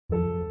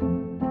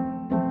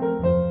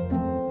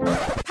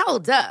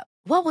Hold up.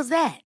 What was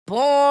that?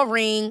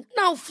 Boring.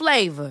 No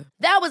flavor.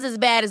 That was as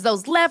bad as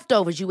those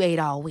leftovers you ate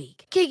all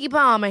week. Keke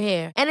Palmer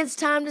here, and it's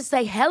time to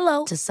say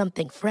hello to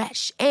something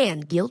fresh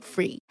and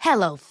guilt-free.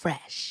 Hello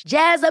Fresh.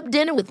 Jazz up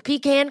dinner with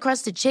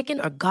pecan-crusted chicken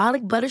or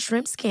garlic butter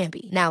shrimp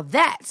scampi. Now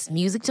that's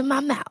music to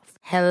my mouth.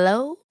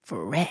 Hello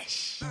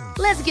Fresh.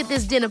 Let's get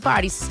this dinner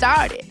party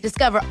started.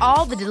 Discover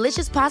all the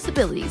delicious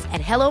possibilities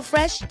at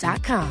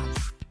hellofresh.com.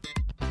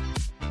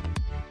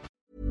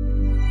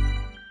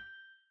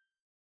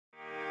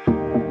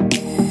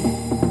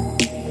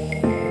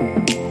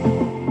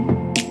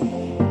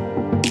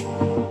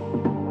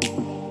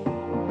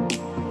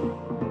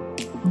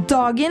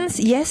 Dagens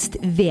gjest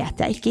vet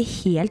jeg ikke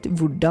helt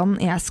hvordan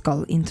jeg skal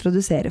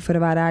introdusere, for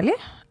å være ærlig.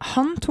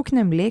 Han tok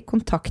nemlig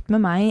kontakt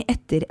med meg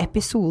etter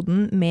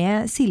episoden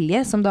med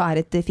Silje, som da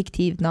et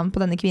fiktivt navn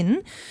på denne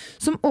kvinnen,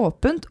 som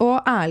åpent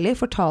og ærlig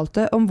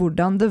fortalte om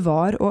hvordan det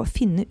var å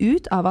finne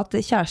ut av at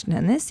kjæresten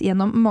hennes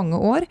gjennom mange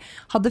år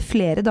hadde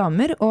flere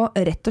damer og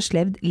rett og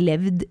slett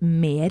levd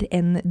mer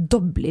enn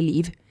doble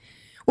liv.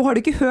 Og har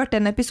du ikke hørt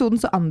den episoden,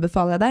 så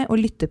anbefaler jeg deg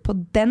å lytte på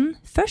den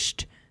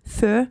først,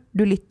 før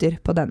du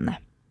lytter på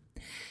denne.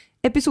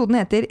 Episoden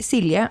heter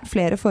Silje,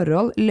 flere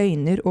forhold,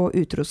 løgner og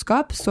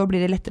utroskap, så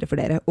blir det lettere for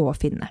dere å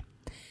finne.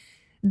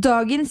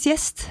 Dagens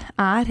gjest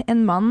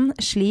en mann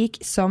slik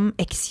som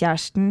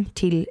ekskjæresten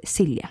til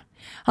Silje.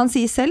 Han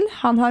sier selv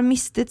han har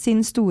mistet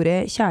sin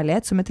store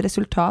kjærlighet som et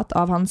resultat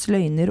av hans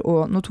løgner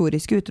og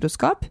notoriske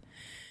utroskap.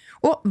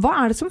 Og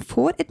hva det som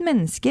får et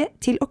menneske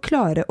til å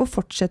klare å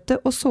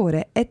fortsette å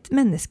såre et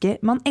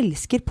menneske man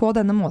elsker på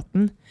denne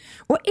måten?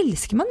 Og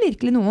elsker man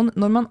virkelig noen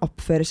når man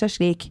oppfører seg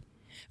slik?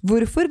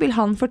 Hvorfor vil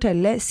han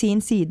fortelle sin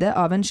side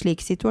av en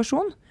slik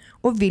situasjon?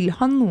 Og vil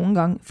han noen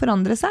gang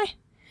forandre seg?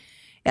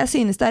 Jeg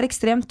synes det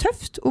ekstremt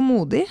tøft og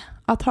modig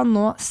at han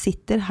nå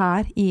sitter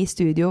her i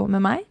studio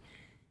med meg.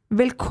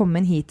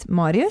 Velkommen hit,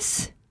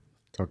 Marius.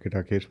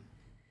 Takker.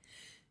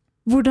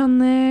 Hvordan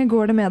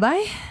går det med deg?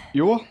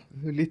 Jo,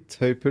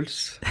 litt høy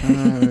puls.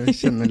 Jeg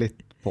kjenner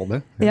litt på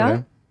det.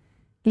 Ja,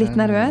 litt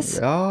nervøs?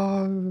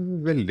 Ja,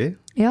 veldig.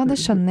 Ja, det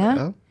skjønner jeg.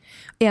 Ja.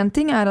 En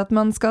ting at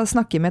man skal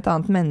snakke med et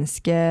annet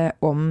menneske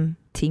om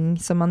ting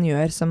som man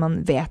gjør, som man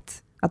vet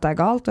at det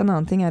galt, og en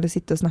annen ting å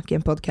sitte og snakke i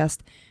en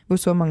podcast hvor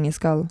så mange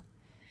skal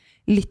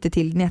lytte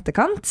til den i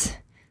etterkant.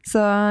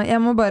 Så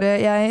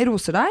jeg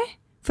roser deg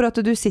for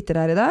at du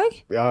sitter her i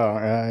dag. Ja,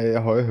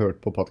 jeg har jo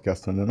hørt på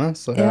podcastene dine,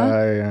 så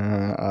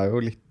jeg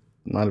jo litt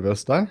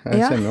nervøs der.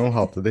 Jeg kjenner jo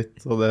hatet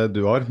ditt og det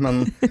du har,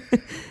 men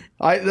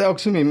nei, det ikke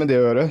så mye med det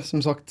å gjøre.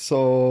 Som sagt, så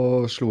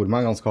slo det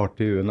meg ganske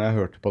hardt i huet når jeg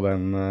hørte på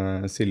den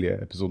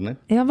Silje-episoden din.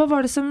 Ja, hva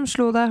var det som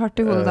slo deg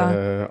hardt i hodet da?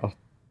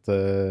 At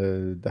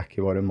det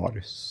ikke bare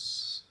Marius.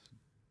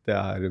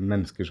 Det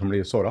mennesker som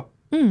blir såret,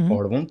 og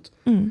har det vondt.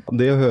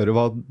 Det å høre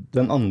hva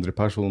den andre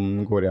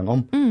personen går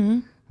igjennom,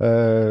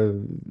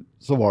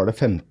 så var det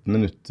 15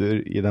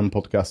 minutter i den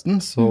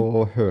podcasten,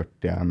 så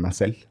hørte jeg meg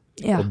selv.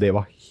 Og det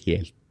var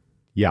helt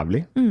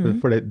jævlig.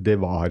 For det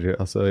var,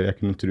 altså, jeg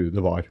kunne tro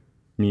det var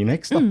min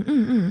eks da.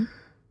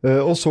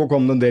 Og så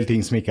kom det en del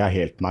ting som ikke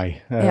helt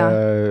meg.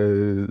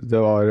 Det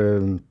var,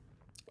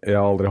 jeg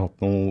har aldri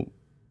hatt noe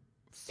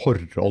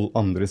forhold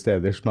andre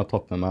steder som jeg har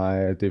tatt med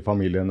meg til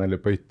familien eller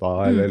på hytta,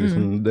 eller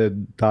liksom,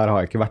 der har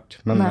jeg ikke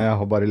vært. Men jeg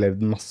har bare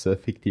levd masse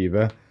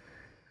fiktive,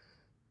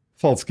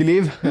 falske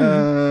liv.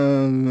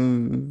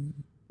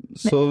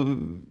 Så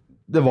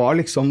det var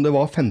liksom, det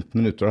var 15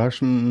 minutter der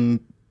som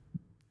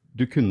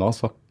du kunne ha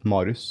sagt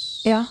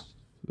Marius.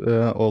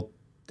 Og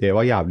det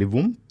var jævlig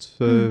vondt,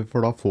 for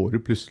da får du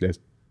plutselig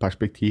et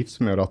perspektiv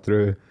som gjør at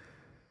du,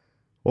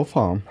 å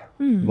faen,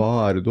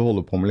 hva det du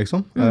holder på med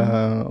liksom?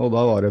 Og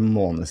da var det en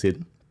måned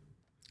siden.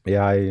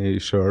 Jeg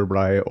selv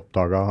ble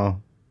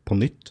oppdaget på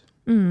nytt,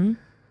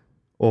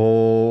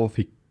 og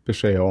fikk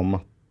beskjed om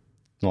at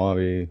nå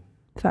vi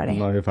ferdig.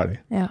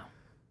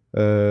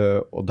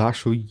 Og det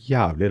så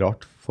jævlig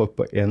rart, for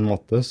på en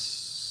måte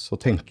så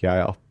tenker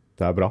jeg at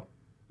det bra,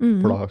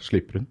 for da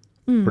slipper hun.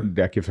 For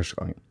det ikke første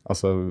gangen.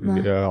 Altså,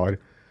 jeg har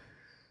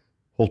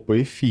holdt på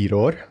i 4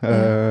 år,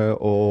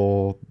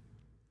 og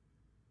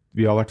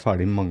vi har vært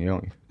ferdige mange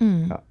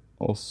ganger.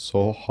 Og så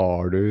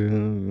har du,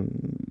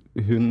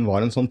 hun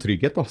var en sånn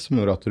trygghet da, som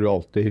gjorde at du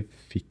alltid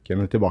fikk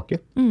henne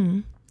tilbake.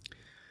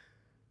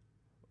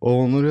 Og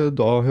når du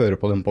da hører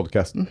på den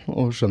podcasten,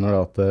 og skjønner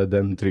at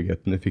den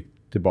tryggheten du fikk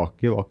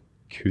tilbake var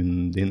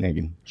kun din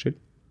egen skyld,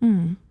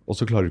 og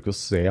så klarer du ikke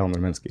å se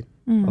andre mennesker.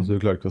 Altså, du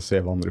klarer ikke å se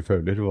hva andre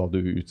føler, hva du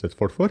utsetter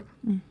folk for.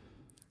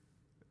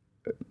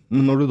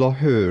 Men når du da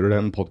hører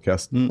den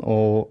podcasten,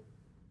 og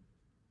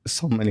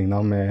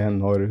sammenlignet med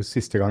når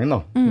siste gangen da,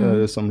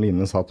 som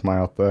Line sa til meg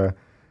at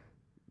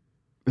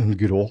hun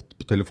gråt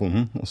på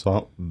telefonen og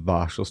sa,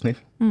 vær så snill,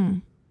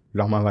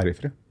 la meg være i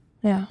fred.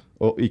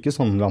 Og ikke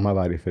sånn, la meg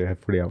være i fred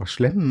fordi jeg var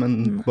slem, men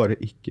bare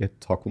ikke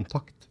ta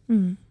kontakt.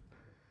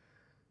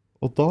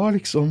 Og da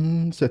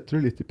liksom setter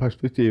du litt i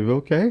perspektivet,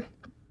 ok,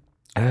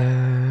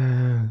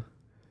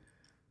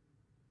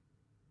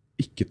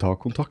 ikke ta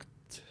kontakt.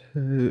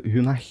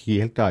 Hun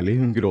helt ærlig,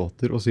 hun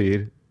gråter og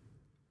sier,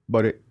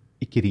 bare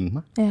ikke ring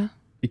meg.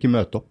 ikke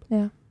møte opp.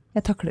 Ja,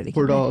 jeg takler det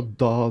ikke. For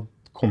da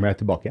kommer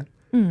jeg tilbake igjen.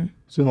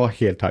 Så hun var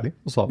helt ærlig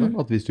og sa det,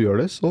 at hvis du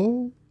gjør det, så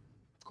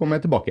kommer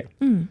jeg tilbake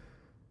igjen.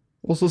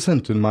 Og så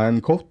sendte hun meg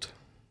en quote.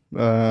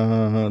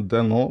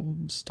 Den nå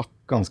stakk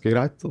ganske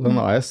greit, og den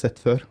har jeg sett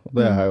før. Og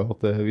det jo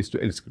at hvis du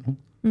elsker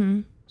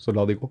noen, så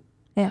la de gå.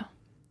 Ja.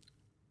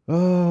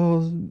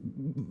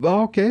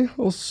 Ok,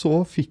 og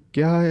så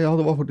fikk jeg,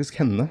 det var faktisk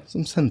henne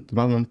som sendte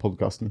meg den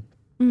podcasten.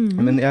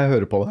 Men jeg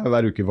hører på det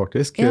hver uke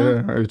faktisk,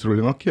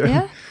 utrolig nok.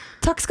 Ja.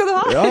 Takk skal du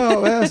ha! Ja,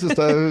 jeg synes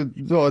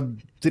det var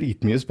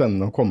dritmye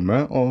spennende å komme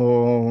med,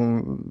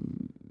 og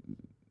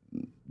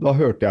da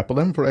hørte jeg på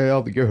den, for jeg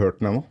hadde ikke hørt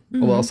den ennå.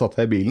 Og da satt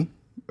jeg i bilen,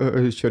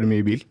 kjører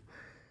mye bil.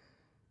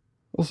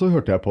 Og så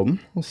hørte jeg på den,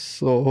 og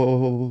så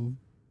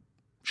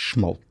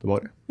smalt det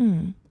bare.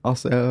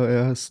 Altså,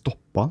 jeg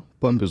stoppet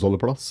på en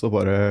bussholdeplass og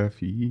bare,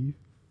 fy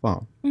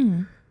faen,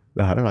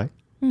 det her deg.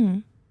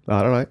 Det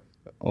her deg.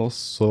 Og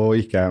så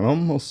gikk jeg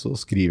gjennom, og så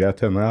skriver jeg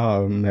til henne,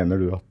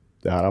 mener du at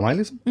det her meg,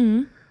 liksom?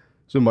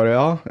 Så hun bare,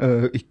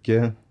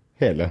 ikke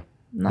hele,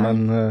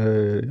 men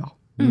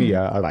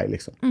mye deg,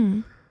 liksom.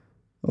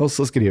 Og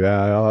så skriver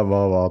jeg,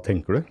 hva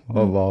tenker du?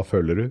 Hva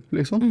føler du,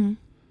 liksom?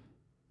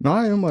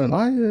 Nei, hun bare,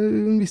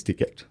 hun visste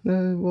ikke helt. Det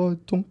var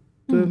tungt.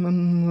 Men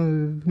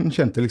hun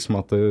kjente liksom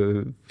at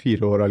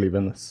 4 år av livet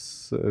hennes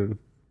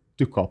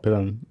dukket opp i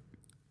den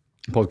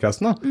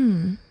podcasten da.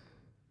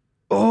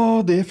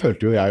 Og det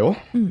følte jo jeg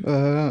også.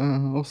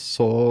 Og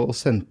så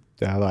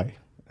sendte jeg deg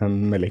en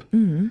melding.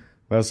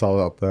 Og jeg sa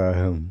at,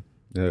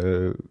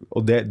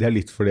 og det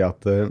litt fordi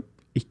at,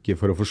 ikke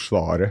for å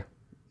forsvare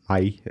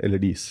meg eller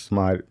de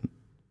som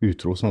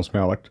utro, sånn som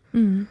jeg har vært,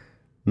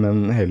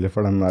 men heller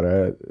for den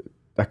der,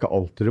 det ikke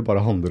alltid det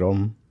bare handler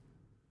om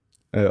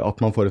at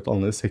man får et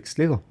annet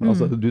sexliv. Da.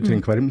 Altså, du trenger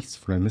ikke være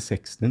misfornøyd med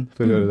sexen din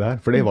for å gjøre det her,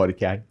 for det var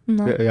ikke jeg.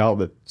 Jeg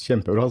hadde et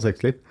kjempebra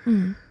sexliv.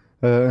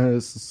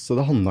 Så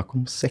det handlet ikke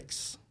om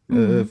sex.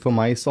 For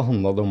meg så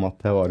handlet det om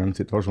at jeg var i en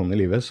situasjon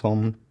i livet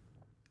som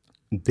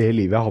det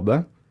livet jeg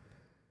hadde,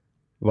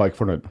 var jeg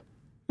ikke fornøyd med.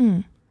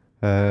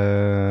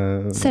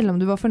 Selv om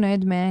du var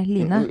fornøyd med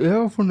Line? Jeg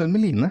var fornøyd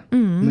med Line,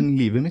 men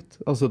livet mitt.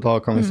 Altså, da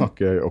kan vi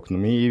snakke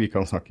økonomi, vi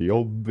kan snakke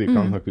jobb, vi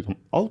kan snakke om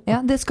alt.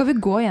 Ja, det skal vi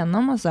gå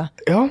gjennom, altså.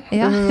 Ja.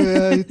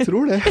 Jeg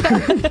tror det.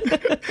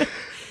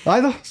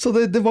 Neida, så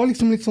det var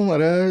liksom litt sånn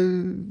der,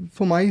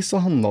 for meg så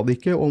handlet det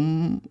ikke om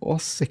å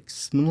ha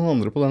sex med noen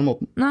andre på den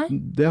måten. Nei.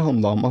 Det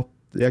handlet om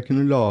at jeg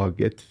kunne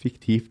lage et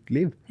fiktivt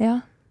liv.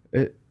 Ja.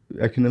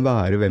 Jeg kunne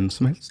være hvem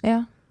som helst,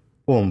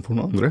 overfor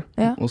noen andre.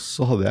 Ja. Og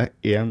så hadde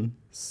jeg en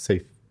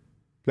safe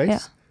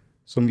place,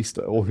 som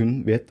visste, og hun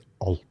vet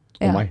alt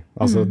om meg.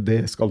 Altså,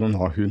 det skal hun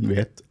ha, hun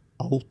vet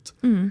alt.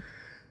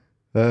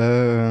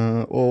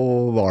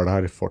 Og var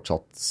der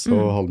fortsatt. Så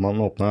hadde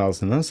man åpnet øynene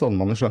sine, så hadde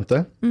man jo skjønt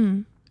det.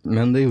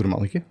 Men det gjorde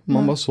man ikke.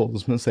 Man bare så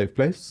det som en safe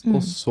place,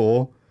 og så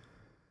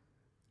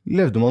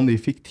levde man de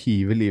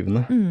fiktive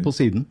livene på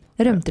siden.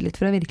 Rømte litt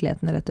fra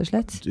virkeligheten, rett og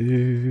slett?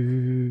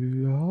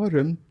 Du har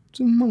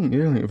rømt mange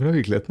ganger fra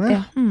virkeligheten,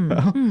 ja.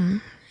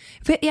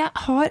 For jeg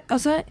har,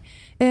 altså,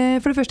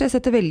 for det første, jeg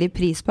setter veldig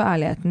pris på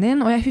ærligheten din,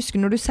 og jeg husker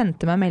når du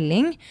sendte meg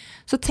melding,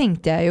 så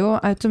tenkte jeg jo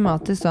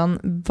automatisk sånn,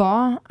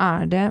 hva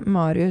det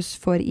Marius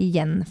får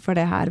igjen for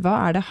det her?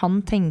 Hva det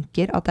han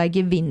tenker at det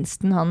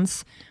gevinsten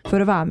hans for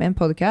å være med i en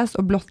podcast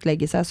og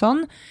blottlegge seg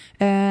sånn,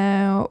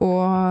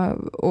 og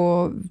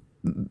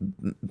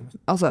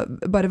altså,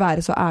 bare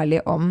være så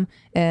ærlig om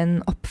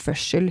en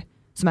oppførsel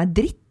som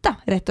dritt da,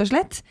 rett og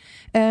slett.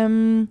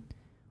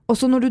 Og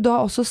så når du da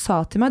også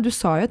sa til meg, du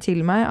sa jo til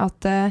meg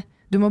at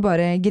du må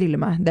bare grille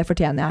meg, det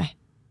fortjener jeg,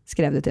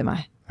 skrev du til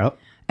meg. Ja.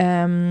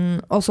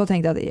 Og så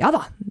tenkte jeg at ja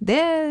da,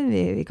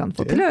 vi kan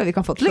få til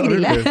å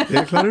grille.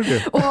 Det klarer du.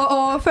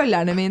 og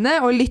følgerne mine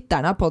og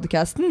lytterne av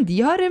podcasten,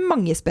 de har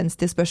mange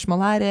spenstige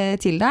spørsmål her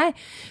til deg.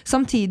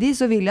 Samtidig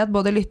så vil jeg at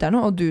både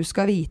lytterne og du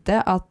skal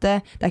vite at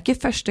det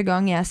ikke første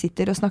gang jeg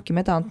sitter og snakker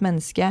med et annet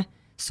menneske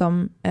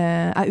som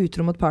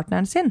utro mot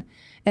partneren sin.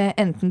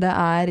 Enten det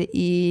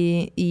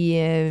i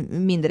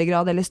mindre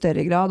grad eller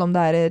større grad, om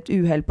det et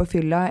uheld på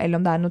fylla eller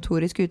om det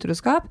notorisk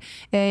utroskap.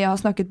 Jeg har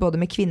snakket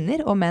både med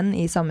kvinner og menn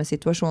i samme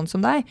situasjon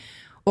som deg,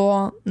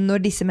 og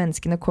når disse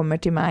menneskene kommer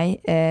til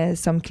meg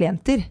som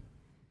klienter,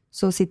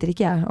 så sitter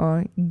ikke jeg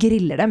og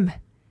griller dem,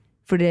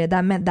 for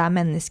det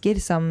mennesker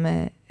som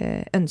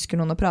ønsker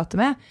noen å prate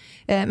med.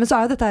 Men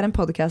så jo dette en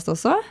podcast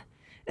også,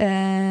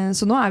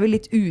 så nå vi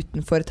litt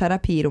utenfor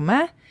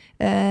terapirommet,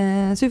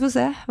 så vi får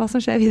se hva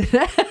som skjer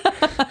videre.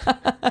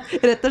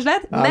 Rett og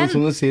slett. Men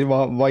som du sier,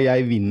 hva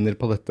jeg vinner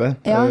på dette,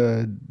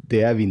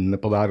 det jeg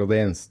vinner på der, og det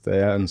eneste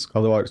jeg ønsket,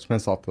 det var som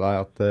jeg sa til deg,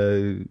 at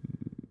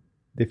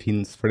det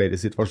finnes flere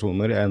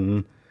situasjoner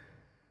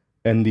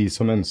enn de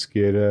som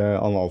ønsker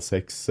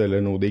analsex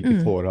eller noe de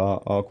ikke får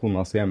av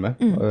kona si hjemme.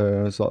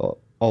 Så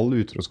all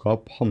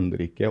utroskap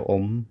handler ikke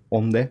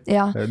om det.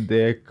 Ja.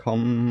 Det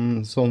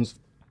kan, sånn,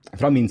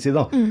 fra min side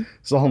da,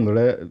 så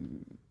handler det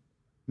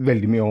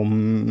veldig mye om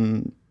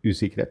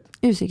usikkerhet.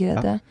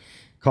 Usikkerhet, ja.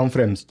 Kan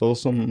fremstå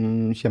som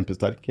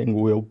kjempesterk, en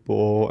god jobb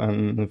og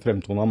en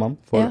fremtonet mann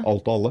for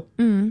alt og alle.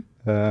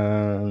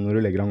 Når du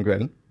legger om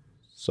kvelden,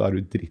 så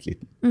du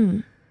drittliten.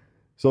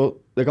 Så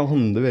det kan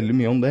handle veldig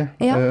mye om det.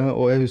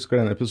 Og jeg husker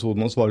denne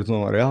episoden, og så var det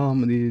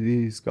sånn, men de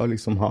skal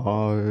liksom ha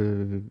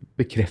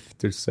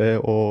bekreftelse,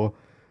 og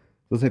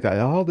så tenkte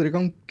jeg, dere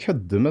kan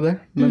kødde med det,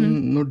 men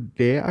når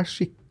det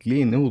skikkelig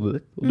inne i hodet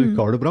ditt, og du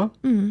ikke har det bra,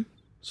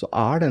 så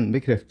den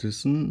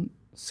bekreftelsen,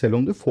 selv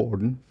om du får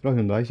den fra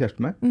hun du er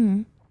kjæreste med,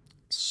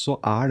 så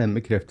den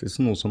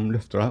bekreftelsen noe som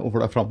løfter deg og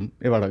får deg frem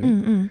i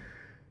hverdagen.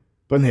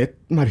 På en helt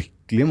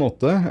merkelig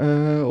måte.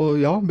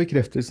 Og ja,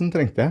 bekreftelsen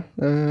trengte jeg.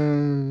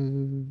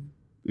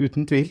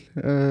 Uten tvil.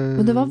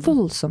 Men det var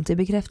voldsomt i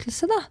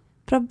bekreftelse da?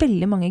 Fra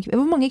veldig mange.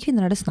 Hvor mange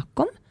kvinner det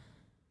snakk om?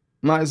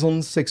 Nei, sånn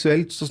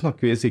seksuelt så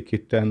snakker vi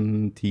sikkert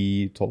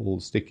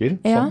 10-12 stykker.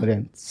 Sånn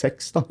rent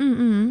 6 da.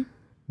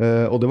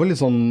 Og det var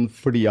litt sånn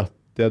fordi at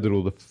jeg dro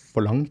det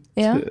for langt.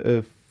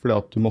 Fordi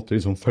at du måtte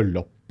liksom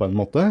følge opp på en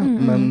måte.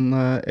 Men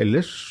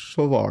ellers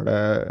så var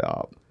det,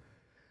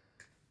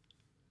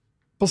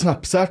 på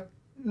Snapchat,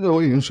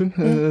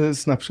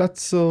 Snapchat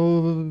så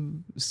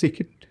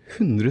sikkert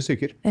 100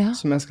 stykker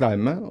som jeg skrev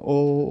med,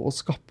 og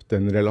skapte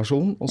en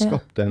relasjon, og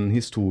skapte en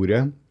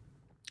historie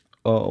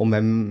om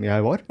hvem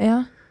jeg var.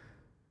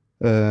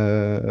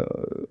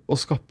 Og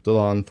skapte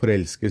da en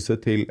forelskelse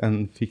til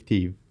en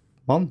fiktiv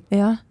mann.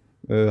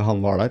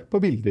 Han var der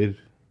på bilder,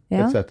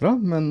 etc.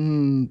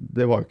 Men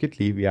det var jo ikke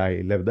et liv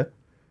jeg levde.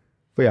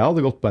 For jeg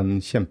hadde gått på en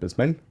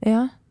kjempesmell.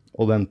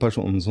 Og den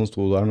personen som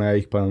sto der når jeg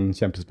gikk på den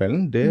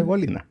kjempesmellen, det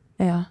var Line.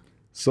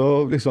 Så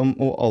liksom,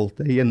 og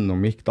alt jeg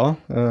gjennomgikk da,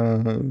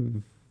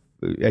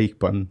 jeg gikk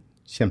på en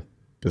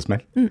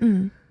kjempesmell.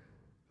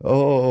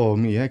 Og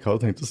mye jeg ikke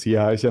hadde tenkt å si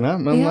her, kjenner jeg.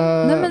 Men,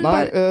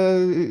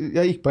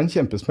 jeg gikk på en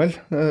kjempesmell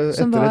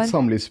etter et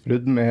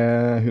samlivsbrudd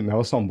med hun jeg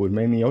var samboer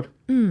med i 9 år.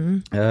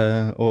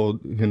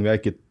 Og hun vil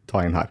jeg ikke ta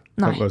inn her.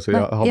 Så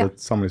jeg hadde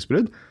et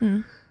samlivsbrudd.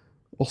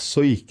 Og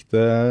så gikk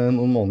det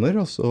noen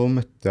måneder, og så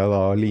møtte jeg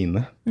da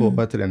Line på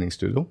et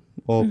treningsstudio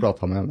og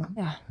pratet med henne.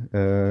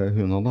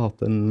 Hun hadde hatt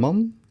en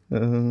mann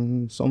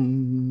som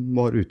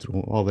var utro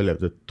og hadde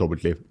levd et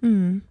dobbeltliv.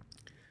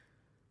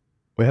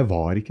 Og jeg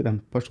var ikke den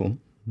personen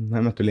når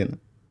jeg møtte Line.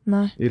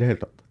 I det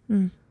hele tatt.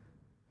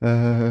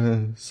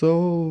 Så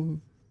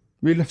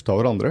vi løftet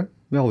hverandre.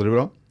 Vi hadde det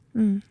bra.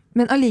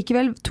 Men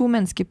allikevel 2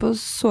 mennesker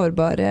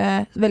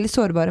veldig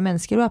sårbare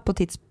mennesker på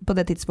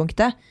det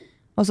tidspunktet,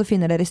 og så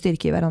finner dere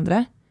styrke i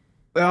hverandre?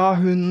 Ja,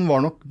 hun var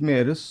nok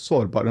mer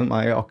sårbar enn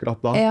meg akkurat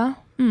da.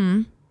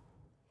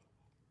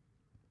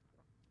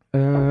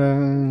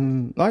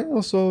 Nei,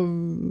 og så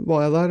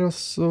var jeg der, og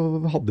så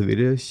hadde vi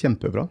det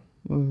kjempebra.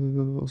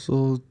 Og så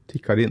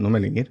tikket det inn noen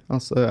meldinger.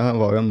 Altså, jeg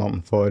var jo en mann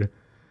for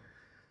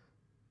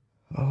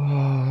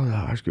det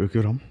her skulle jo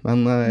ikke fram. Men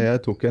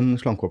jeg tok en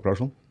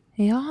slankeoperasjon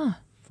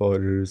for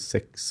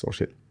 6 år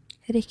siden.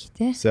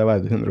 Riktig. Så jeg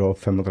veide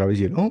 135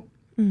 kilo.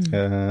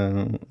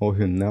 Og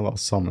hun jeg var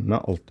sammen med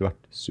har alltid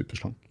vært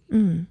superslank.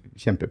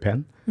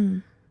 Kjempepen.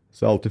 Så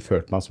jeg har alltid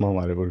følt meg som han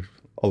der hvor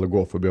alle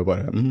går forbi og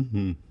bare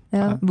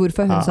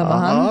hvorfor hun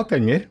sammen med han?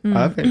 Penger.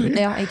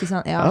 Penger. Ikke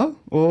sant?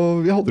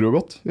 Og vi hadde det jo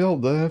godt. Vi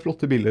hadde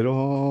flotte biler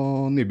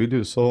og nybygd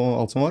hus og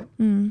alt som var.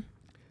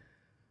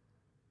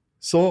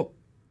 Så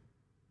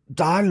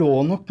der lå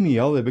nok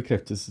mye av det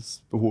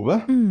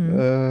bekreftelsesbehovet.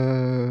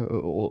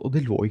 Og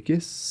det lå ikke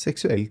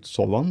seksuelt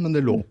sådan, men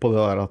det lå på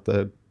det der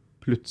at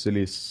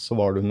plutselig så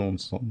var det noen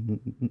som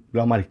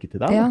la merke til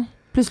deg.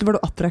 Plutselig var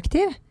du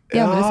attraktiv i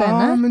andres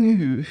øyne. Ja, men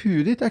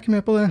huet ditt ikke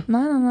med på det.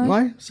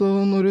 Nei, så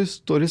når du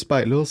står i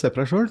speilet og ser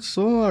på deg selv,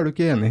 så du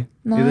ikke enig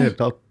i det hele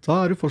tatt.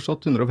 Da du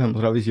fortsatt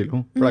 135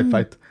 kilo,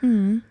 bleikfeit.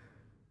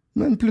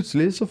 Men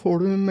plutselig så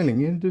får du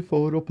meldinger, du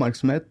får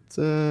oppmerksomhet,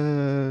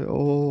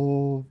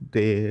 og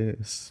det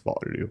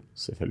svarer du jo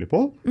selvfølgelig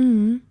på.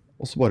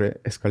 Og så bare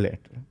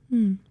eskalerte det.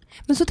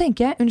 Men så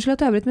tenker jeg, unnskyld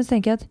at jeg avbryter, men så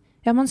tenker jeg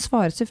at man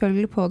svarer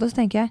selvfølgelig på det,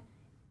 så tenker jeg,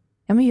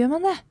 men gjør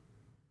man det?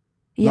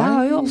 Jeg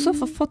har jo også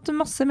fått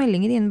masse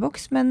meldinger i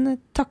innboks, men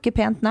takker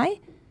pent nei.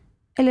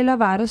 Eller la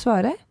være å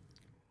svare.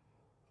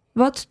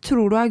 Hva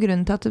tror du er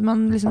grunnen til at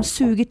man liksom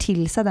suger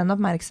til seg den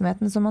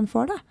oppmerksomheten som man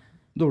får da?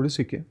 Dårlig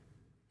syke.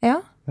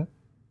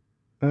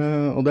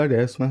 Og det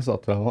det som jeg sa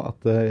til deg,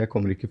 at jeg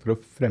kommer ikke for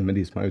å fremme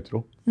de som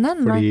utro.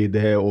 Fordi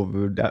det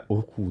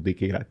overhodet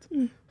ikke greit.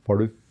 Har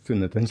du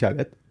funnet en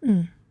kjærlighet,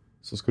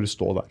 så skal du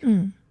stå der.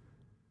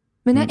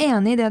 Men jeg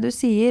enig i det du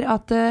sier,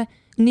 at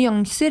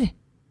nyanser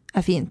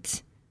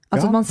fint.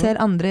 Altså at man ser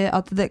andre,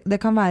 at det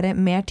kan være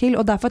mer til,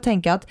 og derfor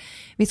tenker jeg at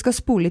vi skal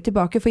spole litt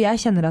tilbake, for jeg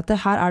kjenner at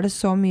her det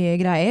så mye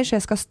greier, så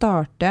jeg skal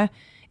starte,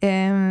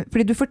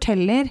 fordi du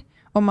forteller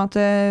om at,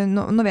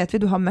 nå vet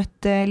vi du har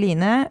møtt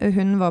Line,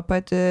 hun var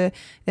på et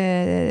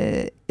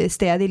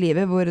sted i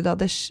livet hvor det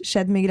hadde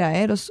skjedd mye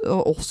greier,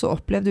 og også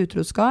opplevd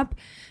utroskap.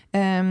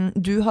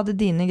 Du hadde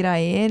dine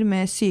greier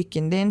med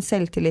psyken din,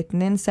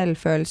 selvtilliten din,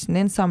 selvfølelsen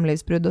din,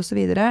 samlivsbrudd og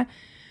så videre.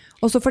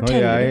 Og så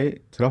forteller Når jeg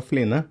traff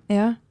Line,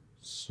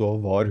 så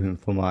var hun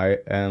for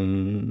meg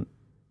en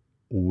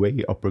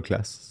way upper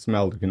class som jeg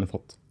aldri kunne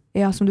fått.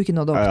 Ja, som du ikke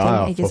nådde opp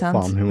til, ikke sant?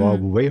 Ja, for faen, hun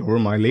var way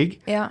over my league.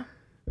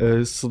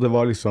 Så det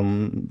var liksom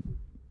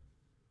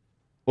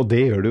Og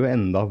det gjør det jo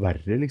enda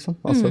verre, liksom.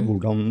 Altså,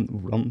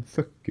 hvordan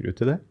fucker du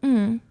til det?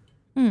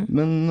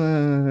 Men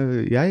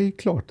jeg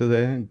klarte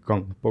det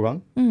gang på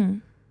gang.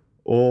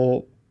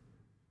 Og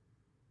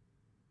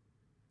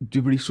du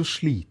blir så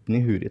sliten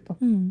i huet ditt, da.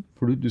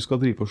 For du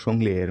skal drive og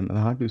sjonglere med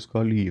det her, du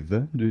skal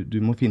lyve, du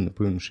må finne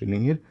på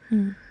unnskyldninger.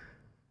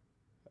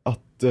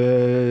 At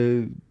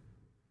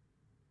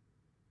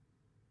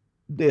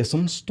det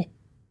som stoppet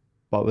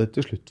det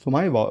til slutt for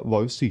meg,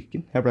 var jo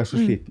psyken. Jeg ble så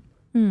sliten.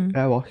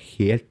 Jeg var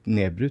helt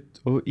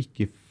nedbrutt, og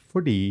ikke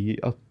fordi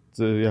at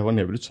jeg var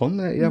nedbrutt sånn,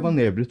 jeg var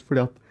nedbrutt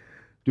fordi at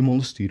du må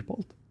holde styr på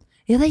alt.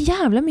 Ja, det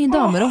jævla mye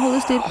damer å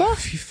holde styr på.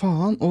 Fy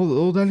faen,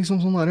 og det liksom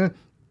sånn der,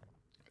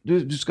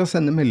 du skal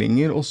sende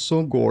meldinger, og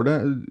så går det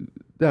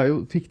jo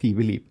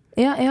fiktive liv.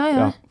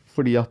 Ja.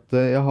 Fordi at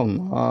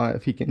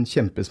jeg fikk en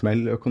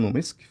kjempesmell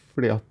økonomisk,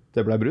 fordi at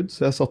det ble brudd,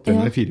 så jeg satt inn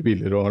med 4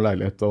 biler og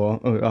leilighet,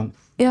 og det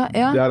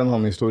en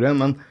annen historie,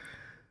 men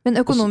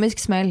økonomisk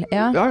smell,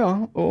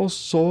 Ja, og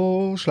så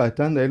sleit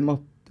jeg en del med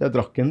at jeg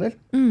drakk en del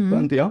på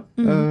den tida.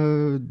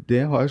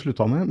 Det har jeg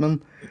sluttet med, men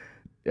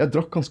jeg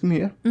drakk ganske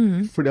mye,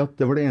 fordi at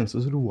det var det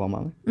eneste som roet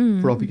meg.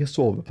 For da fikk jeg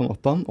sove på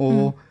natten,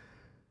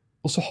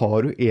 og så har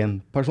du en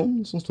person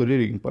som står i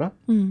ryggen på deg,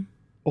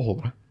 og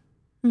holder deg.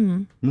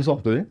 Men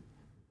samtidig,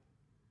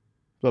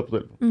 du på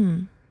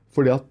telefon.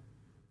 Fordi at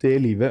det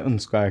livet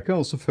ønsket jeg ikke,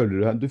 og så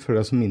føler du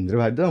føler deg som mindre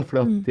verdig,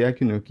 fordi at jeg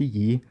kunne jo ikke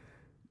gi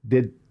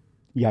det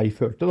jeg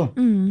følte da.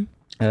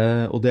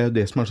 Og det jo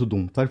det som så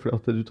dumt her, for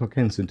at du tar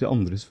ikke hensyn til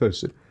andres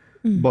følelser,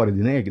 bare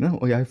dine egne.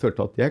 Og jeg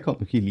følte at jeg kan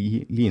jo ikke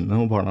gi Line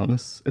og barna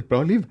hennes et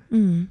bra liv,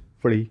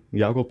 fordi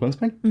jeg har gått på en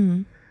smell.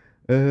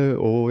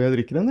 Og jeg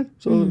drikker en del,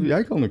 så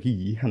jeg kan jo ikke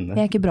gi henne.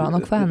 Jeg ikke bra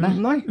nok for henne.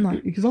 Nei.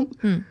 Ikke sant?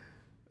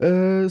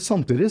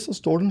 Samtidig så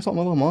står den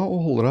samme dama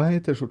og holder deg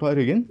i t-skjorta i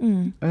ryggen.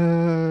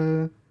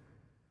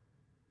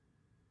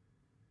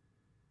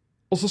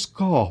 Og så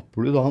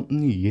skaper du da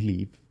nye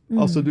liv.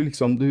 Altså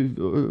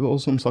og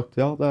som sagt,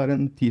 det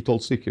en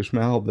 10-12 stykker som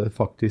jeg hadde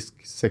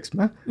faktisk sex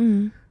med.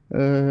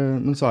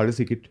 Men så det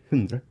sikkert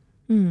 100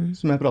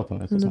 som jeg pratet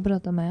med. Som du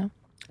pratet med,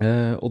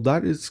 ja. Og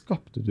der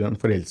skapte du en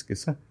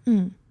forelskelse.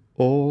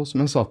 Og som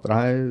jeg sa til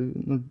deg,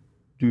 når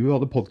du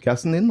hadde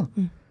podcasten din, da,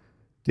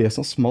 det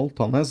som smalt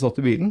han jeg satt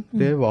i bilen,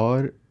 det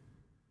var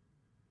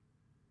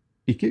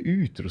ikke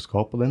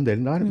utroskap på den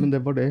delen der, men det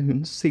var det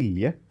hun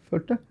Silje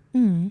følte.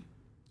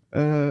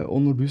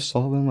 Og når du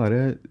sa den der,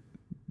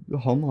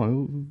 han har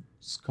jo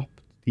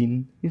skapt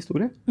din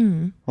historie.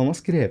 Han har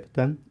skrevet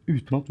den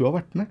uten at du har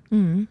vært med.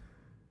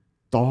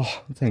 Da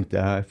tenkte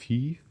jeg, fy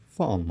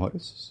faen,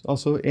 Marius.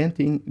 Altså, en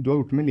ting du har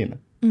gjort det med Line.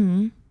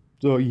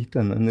 Du har gitt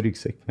henne en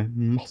ryggsekk med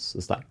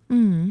masse stein.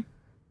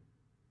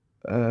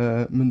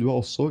 Men du har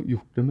også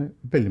gjort det med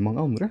veldig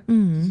mange andre.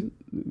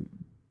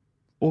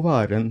 Å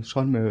være en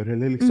charmør,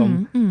 eller liksom.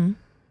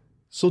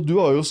 Så du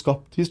har jo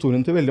skapt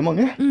historien til veldig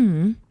mange.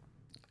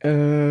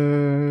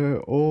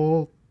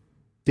 Og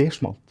det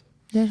smalt.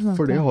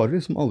 For det har du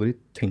liksom aldri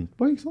tenkt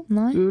på, ikke sant?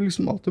 Nei. Du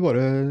liksom alltid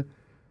bare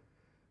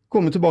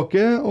kommer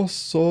tilbake, og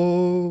så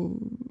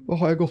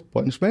har jeg gått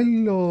på en smell,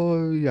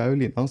 og jeg og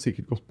Lina har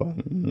sikkert gått på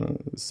en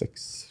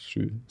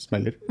 6-7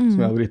 smeller, som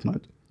jeg har dritt meg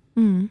ut.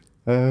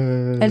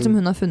 Eller som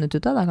hun har funnet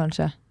ut av da,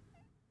 kanskje?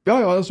 Ja,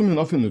 som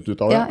hun har funnet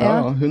ut av det.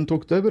 Ja. Hun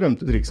tok det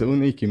berømte trikset,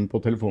 hun gikk inn på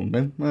telefonen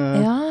min.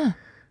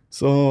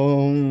 Så,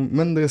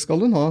 men det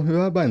skal hun ha,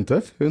 hun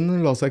beintøff. Hun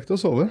la seg ikke til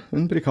å sove.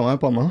 Hun prikket meg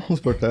i panna og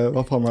spurte,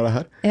 hva faen det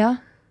her? Ja.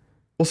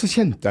 Og så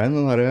kjente jeg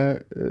den der,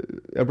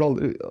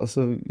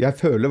 jeg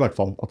føler i hvert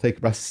fall at jeg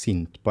ikke ble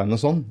sint på henne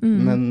sånn,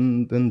 men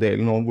den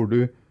delen nå hvor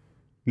du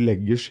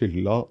legger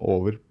skylda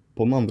over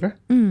på den andre.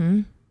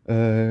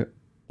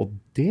 Og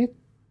det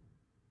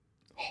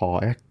har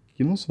jeg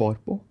ikke noe svar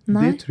på.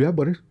 Det tror jeg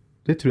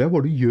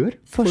bare du gjør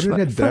for å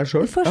redde deg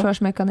selv.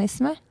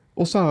 Forsvarsmekanisme.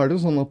 Og så det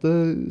jo sånn at,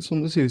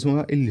 som du sier,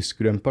 jeg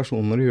elsker en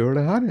person når du gjør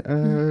det her.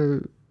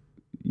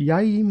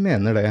 Jeg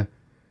mener det.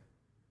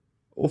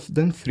 Og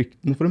den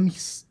frykten for å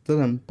miste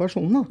den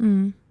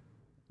personen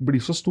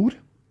blir så stor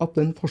at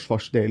den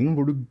forsvarsdelen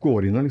hvor du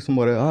går inn og liksom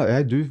bare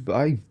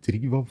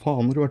hva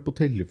faen har du vært på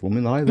telefonen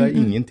min? Nei, det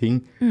ingenting.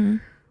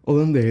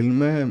 Og den delen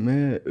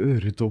med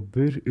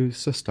øredobber,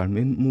 søsteren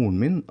min, moren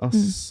min,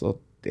 altså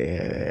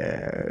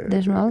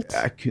det som alt.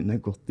 Jeg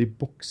kunne gått i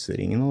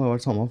bokseringen, og det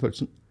var samme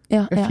følelsen.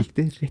 Jeg fikk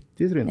det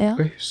rett i trynet, og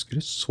jeg husker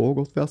det så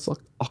godt, for jeg har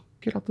sagt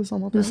akkurat det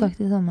samme. Du har sagt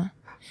det samme.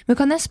 Men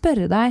kan jeg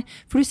spørre deg,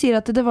 for du sier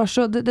at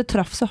det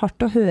traff så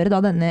hardt å høre da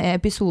denne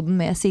episoden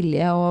med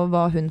Silje og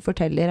hva hun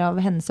forteller av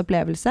hennes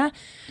opplevelse.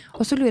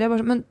 Og så lurer jeg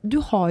bare, men du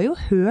har jo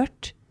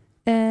hørt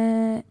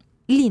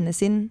Line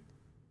sin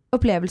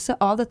opplevelse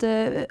av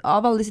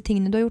alle disse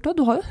tingene du har gjort, og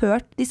du har jo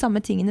hørt de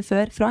samme tingene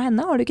før fra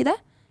henne, har du ikke det?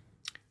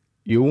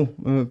 Jo,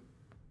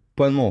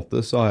 på en måte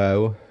så har jeg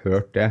jo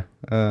hørt det.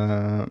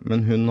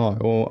 Men hun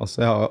har jo,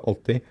 jeg har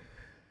alltid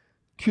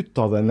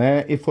kuttet det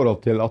ned i forhold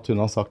til at hun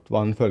har sagt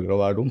hva hun føler å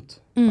være dumt.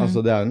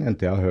 Det en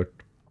jente jeg har hørt,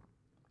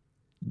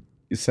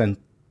 sendt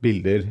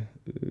bilder,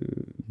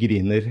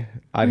 griner,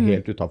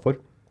 helt utenfor.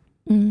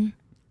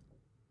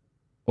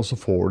 Og så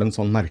får du en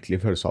sånn merkelig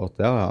følelse av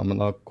at ja,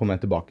 men da kommer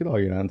jeg tilbake, da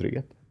gir deg en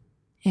trygghet.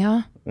 Ja.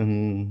 En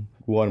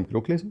god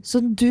armkrok, liksom.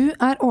 Så du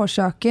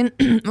årsaken,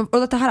 og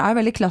dette her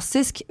veldig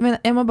klassisk, men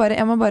jeg må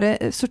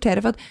bare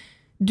sortere for at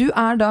du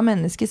da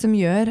mennesket som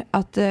gjør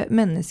at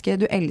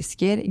mennesket du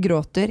elsker,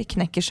 gråter,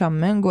 knekker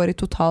sammen, går i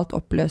totalt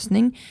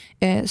oppløsning,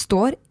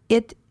 står i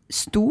et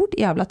stort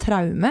jævla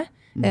traume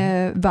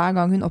hver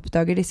gang hun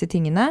oppdager disse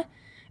tingene,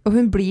 og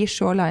hun blir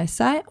så lei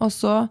seg, og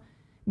så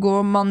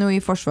går man jo i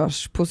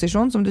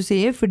forsvarsposisjon, som du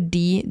sier,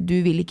 fordi du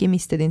vil ikke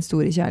miste din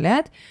store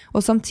kjærlighet,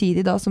 og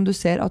samtidig da som du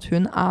ser at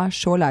hun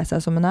så lei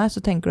seg som hun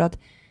så tenker du at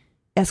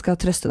jeg skal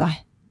trøste deg.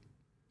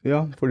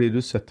 Ja, fordi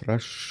du setter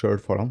deg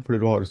selv foran, fordi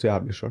du har det så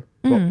jævlig selv.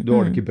 Du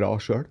har det ikke bra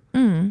selv.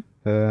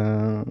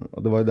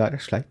 Og det var jo der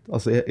jeg sleit.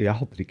 Altså, jeg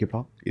hadde det ikke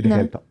bra i det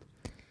hele tatt.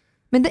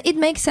 Men it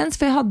makes sense,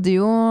 for jeg hadde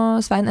jo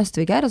Svein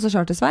Østvik her, altså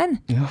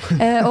Charter-Svein. Ja.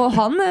 Og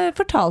han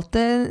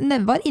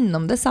var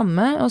innom det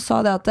samme, og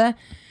sa det at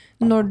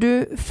når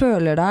du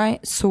føler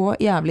deg så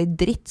jævlig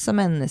dritt som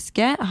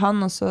menneske,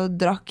 han også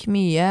drakk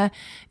mye,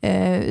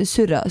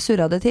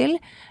 surra det til,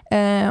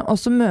 og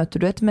så møter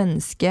du et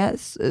menneske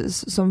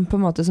som på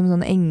en måte som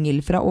sånn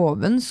engel fra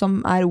oven,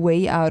 som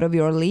way out of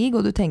your league,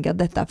 og du tenker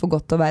at dette for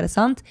godt å være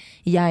sant,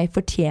 jeg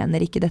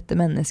fortjener ikke dette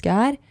mennesket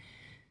her,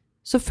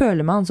 så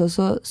føler man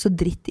altså så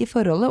dritt i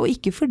forholdet, og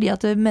ikke fordi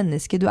at det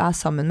mennesket du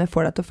sammen med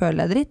får deg til å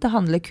føle deg dritt, det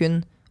handler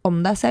kun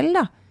om deg selv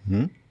da.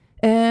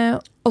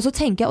 Og så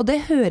tenker jeg, og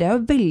det hører jeg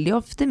jo veldig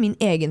ofte, min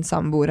egen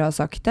samboer har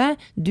sagt det,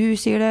 du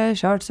sier det,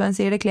 Charter-Svein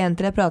sier det,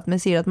 klienter jeg prater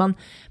med sier at man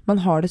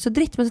har det så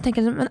dritt, men så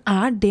tenker jeg, men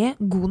det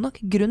god nok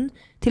grunn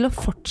til å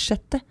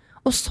fortsette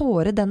å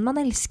såre den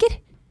man elsker?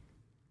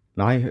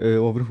 Nei,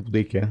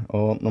 overhodet ikke,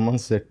 og når man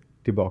ser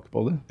tilbake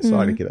på det,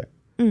 så det ikke det.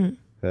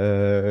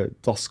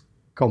 Da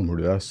skammer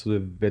du deg, så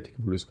du vet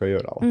ikke hvor du skal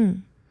gjøre av.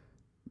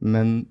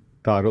 Men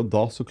der og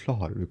da så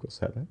klarer du ikke å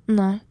se det.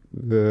 Nei.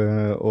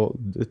 Og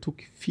det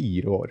tok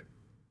 4 år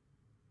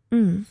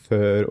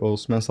før, og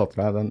som jeg satt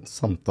der, den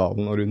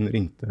samtalen når hun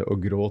ringte og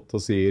gråt og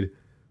sier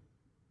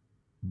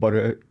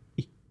bare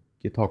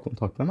ikke ta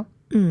kontakt med meg,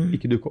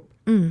 ikke dukke opp,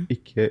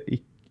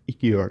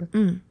 ikke gjør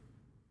det,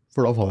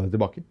 for da faller jeg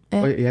tilbake.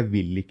 Og jeg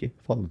vil ikke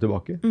falle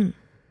tilbake.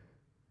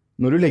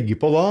 Når du legger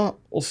på da,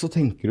 og så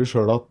tenker du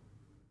selv at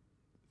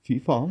fy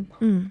faen,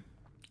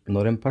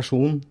 når en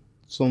person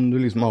som du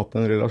liksom har hatt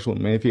en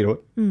relasjon med i 4 år,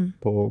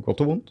 på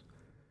godt og vondt,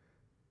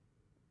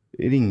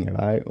 ringer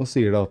deg og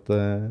sier deg at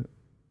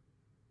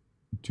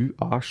du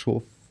så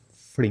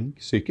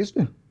flink psykisk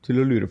du, til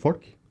å lure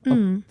folk,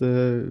 at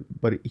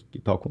bare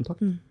ikke ta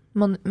kontakt.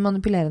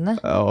 Manipulerende?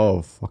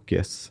 Oh, fuck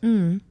yes.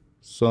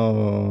 Så...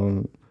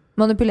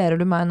 Manipulerer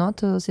du meg nå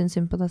til å synes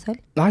synd på deg selv?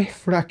 Nei,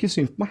 for det ikke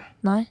synd på meg.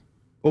 Nei.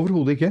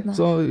 Overhodet ikke.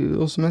 Så,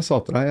 og som jeg sa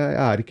til deg,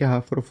 jeg ikke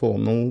her for å få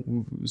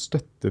noe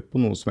støtte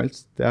på noe som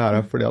helst. Det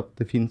her fordi at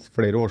det finnes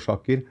flere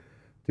årsaker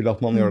til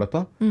at man gjør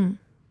dette,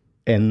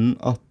 enn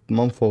at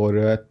man får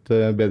et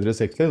bedre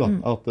sexliv. Da.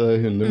 At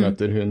hun du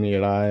møter, hun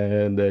gir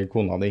deg det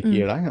kona di ikke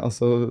gir deg.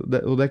 Altså,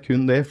 og det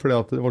kun det, fordi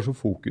at det var så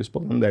fokus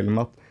på den delen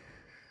med at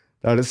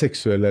det det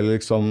seksuelle,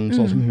 liksom,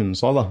 sånn som hun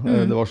sa da.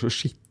 Det var så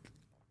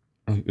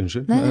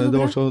Unnskyld. Det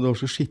var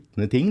så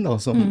skittende ting da,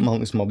 som man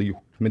liksom hadde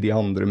gjort med de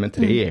andre med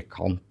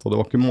trekant, og det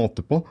var ikke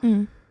måte på.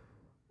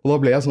 Og da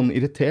ble jeg sånn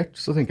irritert,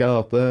 så tenker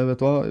jeg at,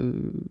 vet du hva,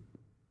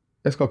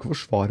 jeg skal ikke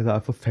forsvare det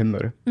her for 5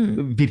 øre.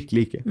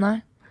 Virkelig ikke.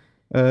 Nei.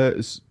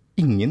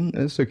 Ingen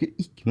søker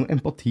ikke noe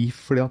empati,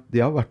 fordi at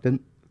de har vært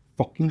en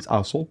fuckings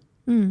asshole.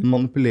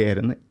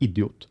 Manipulerende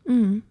idiot.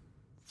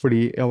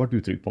 Fordi jeg har vært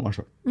utrygg på meg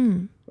selv.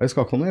 Og jeg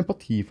skal ikke ha noe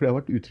empati, fordi jeg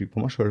har vært utrygg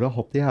på meg selv og har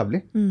hatt det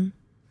jævlig.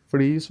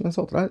 Fordi, som jeg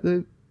sa til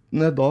deg,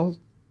 når jeg da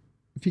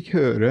fikk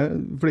høre,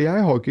 fordi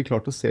jeg har jo ikke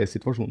klart å se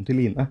situasjonen til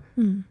Line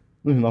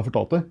når hun har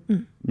fortalt det,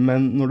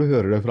 men når du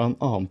hører det fra en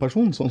annen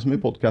person, sånn som i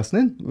podcasten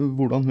din,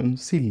 hvordan hun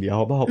Silje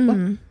hadde hatt det,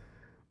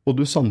 og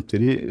du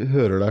samtidig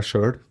hører deg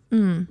selv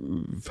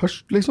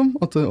først liksom,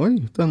 at oi,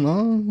 denne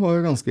var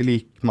jo ganske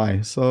lik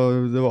meg, så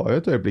det var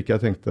jo et øyeblikk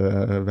jeg tenkte,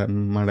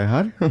 hvem det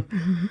her?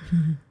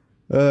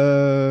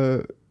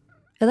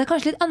 Ja, det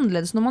kanskje litt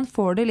annerledes når man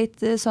får det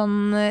litt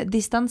sånn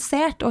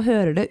distansert og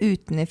hører det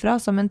utenifra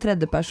som en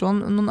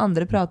tredjeperson, noen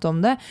andre prater om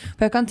det.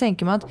 For jeg kan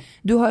tenke meg at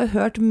du har jo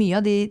hørt mye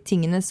av de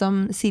tingene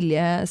som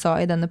Silje sa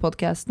i denne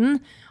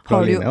podcasten.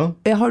 Har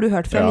du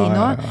hørt fra Line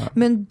også? Ja.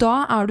 Men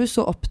da du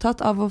så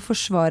opptatt av å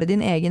forsvare din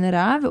egen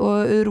ræv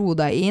og ro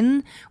deg inn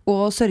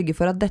og sørge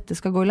for at dette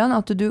skal gå i land,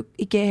 at du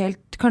ikke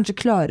helt kanskje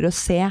klarer å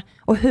se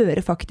og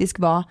høre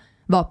faktisk hva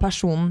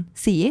personen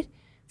sier.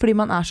 Fordi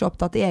man så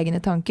opptatt i egne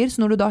tanker, så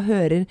når du da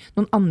hører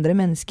noen andre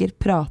mennesker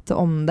prate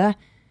om det,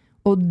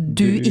 og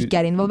du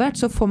ikke involvert,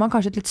 så får man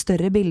kanskje et litt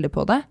større bilde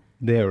på det.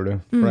 Det gjør du,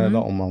 for det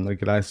omhandler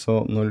ikke deg. Så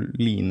når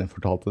Line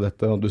fortalte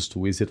dette, og du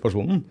sto i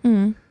situasjonen,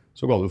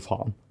 så ga du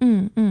faen.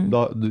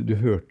 Du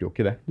hørte jo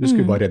ikke det. Du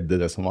skulle bare redde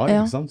det som var,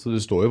 ikke sant? Så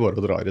du står jo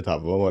bare og drar i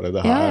tauet, og bare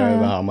det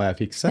her må jeg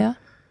fikse.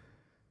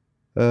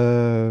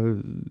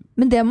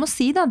 Men det jeg må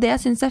si da, det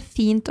jeg synes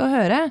fint å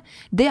høre,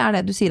 det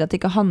det du sier at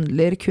det ikke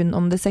handler kun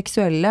om det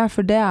seksuelle,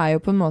 for det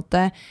jo på en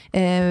måte,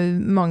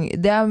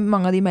 det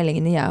mange av de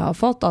meldingene jeg har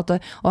fått,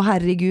 at, å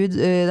herregud,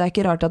 det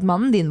ikke rart at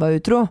mannen din var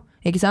utro,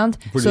 ikke sant?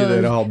 Fordi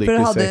dere hadde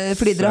ikke sex.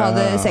 Fordi dere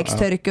hadde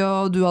sextørke,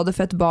 og du hadde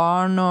født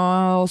barn,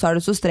 og så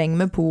du så streng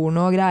med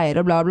porno og greier,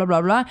 og bla bla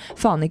bla bla.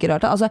 Faen ikke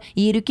rart. Altså,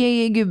 gir du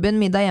ikke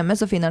gubben middag hjemme,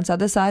 så finner han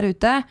seg dessert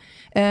ute.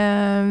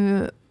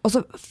 Og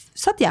så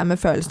satt jeg med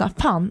følelsen av,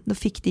 faen, da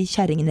fikk de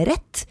kjerringene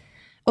rett.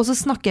 Og så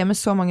snakker jeg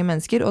med så mange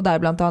mennesker, og der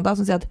blant annet,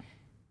 som sier at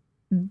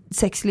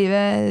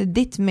sexlivet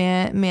ditt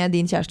med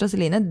din kjæreste,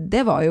 Celine,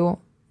 det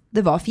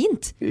var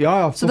fint.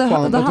 Ja, så det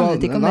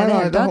handlet ikke om det i det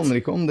hele tatt. Det handler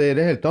ikke om det i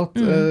det hele tatt.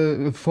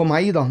 For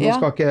meg da, nå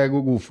skal ikke jeg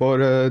gå god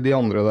for de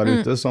andre der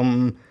ute som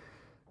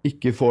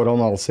ikke får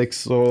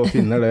analsex og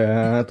finner det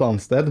et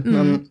annet sted.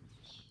 Men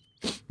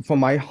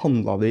for meg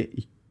handlet det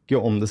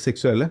ikke om det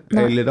seksuelle,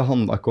 eller det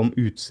handlet ikke om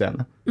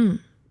utseende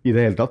i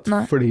det hele tatt.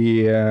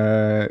 Fordi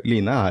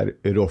Line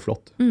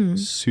råflott,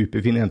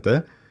 superfin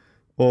jente,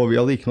 og vi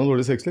hadde ikke noe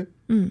dårlig sexliv.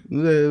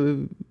 Det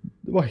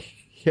var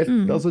helt,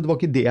 altså det var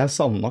ikke det jeg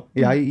savnet.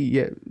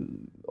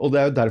 Og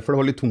det jo derfor det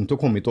var litt tungt å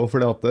komme hit også,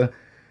 fordi at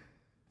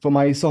for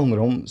meg så handler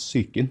det om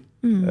psyken.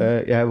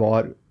 Jeg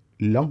var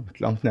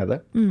langt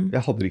nede.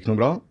 Jeg hadde ikke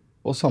noe bra,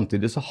 og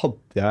samtidig så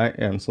hadde jeg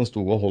en som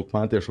stod og holdt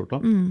meg i t-skjorta,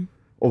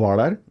 og var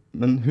der,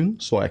 men hun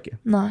så jeg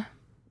ikke. Nei.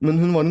 Men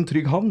hun var en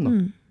trygg havn da.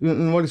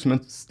 Hun var liksom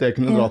et sted jeg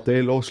kunne dra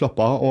til og slappe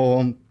av,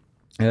 og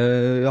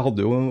jeg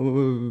hadde jo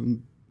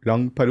en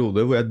lang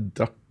periode hvor jeg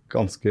drakk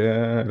ganske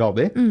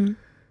radig,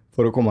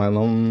 for å komme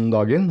gjennom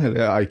dagen,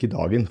 eller ikke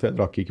dagen, for jeg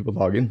drakk ikke på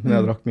dagen, men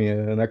jeg drakk mye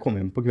når jeg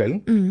kom hjem på kvelden,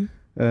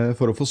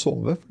 for å få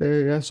sove, for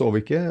jeg sov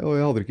ikke, og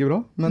jeg hadde det ikke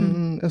bra, men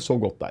jeg sov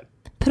godt der.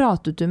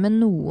 Pratet du med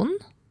noen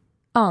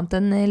annet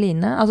enn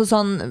Line? Altså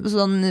sånn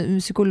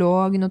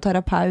psykolog, noen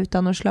terapeut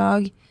av noe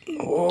slag?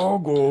 Nå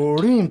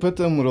går du inn på et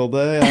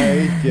område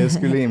jeg ikke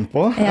skulle inn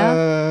på.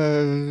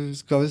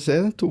 Skal vi se,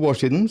 2 år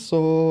siden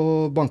så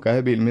banket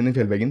jeg bilen min i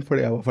fjellveggen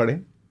fordi jeg var ferdig.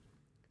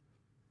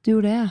 Du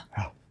gjorde det, ja?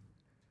 Ja.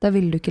 Da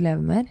ville du ikke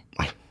leve mer?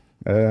 Nei.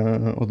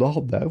 Og da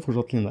hadde jeg jo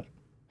fortsatt Line der.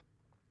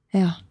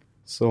 Ja.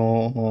 Så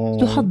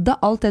du hadde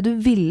alt det du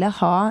ville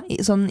ha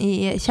sånn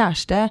i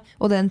kjæreste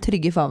og den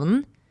trygge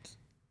favnen?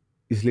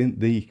 Iselin,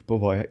 det gikk på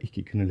hva jeg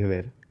ikke kunne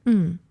levere.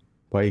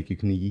 Hva jeg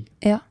ikke kunne gi.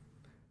 Ja.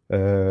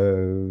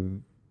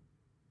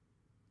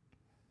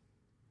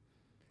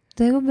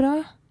 Det går bra.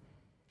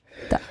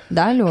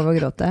 Det lov å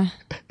gråte.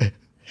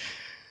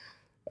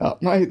 Ja,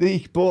 nei, det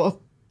gikk på at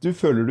du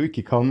føler du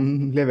ikke kan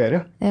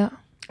levere. Ja.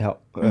 Ja,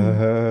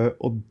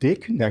 og det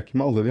kunne jeg ikke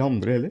med alle de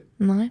andre heller.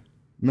 Nei.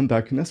 Men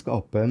der kunne jeg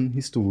skape en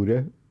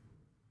historie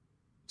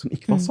som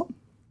ikke var sann.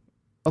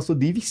 Altså,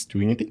 de visste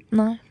jo ingenting.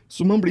 Nei.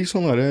 Så man blir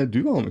sånn der, du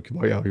aner ikke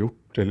hva jeg har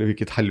gjort, eller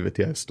hvilket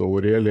helvete jeg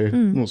står i, eller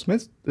noe som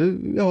helst.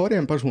 Jeg har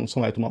en person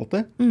som vet om alt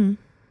det,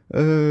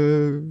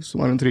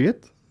 som en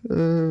trygghet,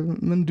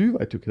 men du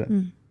vet jo ikke det.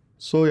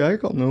 Så jeg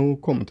kan jo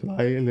komme til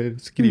deg, eller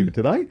skrive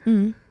til deg,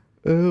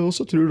 og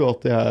så tror du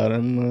at jeg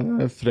en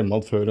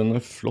fremadførende,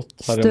 flott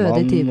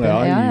herremann. Stødig type.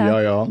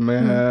 Ja,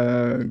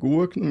 med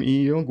god økonomi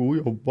og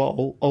god jobb,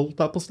 og alt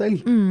på stell.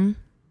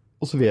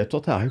 Og så vet du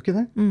at det jo ikke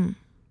det.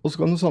 Og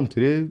så kan du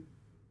samtidig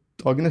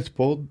dagen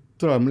etterpå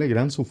dra hjem og legge deg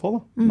i en sofa, da.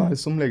 Meg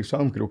som legger seg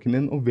i armkroken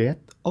din og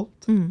vet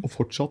alt. Og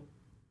fortsatt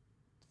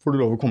får du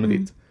lov å komme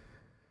dit.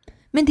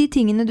 Men de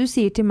tingene du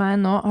sier til meg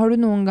nå, har du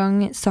noen gang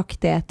sagt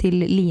det til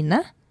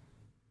Line?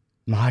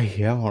 Nei,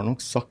 jeg har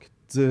nok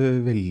sagt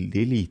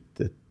veldig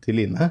lite til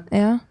Line.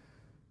 Ja.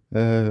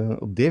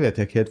 Og det vet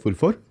jeg ikke helt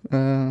hvorfor.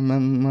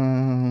 Men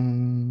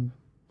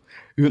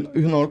hun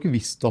har nok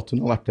visst at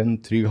hun har vært en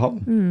trygg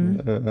havn.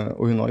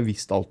 Og hun har jo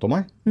visst alt om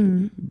meg.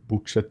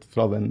 Bortsett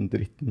fra den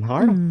dritten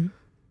her, da.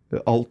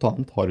 Alt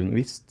annet har hun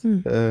visst.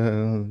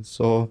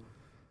 Og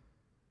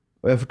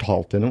jeg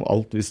fortalte henne om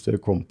alt hvis det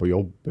kom på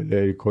jobb,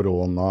 eller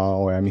korona,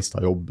 og jeg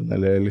mistet jobben,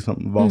 eller liksom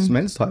hva som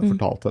helst har jeg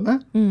fortalt henne.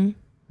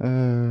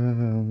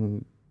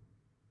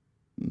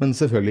 Men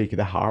selvfølgelig ikke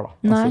det her, da.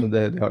 Altså,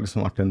 det har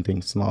liksom vært en ting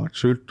som har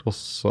vært skjult, og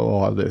så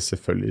har det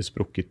selvfølgelig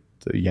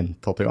sprukket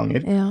gjentatte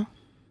ganger. Ja.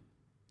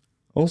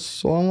 Og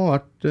så har man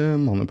vært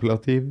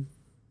manipulativ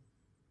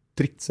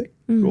drittsekk,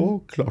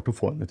 og klart å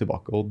få henne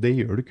tilbake. Og det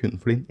gjør du kun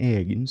for din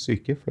egen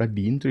syke, for det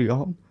din trygge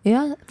havn.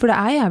 Ja, for det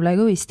jævla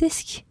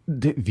egoistisk.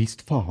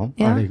 Visst faen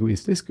det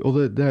egoistisk. Og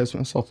det jo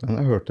som jeg sa til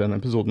henne, jeg hørte den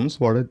episoden, så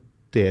var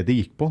det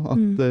gikk på.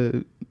 At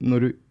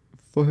når du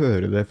får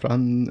høre det fra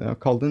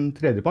kall det en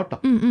tredjepart, da.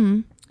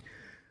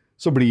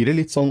 Så blir det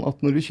litt sånn at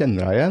når du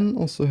kjenner deg igjen,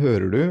 og så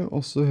hører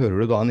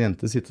du da en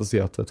jente sitte og si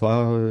at vet du hva,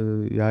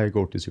 jeg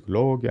går til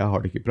psykolog, jeg har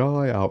det ikke bra,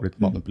 jeg har blitt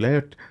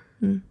manipulert.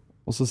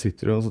 Og så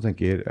sitter du og så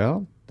tenker, ja,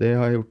 det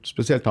har jeg gjort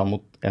spesielt da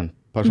mot en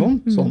person,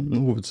 sånn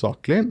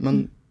hovedsakelig,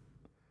 men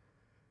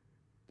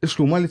det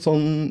slo meg litt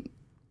sånn,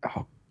 jeg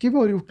har ikke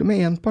bare gjort det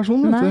med en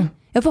person, vet du.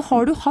 Ja, for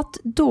har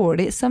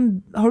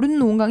du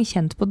noen gang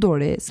kjent på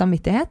dårlig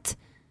samvittighet?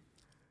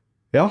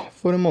 Ja,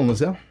 for en måned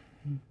siden.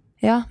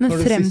 Ja, men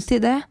frem til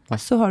det,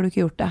 så har du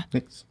ikke gjort det.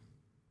 Niks.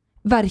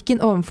 Hverken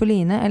ovenfor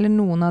Line eller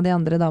noen av de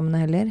andre damene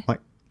heller? Nei.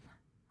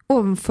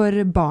 Ovenfor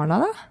barna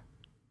da?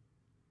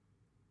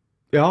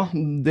 Ja,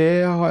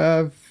 det har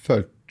jeg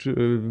følt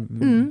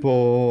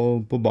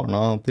på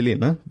barna til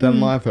Line.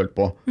 Den har jeg følt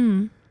på.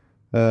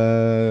 Nå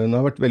har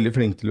jeg vært veldig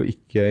flink til å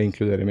ikke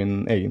inkludere min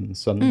egen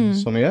sønn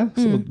så mye,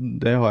 så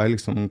det har jeg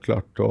liksom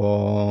klart å...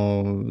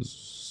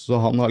 Så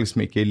han har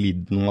liksom ikke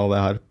lidd noe av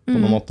det her på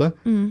noen måte.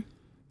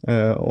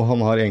 Og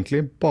han har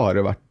egentlig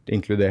bare vært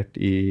inkludert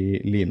i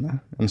Line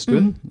en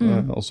stund,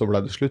 og så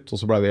ble det slutt, og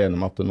så ble vi enige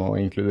om at nå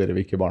inkluderer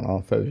vi ikke barna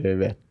før vi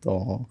vet.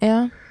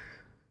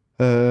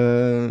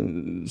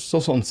 Så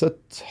sånn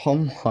sett, han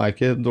har jeg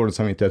ikke dårlig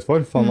samvittighet for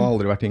han har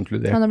aldri vært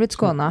inkludert. Han har blitt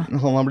skånet.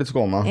 Han har blitt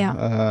skånet,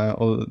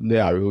 og det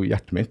er jo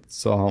hjertet mitt,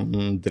 så han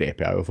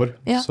dreper jeg jo for.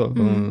 Så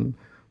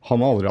han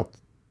har aldri hatt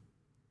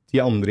de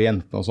andre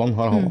jentene og sånn,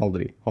 har han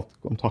aldri hatt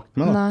kontakt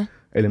med,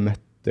 eller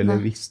møtt, eller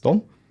visst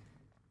om.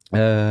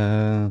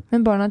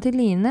 Men barna til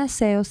Line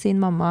ser jo sin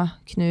mamma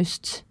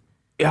knust.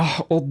 Ja,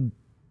 og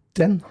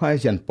den har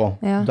jeg kjent på.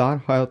 Der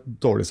har jeg hatt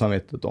dårlig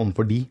samvittighet om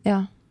for de.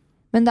 Ja.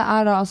 Men det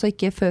er da altså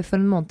ikke før for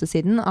en måned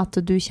siden at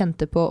du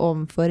kjente på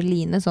overfor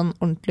Line sånn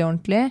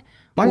ordentlig?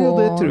 Nei,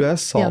 det tror jeg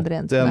sa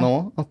det nå,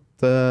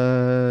 at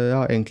jeg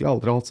har egentlig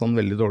aldri hatt sånn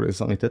veldig dårlig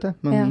samvittighet,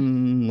 men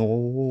nå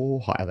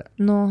har jeg det.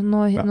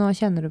 Nå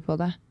kjenner du på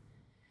det.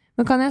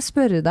 Men kan jeg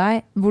spørre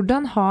deg,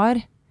 hvordan har...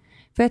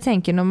 For jeg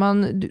tenker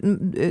når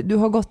du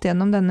har gått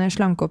gjennom denne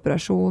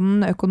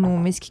slankeoperasjonen,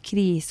 økonomisk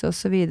krise og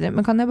så videre,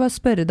 men kan jeg bare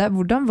spørre deg,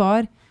 hvordan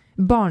var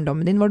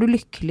barndommen din? Var du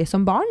lykkelig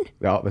som barn?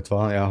 Ja, vet du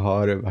hva? Jeg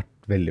har vært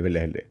veldig,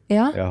 veldig heldig.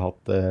 Ja. Jeg har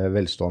hatt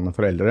velstående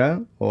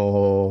foreldre,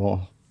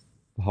 og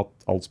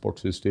hatt alt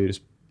sportsutstyr,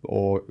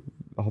 og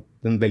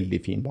hatt en veldig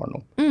fin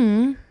barndom.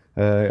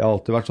 Jeg har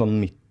alltid vært sånn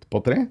midt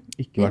på tre,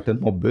 ikke vært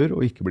en mobber,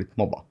 og ikke blitt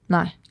mobba.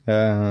 Nei.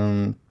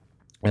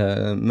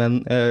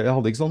 Men jeg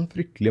hadde ikke sånn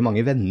fryktelig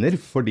mange venner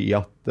fordi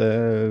at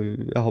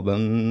jeg hadde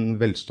en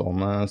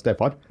velstående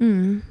stefar.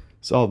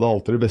 Så jeg hadde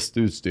alltid det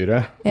beste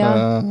utstyret.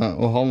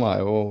 Og han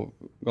er jo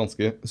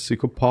ganske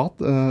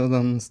psykopat,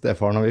 den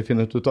stefaren har vi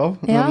funnet ut av.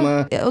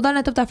 Men, og det er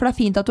nettopp derfor det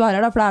er fint at du er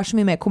her, da, for det er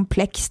så mye mer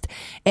komplekst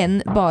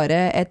enn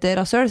bare et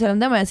rasshøl, selv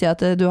om det må jeg si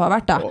at du har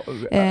vært da.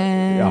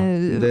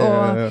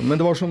 Men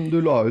det var som du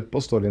la ut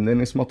på storyen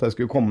din, liksom at jeg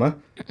skulle komme.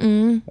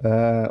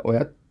 Og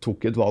jeg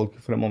tok et valg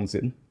for en måned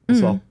siden, og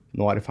sa at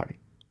nå er det ferdig.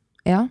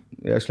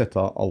 Jeg slettet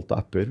alt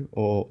av apper,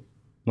 og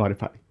nå er det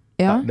ferdig.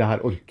 Det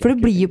her orker jeg. For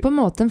det blir jo på en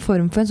måte en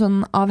form for en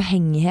sånn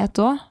avhengighet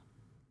også,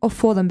 å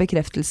få den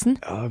bekreftelsen.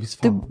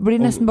 Det blir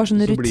nesten bare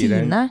sånn rutine. Så blir det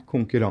en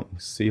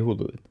konkurranse i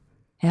hodet ditt.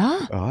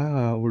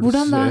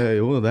 Hvordan da?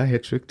 Jo, det er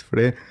helt sykt,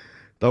 fordi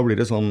da blir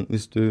det sånn,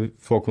 hvis du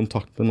får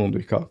kontakt med noen du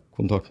ikke har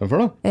kontakt med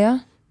før da,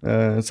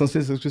 sånn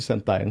hvis jeg skulle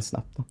sendt deg en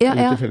snap da,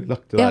 tilfeldig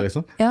lagt til deg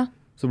liksom,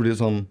 så blir det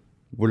sånn,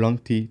 hvor lang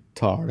tid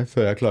tar det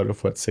før jeg klarer å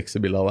få et sexy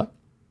bilde av deg?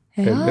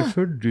 Eller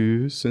før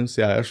du synes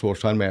jeg er så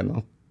charmerende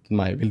at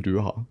meg vil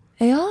du ha.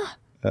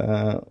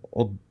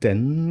 Og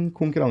den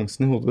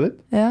konkurransen i hodet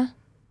ditt,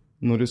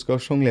 når du skal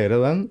jonglere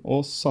den,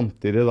 og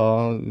samtidig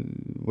da,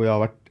 hvor jeg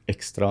har vært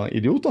ekstra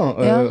idiot da,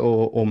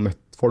 og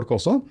møtt folk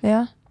også,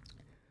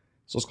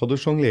 så skal du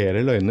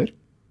jonglere løgner.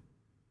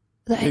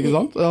 Ikke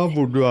sant?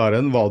 Hvor du er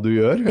hva du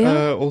gjør,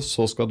 og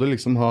så skal du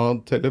liksom ha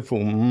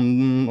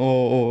telefonen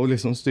og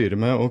liksom styre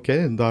med, ok,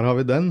 der har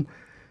vi den.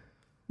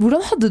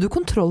 Hvordan hadde du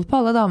kontroll på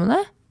alle damene?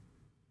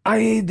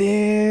 Nei,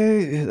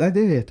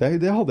 det vet jeg.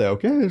 Det hadde jeg jo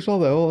ikke. Ellers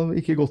hadde jeg jo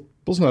ikke gått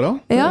på snøra.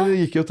 Det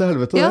gikk jo til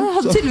helvete. Ja, det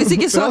hadde tydeligvis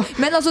ikke så.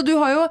 Men altså, du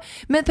har jo...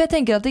 Men jeg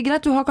tenker at det er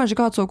greit, du har kanskje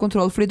ikke hatt så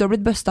kontroll, fordi du har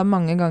blitt bøstet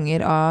mange ganger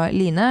av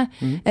Line.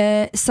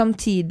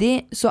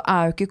 Samtidig så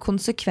er jo ikke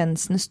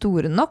konsekvensene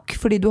store nok,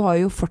 fordi du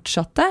har jo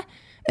fortsatt det,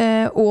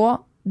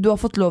 og du har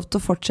fått lov til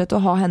å fortsette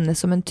å ha henne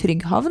som en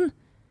trygg havn.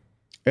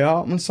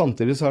 Ja, men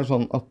samtidig så er det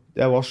sånn at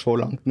jeg var så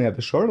langt nede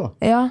selv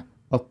da.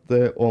 At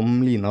om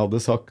Line hadde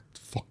sagt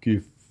fuck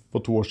you for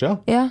 2 år siden,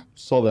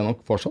 så hadde jeg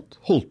nok fortsatt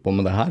holdt på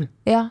med det her.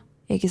 Ja,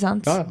 ikke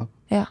sant? For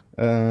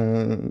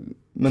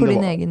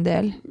din egen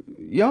del?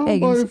 Ja,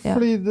 bare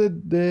fordi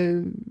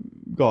det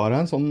ga deg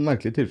en sånn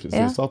merkelig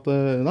tilfredsstillelse at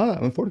nei,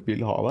 men folk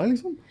vil ha deg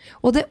liksom.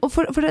 Og det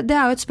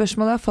er jo et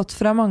spørsmål jeg har fått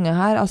fra mange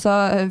her,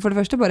 altså for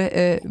det første bare,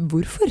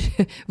 hvorfor?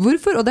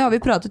 Hvorfor? Og det har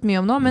vi pratet mye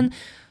om nå, men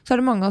så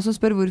er det mange som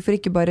spør hvorfor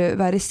ikke bare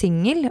være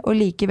single og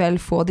likevel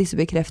få disse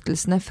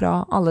bekreftelsene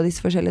fra alle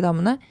disse forskjellige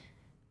damene.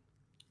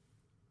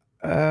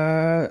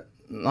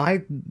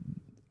 Nei,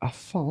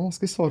 faen,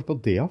 skal jeg svare på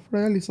det? For det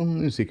er jeg litt sånn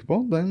usikker på.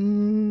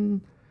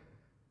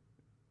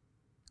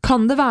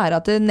 Kan det være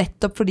at det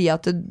nettopp fordi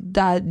at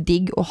det er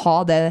digg å ha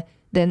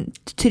den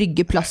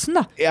trygge plassen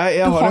da?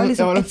 Jeg har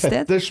en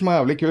fetter som er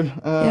jævlig kul,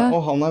 og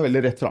han er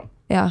veldig rett frem.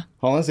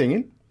 Han er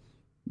single,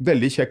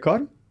 veldig kjekk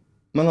kar,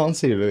 men han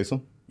sier det liksom.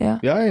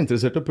 Jeg er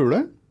interessert i å pule,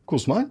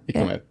 kos meg,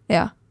 ikke mer.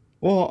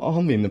 Og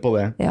han vinner på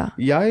det.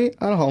 Jeg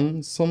er han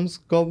som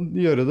skal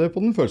gjøre det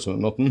på den følsomme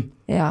måten.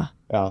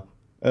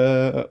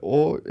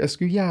 Og jeg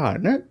skulle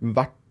gjerne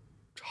vært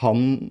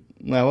han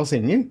når jeg var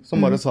single,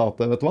 som bare sa at,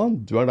 vet du hva,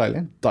 du er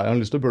deilig, deg har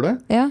lyst til å pule.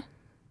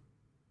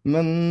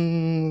 Men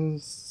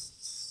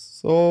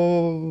Så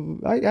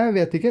jeg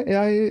vet ikke.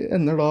 Jeg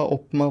ender da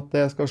opp med at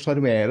jeg skal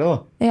sjarmere da.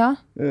 Ja.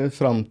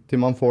 Fram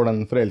til man får den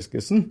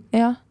forelskelsen.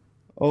 Ja.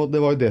 Og det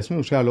var jo det som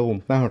gjorde så jævlig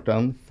vondt når jeg hørte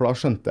den. For da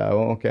skjønte jeg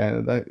jo, ok,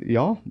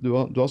 ja, du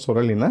har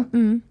såret Line.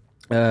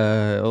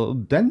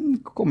 Og den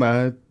kommer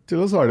jeg til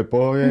å svare på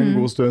i en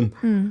god stund.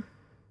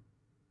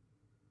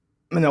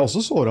 Men jeg har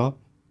også såret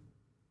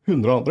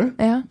 100 andre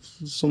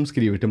som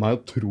skriver til meg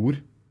og tror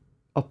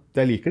at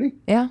jeg liker dem.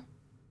 Ja.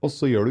 Og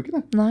så gjør du ikke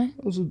det. Nei.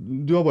 Altså,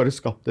 du har bare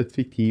skapt et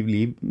fiktiv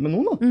liv med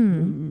noen da.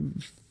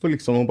 For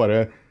liksom å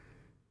bare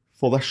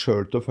få deg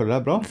selv til å føle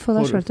deg bra. For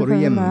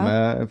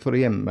å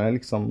gjemme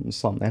liksom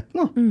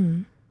sannheten da.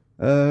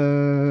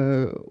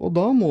 Og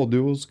da må du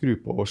jo skru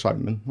på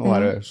skjermen og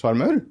være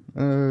skjermør.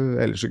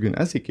 Ellers så kunne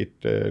jeg sikkert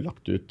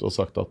lagt ut og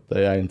sagt at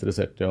jeg er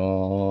interessert i å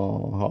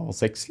ha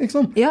sex,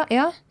 liksom. Ja.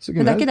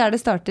 Men det er ikke der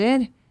det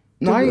starter.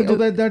 Nei, og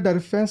det er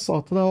derfor jeg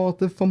sa til deg at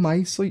for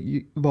meg så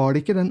var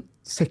det ikke den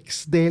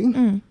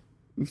sexdelen.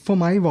 For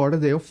meg var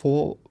det det å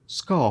få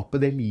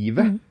skape det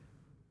livet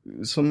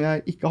som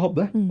jeg ikke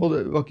hadde. Og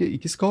det var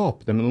ikke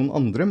skape det med noen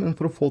andre, men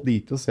for å få de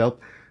til å se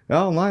at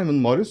ja, nei, men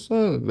Marius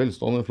er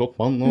velstående, flott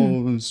mann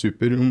og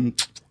super, han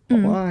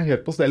er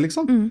helt på sted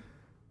liksom.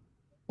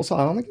 Og så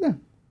er han ikke det.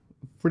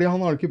 Fordi han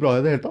har det ikke bra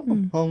i det hele tatt.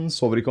 Han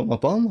sover ikke om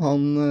natta,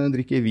 han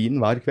drikker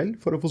vin hver kveld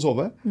for å få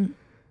sove.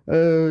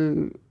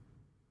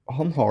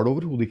 Han har det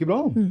overhodet ikke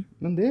bra,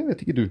 men det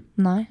vet ikke du.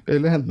 Nei.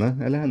 Eller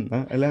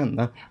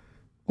henne.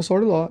 Og så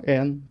har du da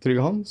en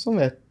trygg han som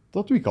vet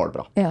at du ikke har det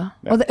bra. Ja.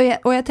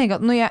 Og jeg tenker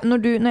at når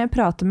jeg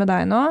prater med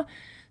deg nå,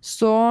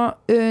 så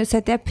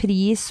setter jeg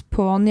pris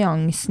på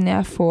nyansen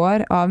jeg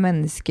får av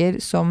mennesker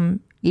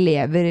som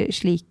lever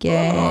slike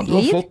liv. Du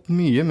har fått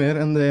mye mer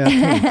enn det jeg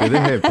tenkte i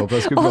det hele tatt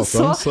jeg skulle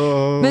prate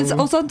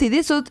om. Og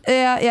samtidig så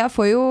jeg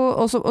får jo,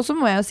 og så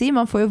må jeg jo si,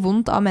 man får jo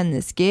vondt av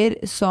mennesker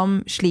som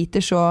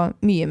sliter så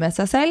mye med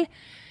seg selv.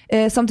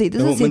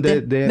 Samtidig så sier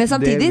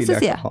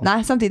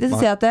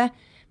jeg at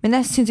men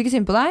jeg synes ikke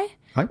synd på deg.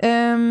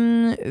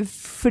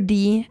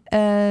 Fordi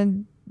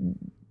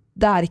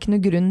det er ikke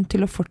noe grunn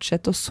til å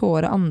fortsette å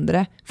såre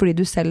andre fordi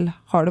du selv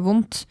har det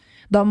vondt.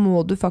 Da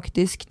må du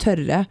faktisk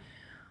tørre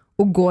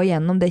å gå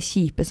gjennom det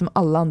kjipe som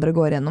alle andre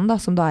går gjennom, da,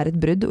 som da er et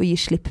brudd, og gi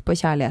slipp på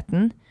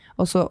kjærligheten,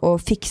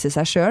 og fikse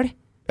seg selv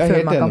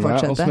før man kan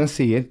fortsette. Og som jeg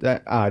sier, det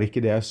er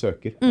ikke det jeg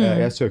søker.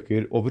 Jeg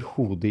søker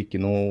overhodet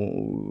ikke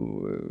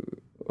noe...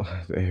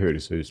 Det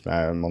høres ut som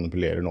jeg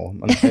manipulerer nå,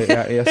 men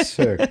jeg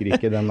søker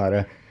ikke den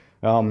der...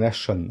 Ja, men jeg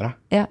skjønner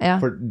det.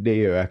 For det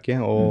gjør jeg ikke,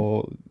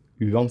 og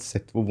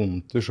uansett hvor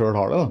vondt du selv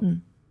har det, da,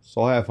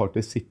 så har jeg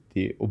faktisk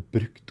sittet og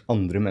brukt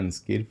andre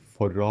mennesker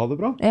for å ha det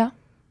bra. Ja.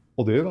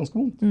 Og det gjør ganske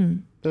vondt.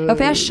 Ja,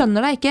 for jeg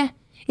skjønner deg ikke.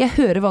 Jeg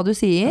hører hva du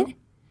sier,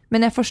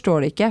 men jeg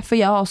forstår det ikke. For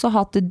jeg har også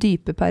hatt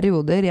dype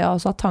perioder. Jeg har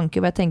også hatt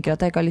tanker hvor jeg tenker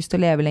at jeg ikke har lyst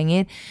til å leve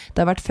lenger. Det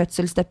har vært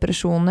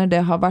fødselsdepresjoner,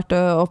 det har vært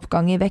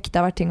oppgang i vekt,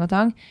 det har vært ting og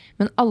tang.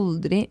 Men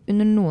aldri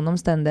under noen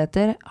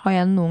omstendigheter har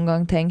jeg noen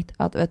gang tenkt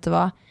at, vet du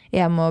hva,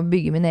 jeg må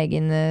bygge min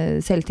egen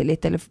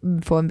selvtillit, eller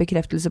få en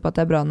bekreftelse på at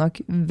jeg er bra nok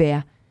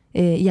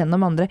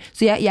gjennom andre.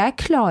 Så jeg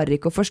klarer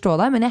ikke å forstå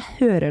deg, men jeg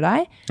hører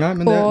deg. Nei,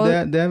 men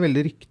det er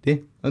veldig riktig.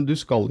 Du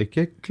skal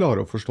ikke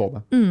klare å forstå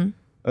det.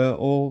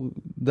 Og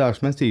det er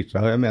som jeg sier til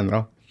deg, jeg mener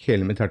av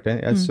hele mitt hjerte,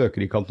 jeg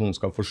søker ikke at noen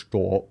skal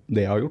forstå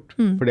det jeg har gjort,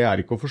 for det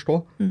er ikke å forstå.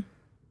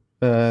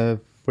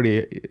 Fordi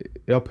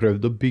jeg har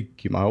prøvd å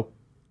bygge meg opp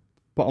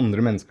på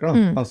andre mennesker,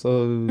 da. Altså...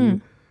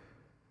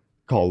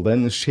 Kall det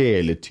en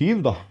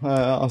sjeletyv, da.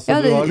 Altså,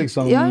 du har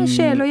liksom... Ja,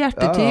 sjel- og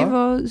hjertetyv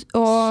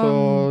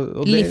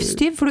og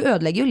livstyv, for du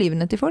ødelegger jo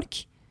livene til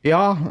folk.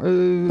 Ja.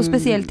 Og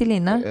spesielt til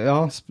Line. Ja,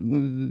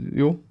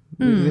 jo,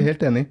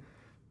 helt enig.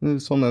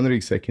 Sånn den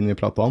ryggsekken vi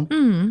pratet om.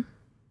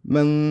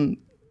 Men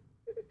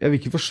jeg vil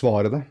ikke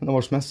forsvare det. Det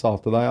var som jeg sa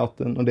til deg,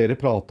 at når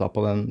dere pratet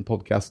på den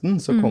podcasten,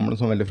 så kommer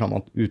det sånn veldig frem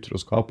at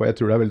utroskap, og jeg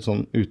tror det er veldig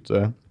sånn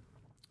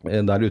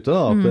der ute,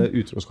 da, at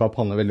utroskap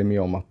handler veldig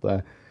mye om at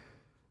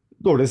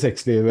dårlig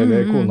sexliv,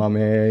 eller kona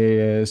mi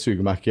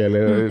suger meg ikke,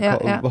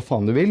 eller hva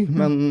faen du vil.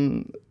 Men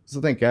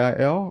så tenker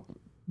jeg, ja,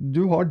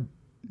 du har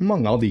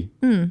mange av de.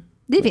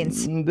 De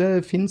finnes. Det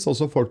finnes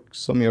også folk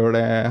som gjør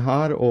det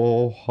her,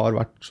 og har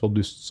vært så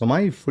dust som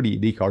meg, fordi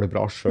de ikke har det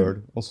bra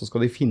selv. Og så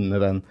skal de finne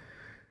den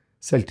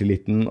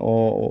selvtilliten,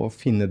 og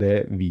finne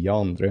det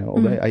via andre.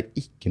 Og det er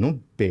ikke noe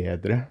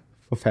bedre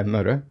for 5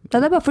 øre. Det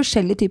er bare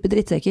forskjellige typer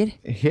drittsekker.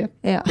 Helt.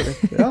 Ja,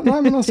 nei,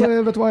 men altså,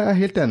 vet du hva, jeg er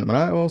helt enig med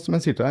deg, og som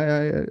jeg sier til deg,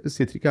 jeg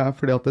sitter ikke her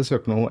fordi at jeg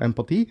søker noe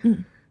empati.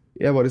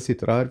 Jeg bare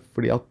sitter her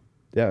fordi at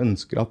jeg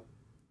ønsker at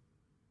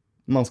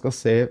man skal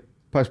se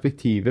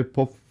perspektivet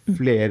på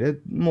flere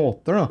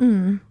måter, da,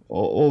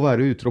 å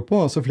være utro på,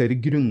 altså flere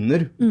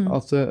grunner.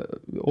 Altså,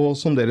 og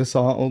som dere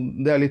sa, og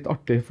det er litt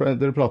artig, for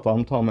dere pratet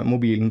om å ta med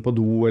mobilen på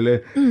do, eller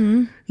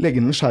legge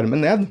den med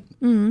skjermen ned.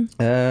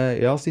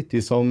 Jeg har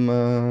sittet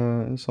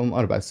som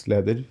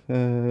arbeidsleder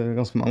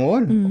ganske mange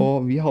år,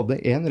 og vi hadde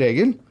en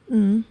regel,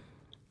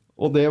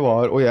 og det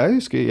var, og jeg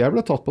husker, jeg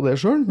ble tatt på det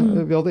selv,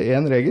 vi hadde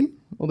en regel,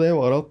 og det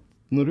var at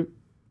når du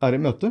er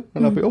i møte,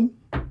 eller er på jobb,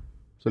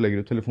 så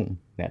legger du telefonen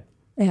ned.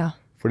 Ja.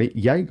 Fordi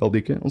jeg gadd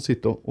ikke å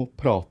sitte og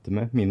prate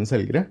med mine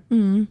selgere,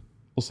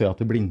 og se at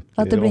det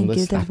blinker, om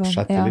det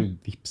Snapchat eller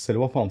Vips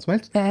eller hva faen som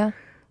helst.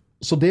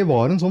 Så det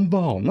var en sånn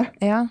vane.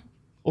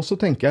 Og så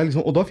tenker jeg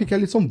liksom, og da fikk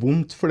jeg litt sånn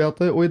vondt, fordi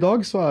at, og i dag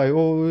så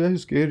jo, jeg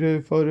husker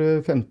for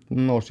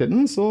 15 år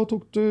siden, så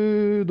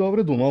da var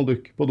det Donald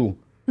Duck på do.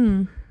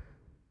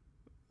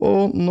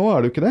 Og nå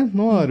det jo ikke det.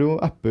 Nå det jo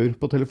apper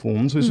på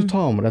telefonen, så hvis du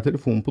tar med deg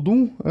telefonen på do,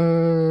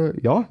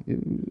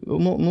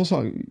 nå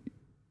sa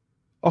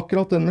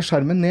akkurat den med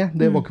skjermen ned,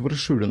 det var ikke for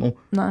å skjule noe.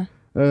 Nei.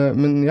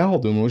 Men jeg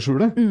hadde jo noe å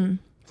skjule,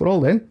 for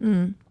all del.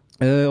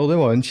 Og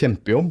det var en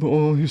kjempejobb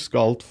å huske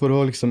alt for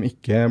å liksom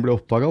ikke bli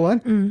oppdaget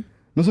der.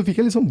 Men så fikk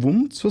jeg litt sånn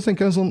vondt, så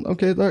tenker jeg sånn,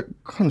 ok, det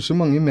kanskje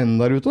mange menn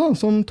der ute da,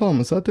 som tar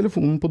med seg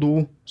telefonen på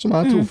do, som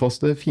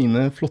trofaste,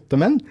 fine, flotte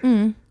menn,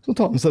 som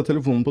tar med seg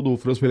telefonen på do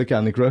for å spille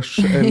Candy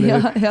Crush, eller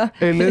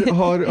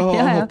har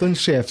hatt en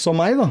sjef som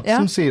meg da,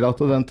 som sier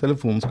at den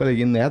telefonen skal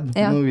legge ned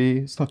når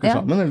vi snakker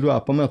sammen, eller du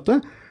på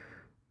møte.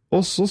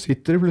 Og så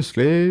sitter det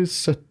plutselig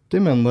 70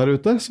 menn der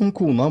ute, som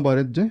kona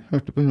bare, du,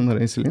 hørte på hun der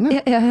Iselin?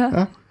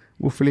 Ja.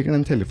 Hvorfor ligger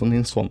den telefonen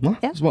din sånn da?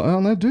 Så bare,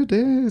 nei du, det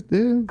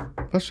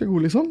vær så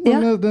god liksom.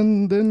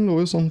 Men den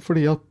lå jo sånn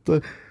fordi at...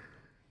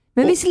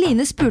 Men hvis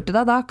Line spurte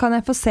deg da, kan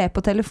jeg få se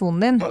på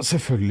telefonen din?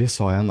 Selvfølgelig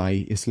sa jeg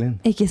nei,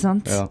 Iselin. Ikke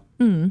sant? Ja.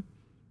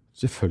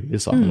 Selvfølgelig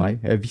sa jeg nei.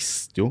 Jeg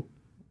visste jo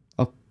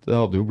at det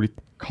hadde jo blitt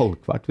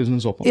kalkvært hvis hun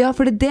så på. Ja,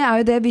 for det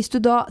jo det, hvis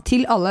du da,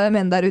 til alle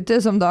menn der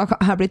ute som da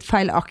har blitt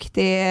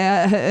feilaktig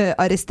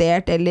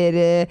arrestert,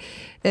 eller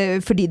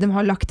fordi de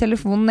har lagt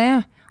telefonen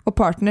ned, og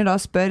partner da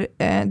spør,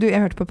 du, jeg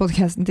hørte på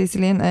podcasten til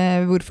Iselin,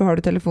 hvorfor har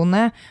du telefonen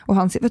ned? Og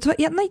han sier, vet du hva,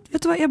 jeg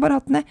har bare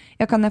hatt den ned.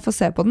 Ja, kan jeg få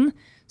se på den?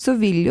 Så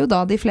vil jo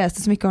da de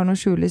fleste som ikke har noe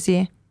skjule si,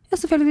 ja,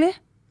 selvfølgelig.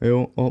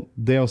 Jo, og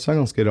det også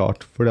ganske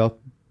rart, fordi at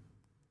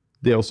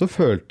det også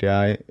følte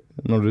jeg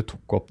når du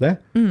tok opp det,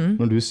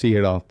 når du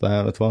sier da at,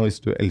 vet du hva,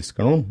 hvis du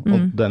elsker noen,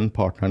 og den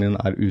partneren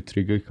din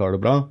utrygg og ikke har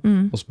det bra,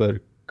 og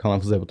spør, kan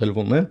jeg få se på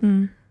telefonen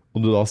din?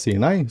 Og du da sier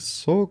nei,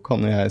 så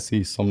kan jeg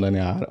si som den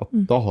jeg at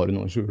da har du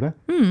noe å skjule.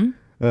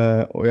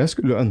 Og jeg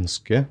skulle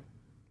ønske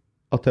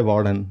at jeg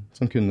var den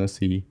som kunne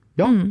si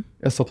ja.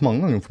 Jeg satt mange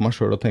ganger for meg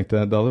selv og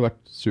tenkte det hadde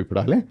vært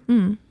superdeilig.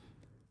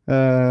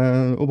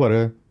 Og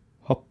bare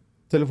hatt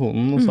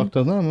telefonen og sagt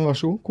men vær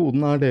så god,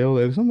 koden det og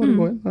det liksom, bare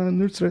gå inn,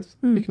 null stress,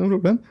 ikke noe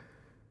problem.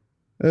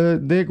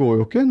 Det går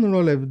jo ikke når du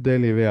har levd det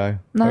livet jeg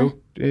har gjort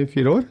i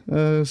 4 år,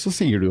 så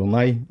sier du jo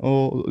nei,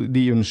 og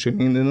de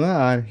unnskyldningene dine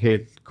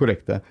helt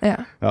korrekte. Ja,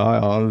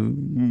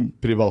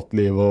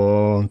 privatliv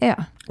og ja,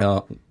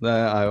 det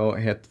jo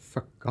helt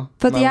fucka.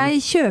 For at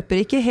jeg kjøper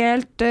ikke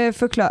helt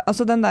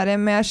altså den der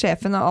med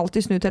sjefen og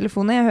alltid snu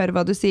telefonen, jeg hører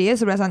hva du sier,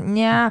 så blir jeg sånn,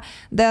 nja,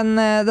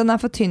 den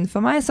for tynn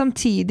for meg.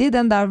 Samtidig,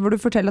 den der hvor du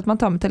forteller at man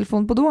tar med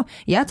telefonen på do,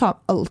 jeg tar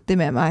alltid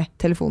med meg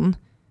telefonen,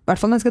 i hvert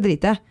fall når jeg skal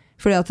drite.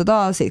 Fordi at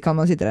da kan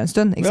man sitte der en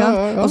stund, ikke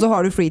sant? Og så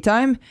har du free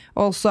time,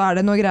 og så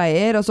det noe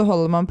greier, og så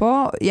holder man på.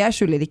 Jeg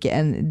skylder ikke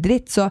en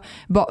dritt, så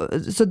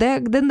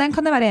den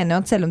kan jeg være enig i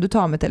at selv om du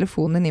tar med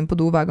telefonen din inn på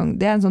do hver gang,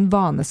 det en sånn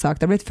vanesak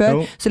det har blitt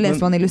før. Så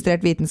leser man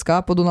illustrert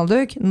vitenskap og Donald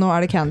Duck, nå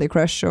det Candy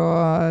Crush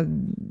og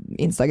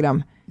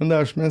Instagram. Men det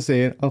som jeg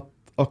sier, at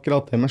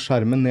akkurat det med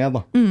skjermen ned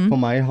da, for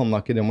meg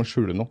handler ikke det om å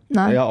skjule noe.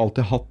 Jeg har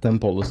alltid hatt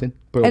den policyen.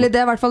 Eller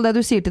det i hvert fall det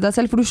du sier til deg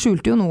selv, for du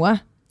skjulte jo noe.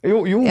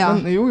 Jo,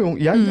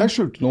 jeg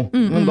skjulte noe,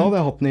 men da hadde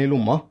jeg hatt den i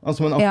lomma.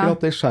 Altså, men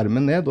akkurat det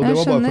skjermen ned, og det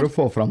var bare for å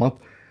få frem at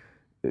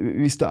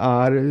hvis det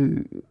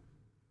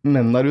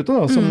menn der ute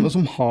da,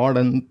 som har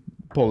den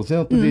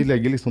policyen, at de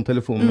legger liksom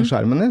telefonen med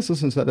skjermen ned, så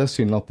synes jeg det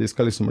synd at de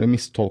skal liksom bli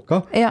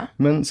mistolket.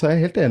 Men så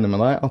jeg helt enig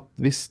med deg at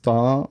hvis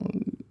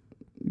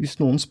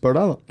noen spør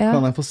deg da,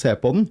 kan jeg få se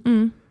på den,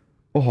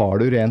 og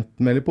har du rent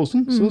mel i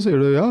posen, så sier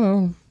du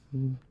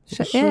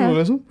så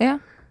liksom.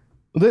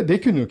 Og det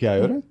kunne jo ikke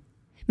jeg gjøre.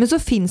 Men så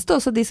finnes det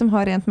også de som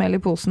har rent mel i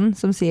posen,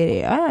 som sier,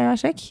 ja,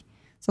 sjekk.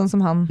 Sånn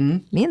som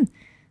han, min.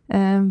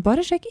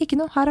 Bare sjekk, ikke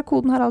noe. Her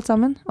koden, her alt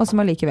sammen. Og som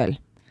allikevel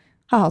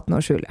har hatt noe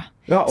å skjule.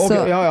 Ja,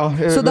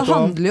 okay, så det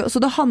handler jo,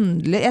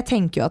 jeg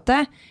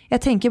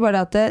tenker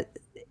bare at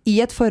i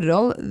et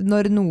forhold,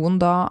 når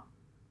noen da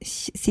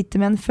sitter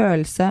med en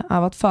følelse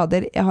av at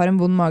fader, jeg har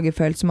en vond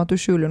magefølelse om at du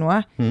skjuler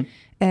noe,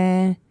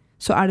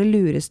 så det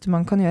lureste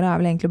man kan gjøre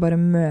vel egentlig bare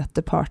møte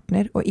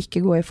partner og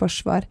ikke gå i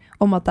forsvar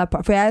om at det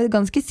partner. For jeg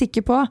ganske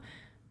sikker på,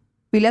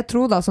 vil jeg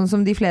tro da, sånn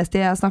som de fleste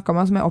jeg har snakket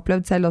med, som jeg har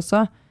opplevd selv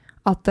også,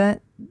 at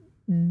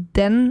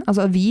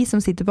altså vi som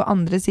sitter på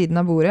andre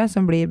siden av bordet,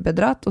 som blir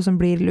bedratt og som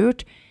blir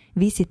lurt,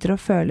 vi sitter og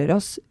føler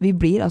oss, vi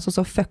blir altså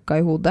så fucka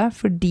i hodet,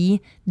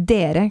 fordi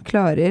dere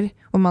klarer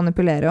å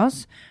manipulere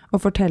oss, og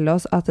fortelle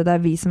oss at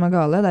det vi som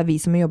gale, det vi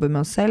som jobber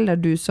med oss selv,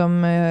 det du som,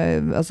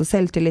 altså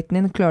selvtilliten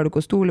din, klarer du ikke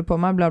å stole på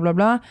meg, bla bla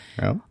bla.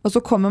 Og så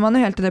kommer man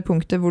jo helt til det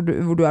punktet hvor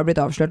du blitt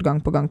avslørt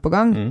gang på gang på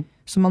gang,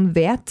 så man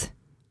vet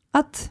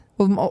at,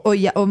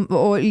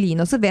 og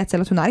Line også vet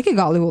selv at hun ikke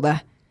gal i hodet.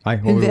 Nei,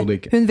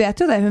 overhodet ikke. Hun vet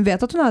jo det, hun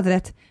vet at hun har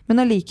rett,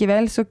 men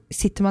allikevel så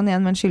sitter man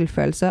igjen med en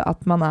skyldfølelse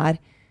at man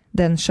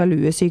den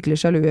sjalue,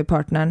 sykelig sjalue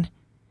partneren.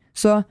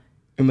 Så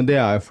Ja, men det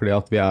jo fordi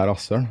at vi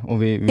rasser, og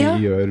vi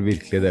gjør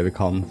virkelig det vi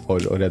kan for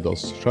å redde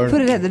oss selv.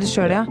 For å redde det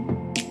selv, ja.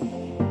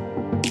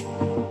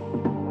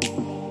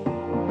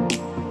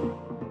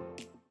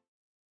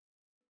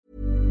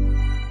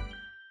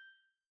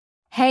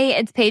 Hey,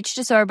 it's Paige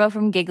DeSorbo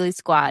from Giggly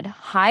Squad.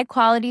 High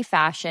quality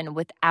fashion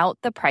without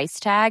the price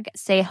tag.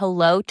 Say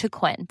hello to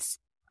Quince.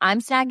 I'm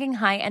snagging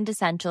high-end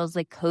essentials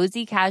like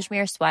cozy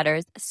cashmere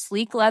sweaters,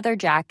 sleek leather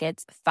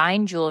jackets,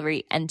 fine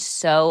jewelry, and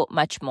so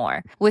much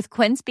more. With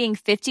Quince being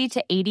 50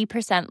 to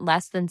 80%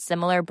 less than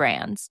similar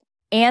brands.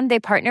 And they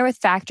partner with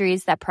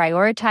factories that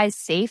prioritize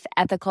safe,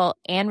 ethical,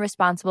 and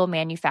responsible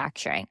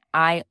manufacturing.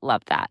 I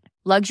love that.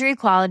 Luxury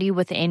quality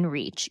within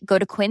reach. Go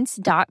to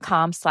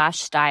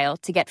quince.com/style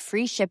to get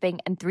free shipping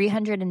and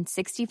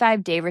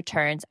 365-day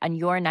returns on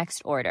your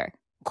next order.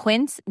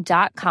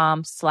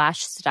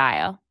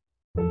 Quince.com/style.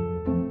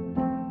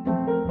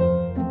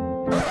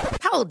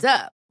 Hold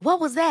up. What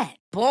was that?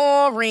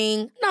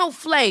 Boring. No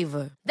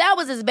flavor. That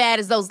was as bad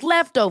as those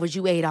leftovers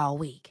you ate all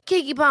week.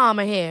 Keke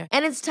Palmer here,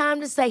 and it's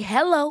time to say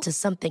hello to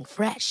something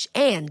fresh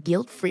and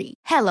guilt-free.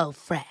 Hello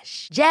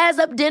Fresh. Jazz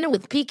up dinner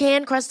with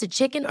pecan-crusted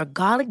chicken or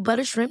garlic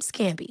butter shrimp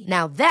scampi.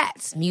 Now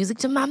that's music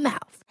to my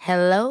mouth.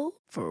 Hello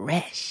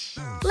Fresh.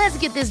 Let's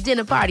get this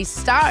dinner party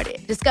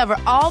started. Discover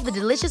all the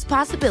delicious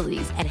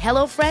possibilities at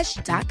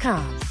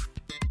hellofresh.com.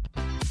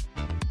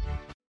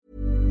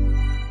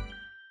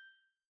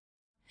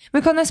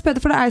 Men kan jeg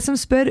spørre, for det som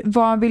spør,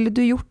 hva ville du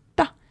gjort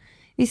da?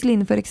 Hvis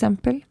Line for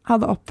eksempel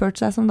hadde oppført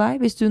seg som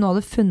deg, hvis du nå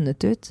hadde funnet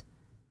ut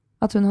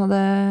at hun hadde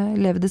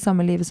levd det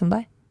samme livet som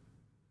deg?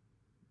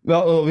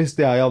 Ja, og hvis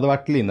jeg hadde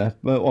vært Line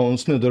og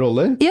snudde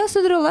roller? Ja,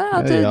 snudde roller.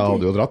 Jeg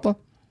hadde jo dratt da.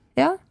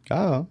 Ja.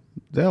 Ja.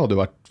 Det hadde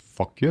jo vært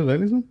fuck you, det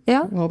liksom.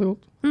 Ja. Det hadde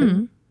gått.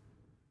 Mm.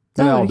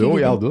 Men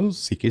jeg hadde jo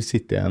sikkert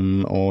sittet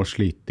igjen og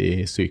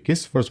slite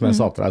psykisk, for som jeg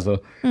sa til deg,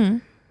 så...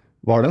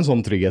 var det en sånn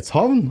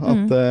trygghetshavn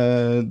at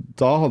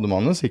da hadde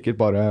man jo sikkert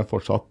bare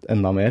fortsatt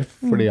enda mer,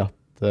 fordi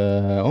at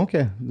ok,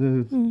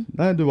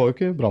 nei, du var jo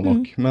ikke bra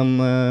nok, men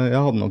jeg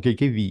hadde nok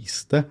ikke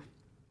vist det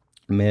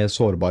med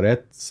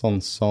sårbarhet sånn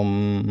som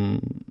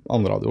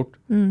andre hadde gjort.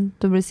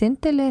 Du ble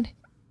sint, eller?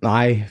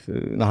 Nei,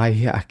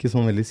 jeg ikke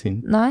sånn veldig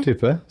sint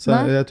type,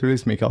 så jeg tror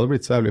liksom ikke jeg hadde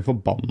blitt så jævlig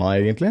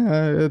forbannet egentlig.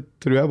 Jeg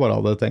tror jeg bare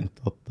hadde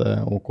tenkt at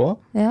ok.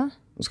 Ja.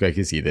 Nå skal jeg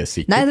ikke si det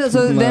sikkert, nei,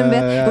 altså, hvem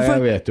vet?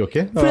 Jeg vet jo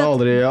ikke. Jeg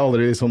har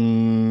aldri liksom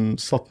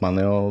satt meg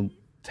ned og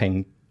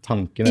tenkt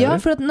tanken. Ja,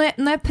 for at når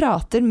jeg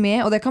prater med,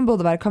 og det kan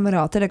både være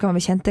kamerater, det kan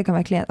være bekjent, det kan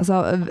være klient, altså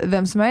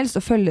hvem som helst,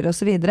 og følgere og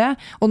så videre,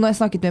 og når jeg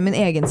snakket med min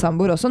egen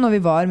samboer også, når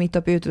vi var midt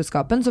oppe i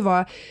utroskapen, så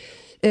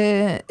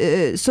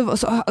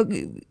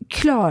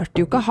klarte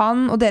jo ikke han,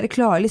 og dere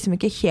klarer liksom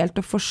ikke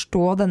helt å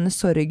forstå denne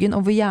sorgen,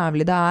 og hvor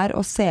jævlig det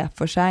å se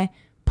for seg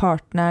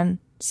partneren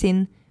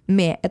sin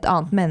med et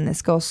annet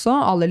menneske også,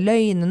 alle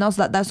løgnene,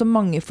 altså det så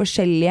mange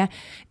forskjellige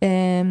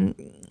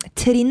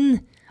trinn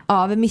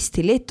av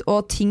mistillit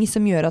og ting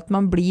som gjør at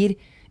man blir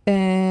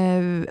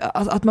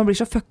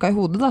så fucka i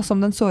hodet da, som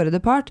den sårede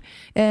part.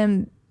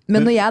 Men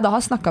når jeg da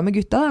har snakket med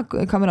gutta,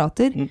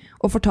 kamerater,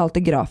 og fortalt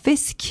det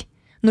grafisk,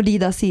 når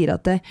de da sier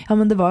at ja,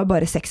 men det var jo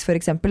bare sex for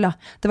eksempel da.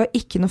 Det var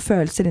ikke noen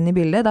følelser inn i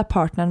bildet. Det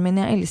partneren min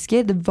jeg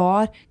elsker. Det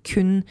var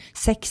kun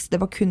sex. Det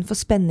var kun for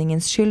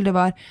spenningens skyld. Det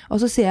var, og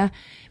så sier jeg,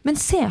 men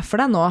se for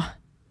deg nå,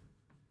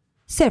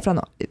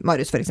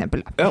 Marius for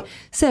eksempel. Ja.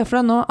 Se for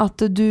deg nå at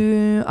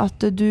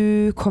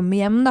du kommer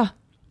hjem da.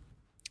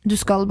 Du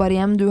skal bare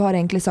hjem. Du har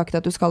egentlig sagt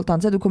at du skal ta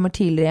en seg. Du kommer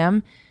tidligere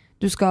hjem.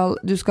 Du skal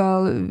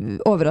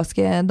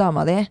overraske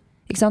dama di.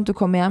 Ikke sant? Du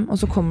kommer hjem,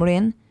 og så kommer du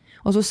inn,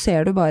 og så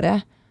ser du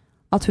bare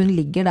at hun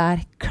ligger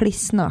der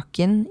kliss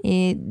naken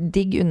i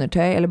digg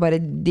undertøy, eller bare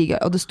digg,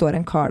 og det står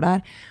en kar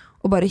der,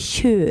 og bare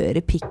kjører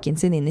pikken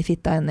sin inn i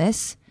fitta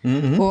hennes,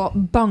 og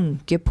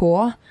banker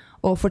på,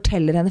 og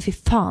forteller henne, fy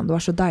faen, du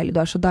så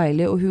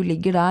deilig, og hun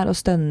ligger der og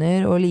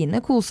stønner, og Line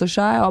koser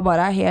seg, og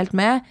bare helt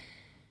med.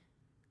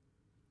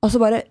 Og så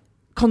bare,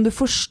 kan du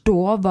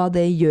forstå hva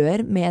det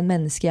gjør med en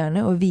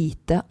menneskehjerne, å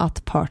vite at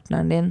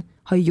partneren din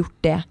har gjort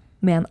det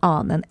med en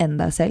annen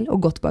enn deg selv,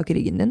 og gått bak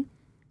ryggen din?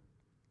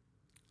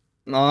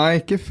 Nei,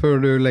 ikke før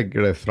du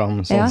legger det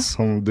fram sånn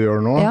som du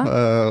gjør nå.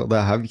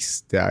 Det her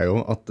visste jeg jo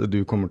at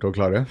du kommer til å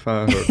klare, for jeg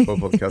har hørt på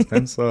podcasten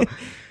din, så...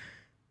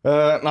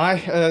 nei,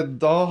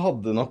 da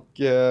hadde nok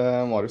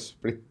Marius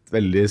blitt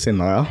veldig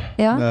sinnet,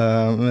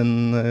 men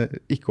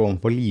ikke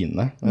overfor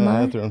Line.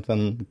 Jeg tror at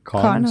den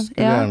Karen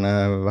skulle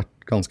gjerne vært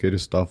ganske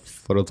rustet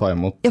for å ta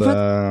imot.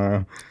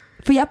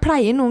 For jeg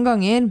pleier noen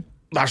ganger...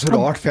 Det så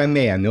rart, for jeg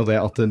mener jo det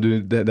at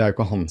det jo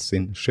ikke hans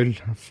sin skyld.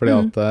 Fordi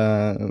at,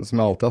 som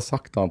jeg alltid har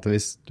sagt, at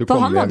hvis du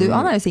for han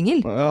er jo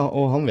single. Ja,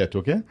 og han vet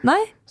jo ikke.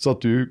 Nei. Så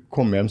at du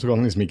kommer hjem, så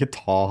kan han liksom ikke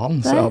ta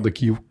han. Så jeg hadde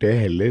ikke gjort det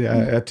heller.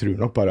 Jeg tror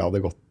nok bare jeg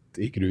hadde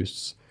gått i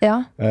grus. Ja.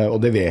 Og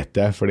det vet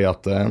jeg, fordi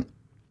at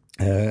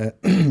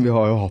vi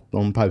har jo hatt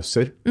noen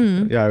pauser,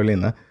 jeg og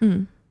Line,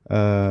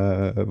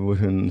 hvor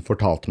hun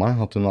fortalte meg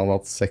at hun hadde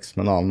hatt sex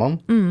med en annen mann.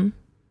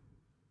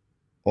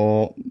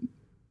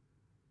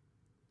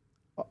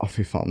 Og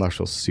fy faen, det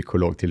så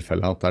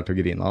psykologtilfelle at det til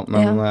å grine av.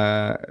 Men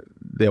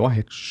det var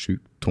helt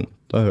sjukt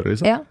tungt å høre,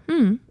 liksom. Ja,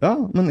 Ja,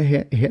 men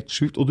helt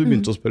sjukt. Og du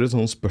begynte å spørre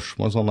sånne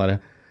spørsmål, sånn der...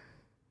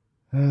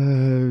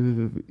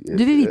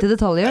 Du vil vite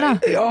detaljer, da.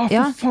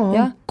 Ja, for faen.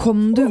 Ja.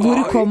 Kom du?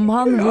 Hvor kom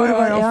han? Hvor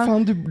var ja,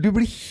 faen, du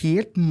blir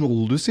helt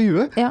noldus i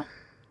huet. Ja.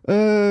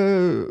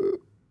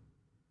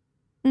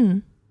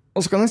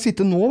 Og så kan jeg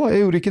sitte nå,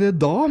 jeg gjorde ikke det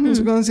da, men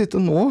så kan jeg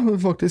sitte nå,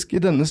 faktisk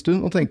i denne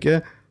stund, og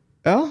tenke,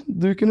 ja,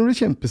 du kunne bli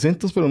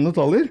kjempesint og spørre om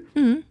detaljer.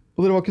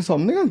 Og dere var ikke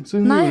sammen engang, så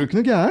hun gjorde ikke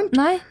noe gærent.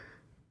 Nei.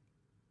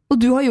 Og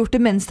du har gjort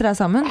det mens dere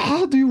sammen? Ja,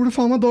 du gjorde det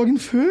faen meg dagen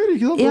før,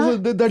 ikke sant? Ja. Altså,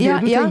 det er det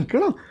du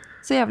tenker, da.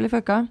 Så jævlig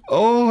fucka.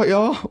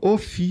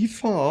 Fy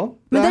faen.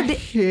 Det er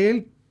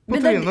helt på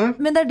trynet.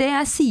 Men det er det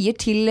jeg sier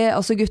til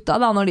også gutta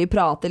da, når de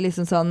prater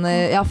liksom sånn,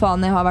 ja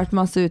faen, jeg har vært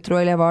masse utro,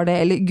 eller jeg var det,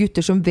 eller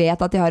gutter som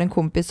vet at de har en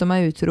kompis som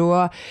er utro,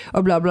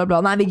 og bla bla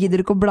bla. Nei, vi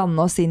gidder ikke å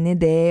blande oss inn i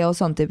det, og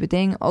sånne type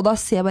ting. Og da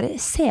sier jeg bare,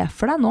 se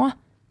for deg nå,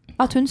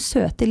 at hun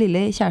søte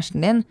lille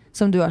kjæresten din,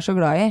 som du er så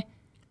glad i,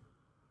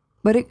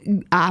 bare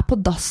er på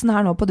dassen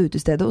her nå på det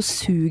utestedet og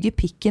suger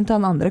pikken til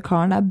den andre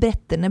karen der,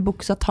 bretter ned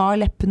buksa, tar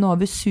leppene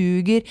over,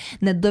 suger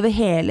nedover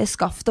hele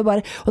skaftet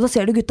og da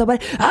ser du gutta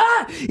bare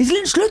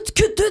Iselin, slutt,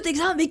 kutt ut,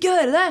 ikke sant, vil ikke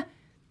høre det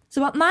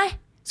så bare, nei,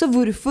 så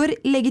hvorfor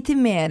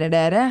legitimerer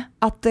dere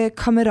at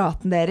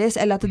kameraten deres,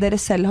 eller at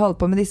dere selv holder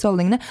på med disse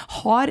holdningene,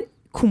 har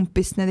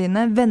kompisene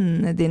dine,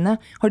 vennene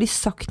dine, har de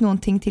sagt noen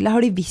ting til deg,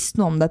 har de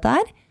visst noe om dette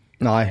her?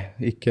 Nei,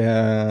 jeg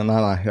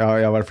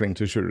har vært flink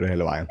til å skjule det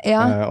hele veien.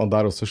 Og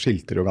der også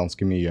skilte det jo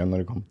ganske mye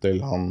når det kom til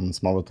han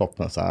som hadde tatt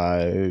med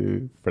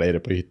seg flere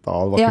på hytta,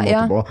 det var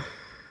ikke måte på.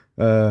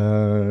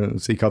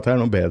 Så ikke at det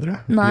er noe bedre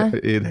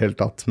i det hele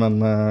tatt,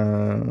 men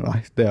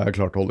nei, det har jeg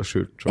klart å holde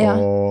skjult.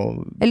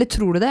 Eller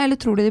tror du det, eller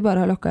tror du de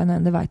bare har lokket henne?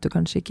 Det vet du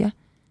kanskje ikke.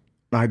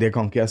 Nei, det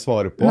kan ikke jeg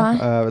svare på.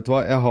 Vet du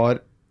hva, jeg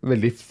har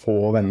veldig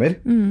få venner,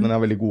 men jeg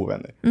har veldig gode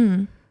venner.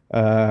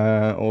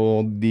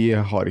 Og de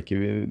har ikke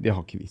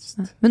visst.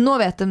 Men nå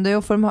vet de det jo,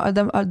 for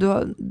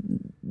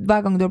hver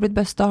gang du har blitt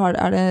bøsta, har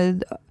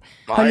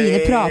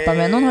Line pratet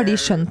med noen? Har de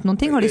skjønt noen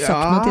ting? Har de sagt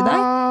noe til deg?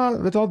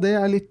 Vet du hva, det er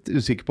jeg litt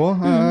usikker på.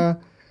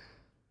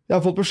 Jeg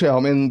har fått beskjed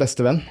av min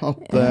beste venn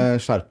at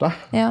skjerp deg,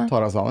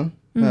 tar deg sammen.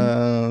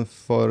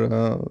 For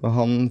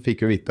han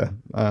fikk jo vite.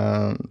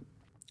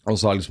 Og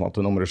sa liksom at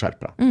nå må du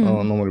skjerpe deg.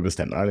 Og nå må du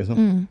bestemme deg,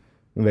 liksom.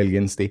 Velg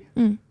en sti.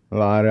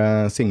 Vær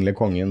single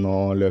kongen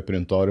og løp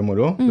rundt og har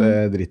moro,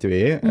 det driter vi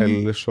i.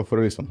 Ellers så får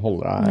du liksom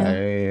holde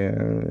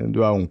deg, du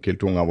er onkel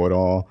til unga vår,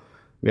 og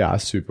vi er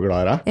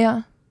superglade i deg.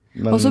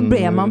 Men, og så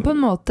ble man på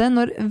en måte,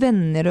 når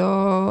venner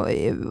og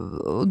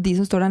de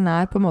som står der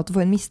nær på en måte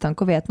får en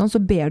mistanke og vet noen, så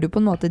ber du på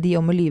en måte de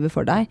om å lyve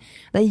for deg.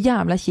 Det er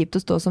jævla kjipt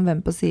å stå som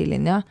venn på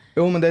sidelinja.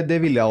 Jo, men det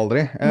ville jeg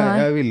aldri.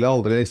 Jeg ville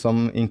aldri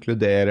liksom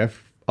inkludere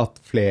at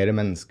flere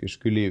mennesker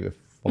skulle lyve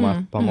for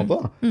meg på en måte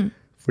da.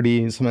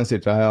 Fordi, som jeg sier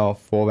til deg, jeg har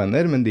få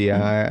venner, men de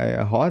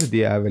jeg har, de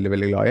er jeg veldig,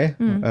 veldig glad i.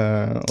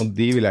 Og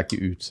de vil jeg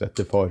ikke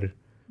utsette for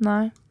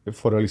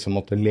å liksom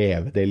måtte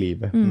leve det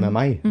livet med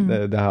meg.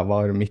 Det her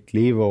var mitt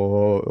liv,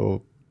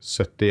 og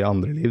 70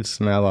 andre liv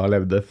som jeg da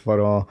levde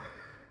for å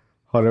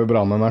ha det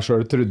bra med meg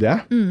selv, trodde jeg.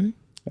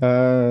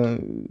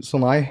 Så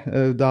nei,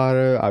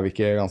 der er vi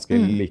ikke ganske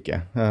like.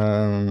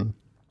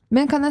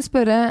 Men kan jeg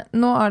spørre,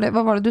 nå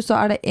hva var det du sa?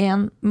 Er det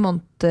 1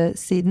 måned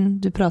siden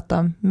du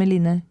pratet med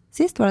Line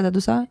sist? Var det det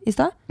du sa i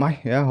sted? Nei,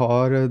 jeg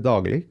har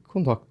daglig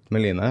kontakt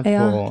med Line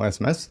på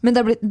SMS. Men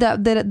det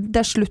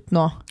er slutt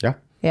nå?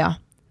 Ja.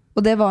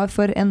 Og det var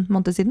for 1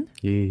 måned siden?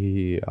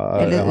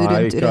 Eller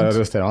rundt? Ikke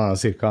arresteret,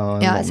 cirka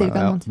en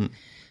måned.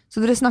 Så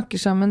dere snakker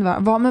sammen, hva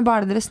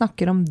er det dere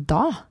snakker om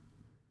da?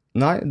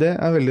 Nei, det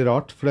er veldig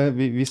rart, for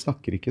vi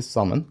snakker ikke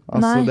sammen.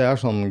 Altså, det er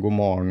sånn god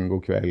morgen,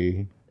 god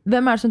kveld.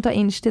 Hvem er det som tar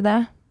inch til det?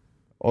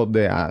 Og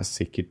det er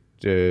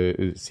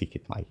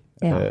sikkert meg.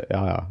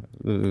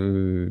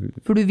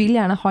 For du vil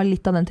gjerne ha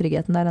litt av den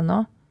tryggheten der ennå?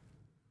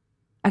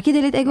 Er ikke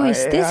det litt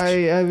egoistisk?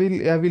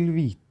 Jeg vil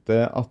vite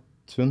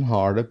at hun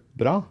har det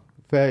bra.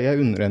 For jeg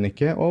unner henne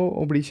ikke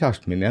å bli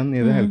kjæresten min igjen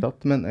i det hele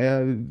tatt. Men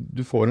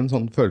du får en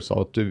sånn følelse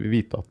av at du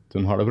vet at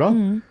hun har det bra.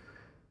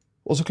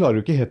 Og så klarer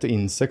du ikke helt å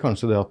innse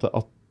kanskje det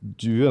at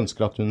du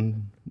ønsker at hun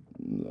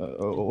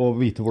å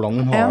vite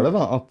hvordan hun har det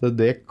da, at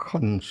det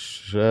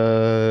kanskje,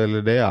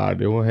 eller det er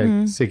det jo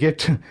helt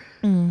sikkert,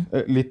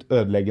 litt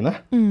ødeleggende.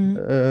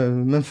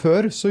 Men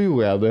før så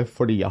gjorde jeg det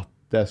fordi at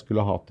jeg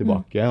skulle ha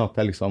tilbake, at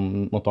jeg liksom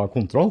måtte ha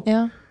kontroll.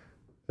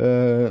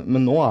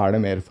 Men nå er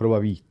det mer for å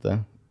bare vite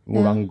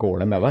hvordan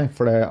går det med deg.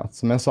 For det,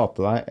 som jeg sa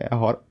til deg, jeg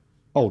har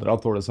aldri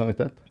hatt dårlig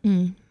samvittighet.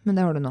 Men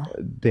det har du nå.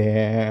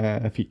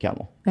 Det fikk jeg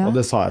nå. Og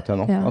det sa jeg til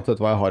henne nå, at vet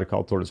du hva, jeg har ikke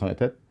hatt dårlig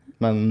samvittighet.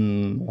 Men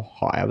nå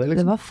har jeg det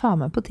liksom. Det var faen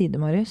meg på tide,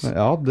 Marius.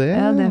 Ja, det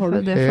har du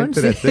helt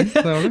rett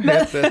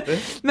i.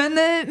 Men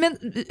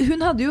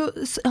hun hadde jo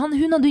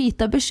gitt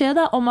deg beskjed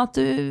da, om at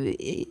du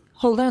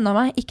hold deg unna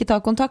meg, ikke ta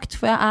kontakt,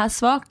 for jeg er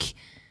svak.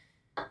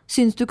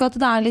 Syns du ikke at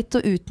det er litt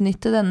å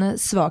utnytte denne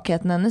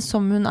svakheten hennes,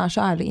 som hun er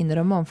så ærlig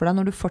innrømme overfor deg,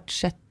 når du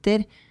fortsetter?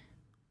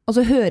 Og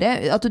så hører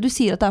jeg at du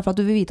sier at det er for at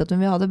du vil vite at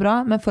hun vil ha det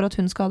bra, men for at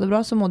hun skal ha det bra,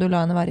 så må du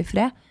la henne være i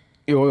fred.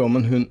 Jo,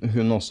 men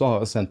hun også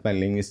har sendt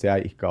melding hvis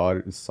jeg ikke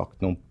har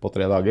sagt noe på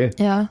 3 dager.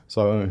 Ja.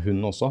 Så har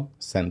hun også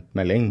sendt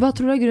melding. Hva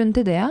tror du er grunnen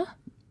til det, da?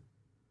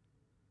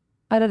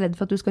 Er jeg redd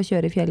for at du skal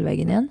kjøre i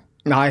fjellveggen igjen?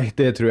 Nei,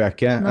 det tror jeg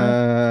ikke.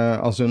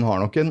 Altså hun har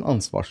nok en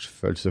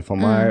ansvarsfølelse for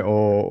meg,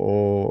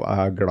 og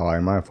er glad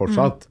i meg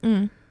fortsatt.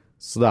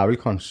 Så det er vel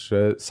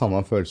kanskje samme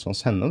følelse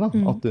hos henne, da.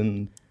 At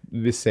hun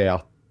vil se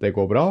at det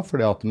går bra,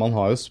 fordi at man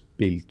har jo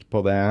spilt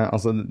på det.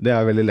 Altså det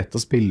er veldig lett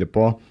å spille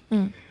på.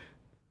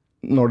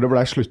 Når det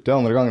ble slutt de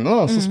andre gangene,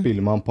 da, så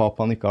spiller man på at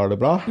man ikke har det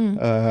bra.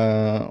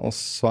 Og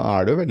så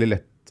er det jo veldig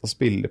lett å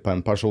spille på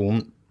en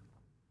person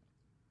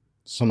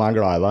som er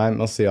glad i deg,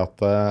 med å si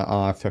at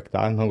fuck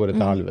deg, nå går det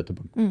til helvete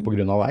på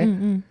grunn av deg.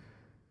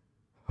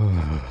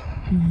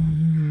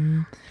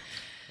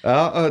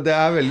 Ja, det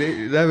er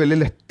veldig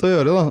lett å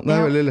gjøre, da. Det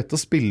er veldig lett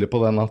å spille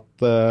på den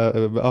at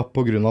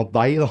på grunn av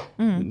deg, da,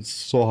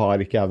 så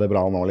har ikke jeg det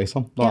bra nå,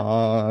 liksom.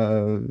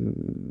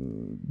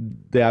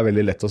 Det er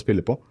veldig lett å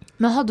spille på.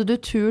 Men hadde du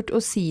turt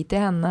å si til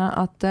henne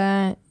at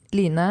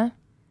Line,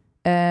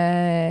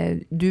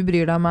 du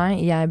bryr deg om meg,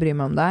 jeg bryr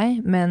meg om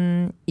deg, men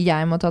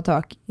jeg må ta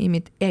tak i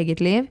mitt eget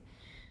liv,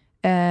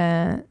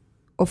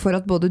 og for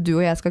at både du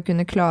og jeg skal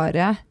kunne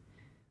klare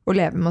å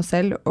leve med oss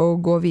selv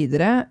og gå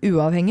videre,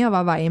 uavhengig av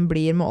hva veien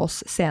blir med oss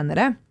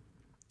senere,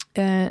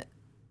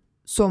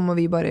 så må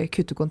vi bare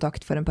kutte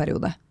kontakt for en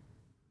periode.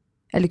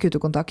 Eller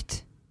kutte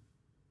kontakt.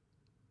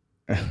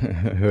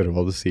 Jeg hører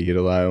hva du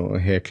sier, og det er jo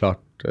helt klart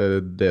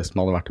det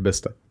som hadde vært det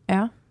beste.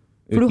 Ja,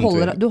 for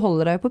du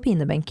holder deg jo på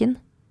pinebenken.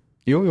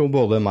 Jo,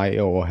 både meg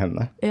og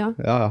henne. Ja.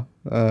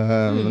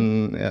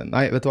 Men,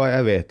 nei, vet du hva,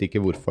 jeg vet ikke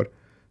hvorfor.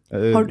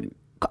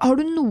 Har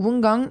du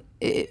noen gang,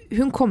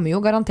 hun kommer jo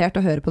garantert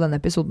å høre på denne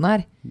episoden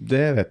her.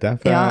 Det vet jeg,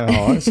 for jeg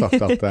har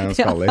sagt at den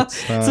skal litt.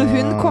 Så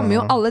hun kommer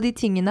jo, alle de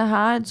tingene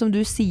her som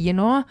du sier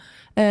nå,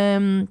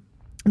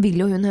 vil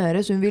jo hun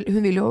høre, så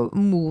hun vil jo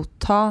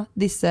motta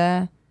disse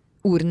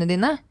ordene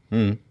dine.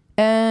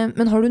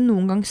 Men har du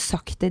noen gang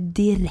sagt det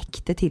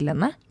direkte til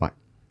henne? Nei.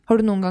 Har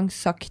du noen gang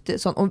sagt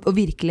sånn, og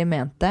virkelig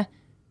ment det,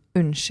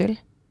 unnskyld?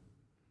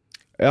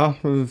 Ja,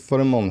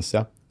 for en måned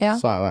siden. Ja.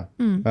 Så er det.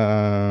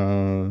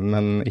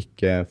 Men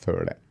ikke før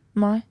det.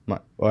 Nei.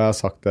 Og jeg har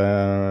sagt det,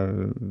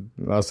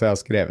 altså jeg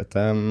har skrevet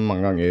det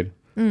mange ganger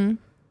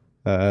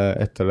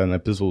etter den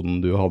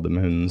episoden du hadde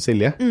med hunden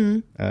Silje.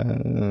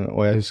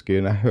 Og jeg husker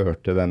når jeg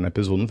hørte den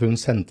episoden, for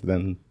hun sendte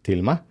den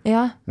til meg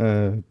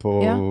på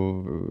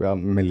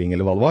melding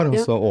eller hva det var, og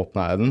så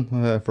åpnet jeg den,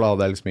 for da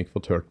hadde jeg liksom ikke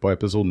fått hørt på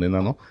episoden din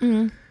ennå.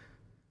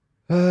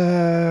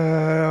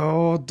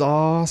 Og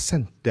da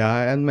sendte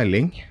jeg en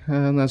melding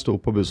når jeg stod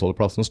på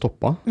bussholdeplassen og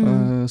stoppet,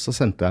 så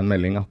sendte jeg en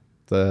melding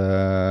at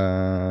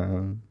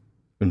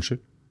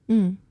unnskyld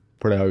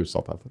for det jeg har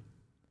utsatt deg for.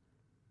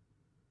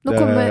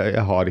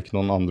 Jeg har ikke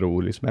noen andre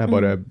ord liksom. Jeg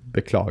bare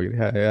beklager,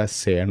 jeg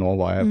ser nå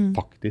hva jeg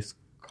faktisk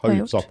har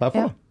utsatt deg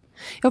for.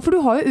 Ja, for du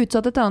har jo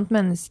utsatt et annet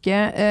menneske,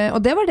 og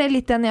det var det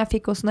litt den jeg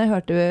fikk også når jeg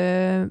hørte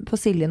på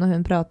Silje når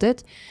hun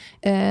pratet,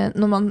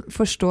 når man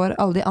forstår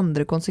alle de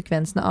andre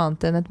konsekvensene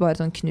annet enn et bare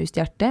sånn knust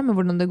hjerte, med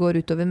hvordan det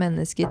går utover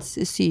menneskets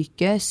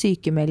syke,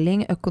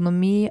 sykemelding,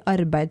 økonomi,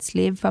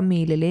 arbeidsliv,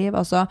 familieliv,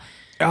 altså...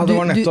 Ja, det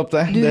var nettopp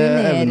det. Det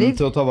evnen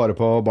til å ta vare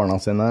på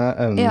barna sine,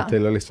 evnen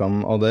til å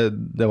liksom, og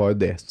det var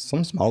jo det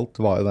som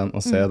smalt, var jo den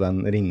å se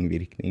den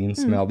ringvirkningen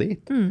som jeg hadde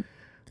gitt.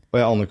 Og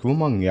jeg aner ikke hvor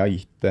mange jeg har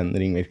gitt den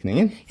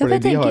ringvirkningen, fordi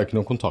de har jeg ikke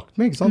noe kontakt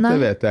med, ikke sant? Det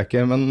vet jeg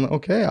ikke, men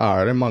ok,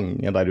 er det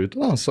mange der ute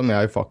da, som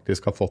jeg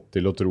faktisk har fått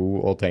til å tro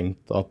og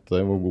tenkt at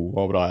hvor god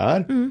og bra jeg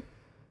er?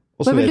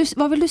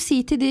 Hva vil du si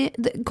til de,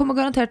 det kommer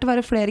garantert til å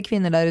være flere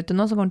kvinner der ute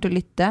nå som kommer til å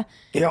lytte,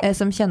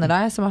 som kjenner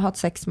deg, som har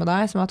hatt sex med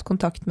deg, som har hatt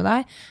kontakt med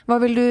deg.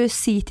 Hva vil du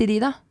si til de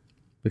da?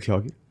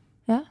 Beklager.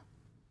 Ja.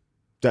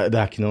 Det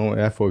er ikke noe,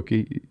 jeg får jo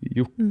ikke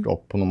gjort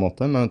opp på noen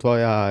måte, men vet du hva,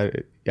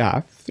 jeg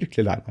er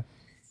fryktelig lei meg.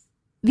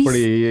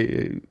 Fordi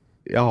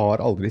jeg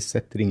har aldri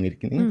sett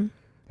ringvirkningen.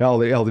 Jeg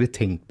har aldri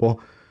tenkt på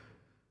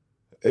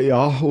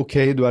ja, ok,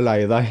 du er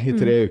lei deg i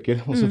 3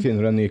 uker, og så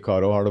finner du en ny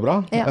kar og har det bra.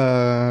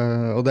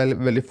 Og det er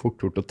veldig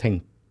fort gjort å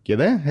tenke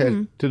det,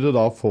 helt til du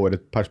da får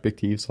et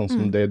perspektiv sånn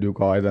som det du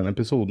ga i den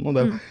episoden. Og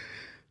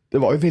det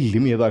var jo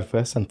veldig mye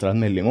derfor jeg sendte deg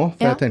en melding også,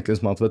 for jeg tenkte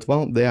liksom at, vet du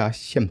hva, det er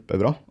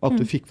kjempebra at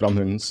du fikk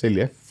fram hunden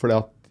Silje, fordi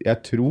at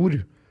jeg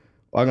tror,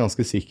 og er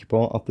ganske sikker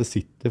på, at det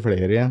sitter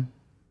flere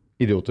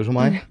idioter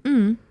som meg,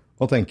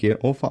 og tenker,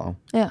 å faen.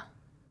 Ja.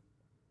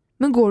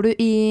 Men går du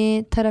i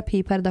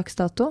terapi per dags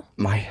dato?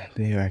 Nei,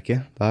 det gjør jeg ikke.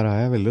 Der er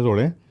jeg veldig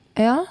dårlig.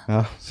 Ja?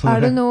 Er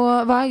det noe,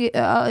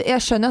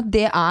 jeg skjønner at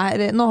det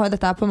er, nå har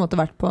dette på en måte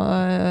vært på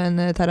en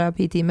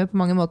terapitime på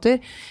mange måter,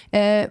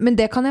 men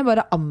det kan jeg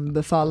bare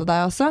anbefale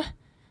deg også,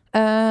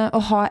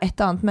 å ha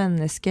et annet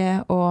menneske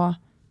å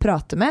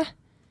prate med.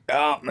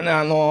 Ja, men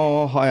nå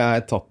har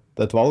jeg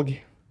tatt et valg.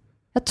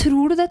 Ja,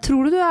 tror du det?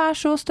 Tror du er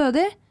så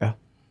stødig? Ja.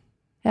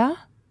 Ja?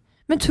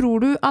 Men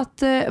tror du at,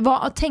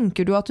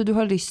 tenker du at du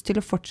har lyst til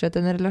å fortsette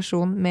en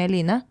relasjon med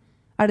Line?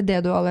 Er det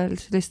det du har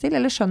lyst til,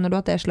 eller skjønner du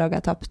at det slaget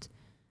er tapt?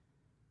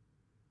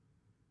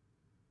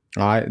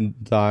 Nei,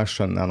 der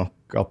skjønner jeg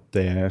nok at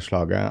det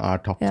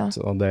slaget tapt,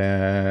 og det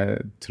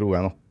tror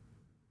jeg nok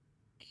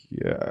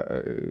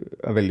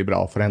veldig bra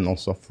for henne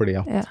også, fordi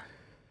at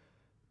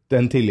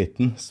den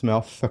tilliten som jeg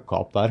har fucka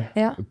opp der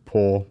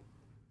på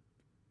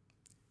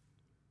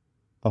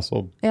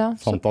altså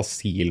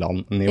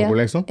fantasiland-nivå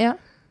liksom,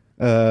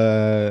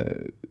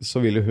 så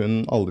ville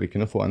hun aldri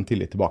kunne få en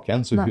tillit tilbake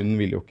igjen, så hun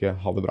ville jo ikke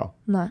ha det bra.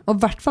 Nei, og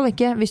I hvert fall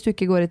ikke hvis du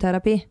ikke går I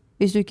terapi.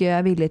 Hvis du ikke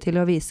villig til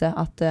å vise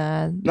at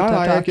du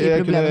tar tak I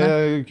problemene.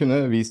 Jeg kunne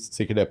vist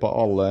sikkert det på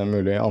alle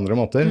mulige andre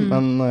måter,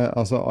 men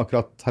altså,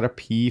 akkurat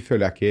terapi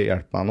føler jeg ikke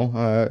hjelper meg nå.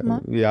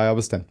 Jeg har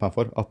bestemt meg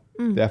for at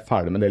jeg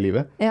ferdig med det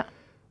livet.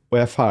 Og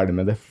jeg ferdig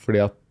med det fordi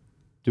at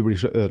du blir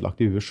så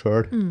ødelagt I huet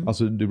selv.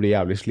 Altså, du blir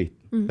jævlig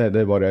sliten.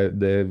 Det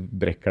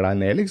brekker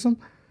deg ned, liksom.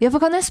 Ja, for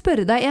kan jeg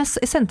spørre deg?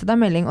 Jeg sendte deg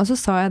melding, og så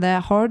sa jeg det.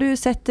 Har du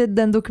sett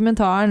den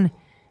dokumentaren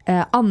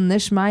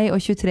Anders, meg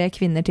og 23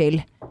 kvinner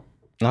til?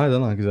 Nei,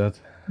 den har jeg ikke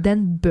sett.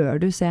 Den bør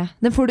du se.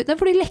 Den får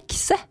du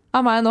lekse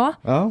av meg nå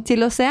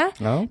til å se.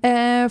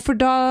 For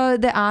da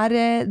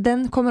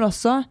den kommer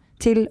også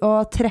til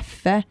å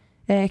treffe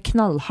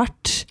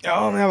knallhardt.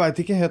 Ja, men jeg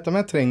vet ikke helt om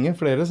jeg trenger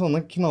flere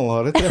sånne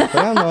knallharde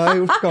treffer. Nå har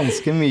jeg gjort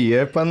ganske mye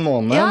på en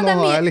måned. Nå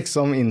har jeg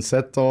liksom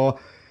innsett og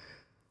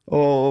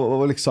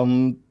liksom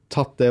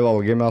tatt det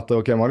valget med at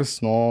ok, Marius,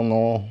 nå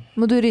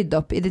må du rydde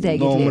opp I ditt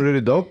eget liv. Nå må du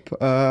rydde opp,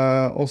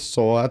 og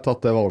så har jeg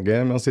tatt det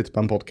valget med å sitte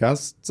på en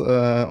podcast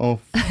og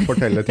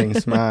fortelle ting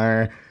som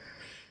jeg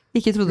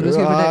ikke trodde du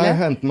skulle fortelle. Jeg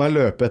hentet meg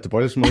løpe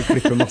etterpå, eller så må du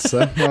klippe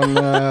masse. Men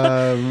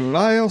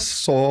nei, og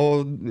så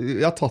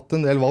jeg har tatt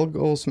en del valg,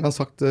 og som jeg har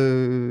sagt,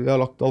 jeg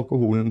har lagt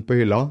alkoholen på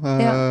hylla.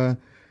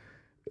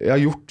 Jeg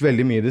har gjort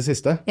veldig mye I det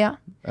siste.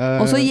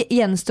 Og så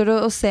gjenstår det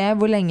å se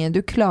hvor lenge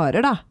du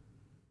klarer da.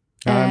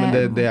 Nei, men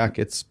det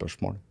ikke et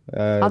spørsmål.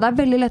 Ja, det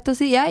veldig lett å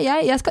si.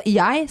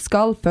 Jeg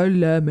skal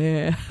følge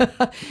med.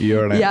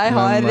 Gjør det. Jeg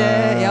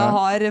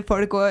har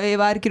folk I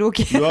hver krok.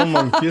 Du har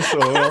monkeys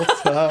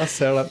overalt. Jeg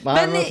ser det.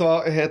 Nei, men så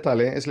helt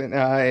ærlig, Iselin,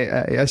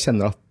 jeg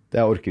kjenner at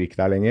jeg orker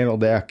ikke der lenger,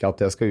 og det ikke at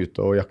jeg skal ut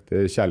og jakte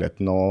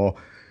kjærligheten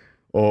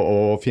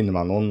og finne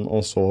meg noen,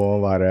 og så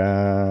være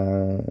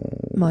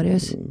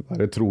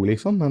tro,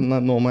 liksom. Men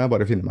nå må jeg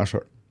bare finne meg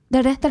selv.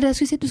 Det det jeg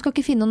skulle si. Du skal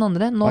ikke finne noen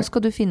andre. Nå skal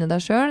du finne deg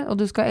selv, og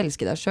du skal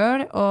elske deg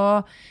selv,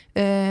 og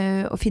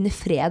finne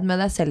fred med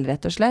deg selv,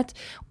 rett og slett.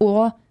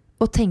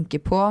 Og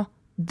tenke på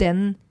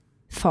den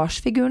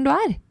farsfiguren du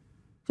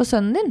for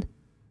sønnen din.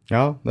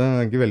 Ja, det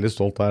jeg ikke veldig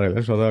stolt her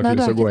heller, så det har jeg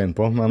ikke lyst til å gå inn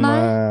på. Men,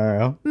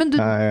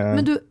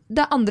 men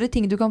det andre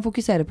ting du kan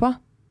fokusere på.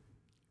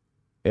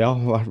 Ja,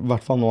 I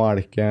hvert fall nå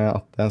det ikke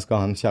at jeg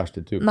skal ha en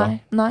kjæreste til uka.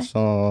 Nei.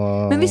 Så...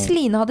 Men hvis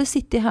Line hadde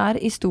sittet her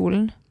I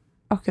stolen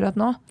akkurat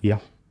nå,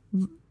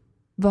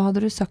 hva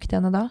hadde du sagt til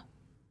henne da?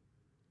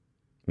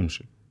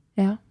 Unnskyld.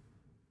 Ja.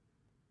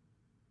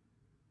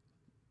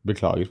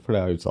 Beklager for det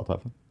jeg har utsatt her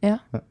for. Ja.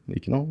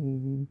 Ikke noe...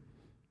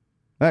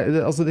 Nei,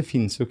 det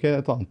finnes jo ikke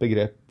et annet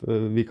begrep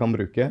vi kan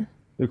bruke.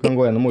 Du kan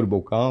gå gjennom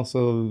ordboka,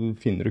 så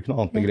finner du ikke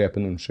noe annet begrep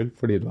enn unnskyld,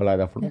 fordi du lei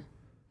deg for noe.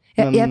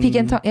 Men... Jeg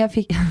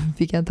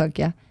fikk en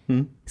tanke.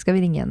 Skal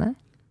vi ringe henne?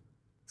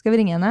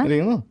 Ringe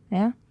da.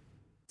 Ja.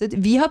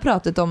 Vi har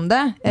pratet om det,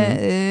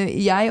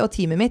 jeg og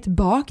teamet mitt,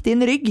 bak din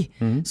rygg,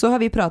 så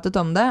har vi pratet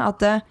om det,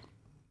 at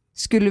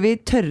skulle vi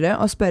tørre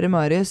å spørre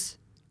Marius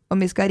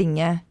om vi skal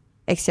ringe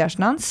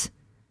ekskjæresten hans?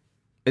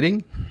 Ring.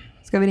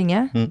 Skal vi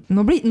ringe?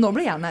 Nå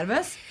blir jeg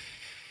nervøs.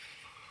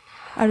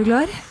 Du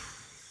klar?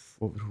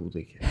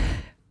 Overhodet ikke.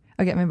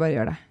 Ok, men bare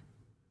gjør det.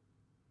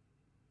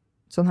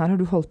 Sånn her har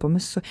du holdt på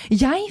med så...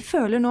 Jeg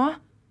føler nå...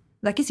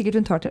 Det ikke sikkert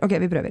hun tar telefonen. Ok,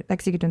 vi prøver. Det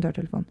ikke sikkert hun tar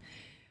telefonen.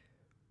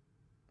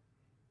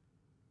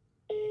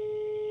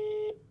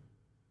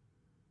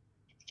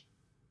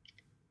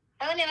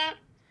 Hei, Line.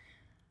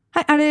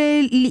 Hei, det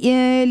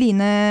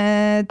Line?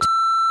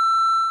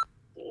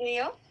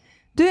 Ja.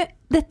 Du,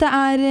 dette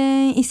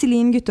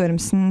Iselin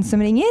Guttormsen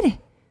som ringer.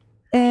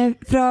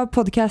 Fra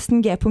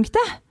podcasten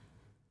G-punktet.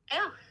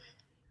 Ja.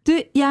 Du,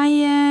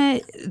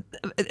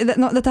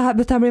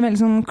 dette blir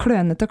veldig sånn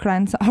klønete og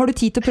klein. Har du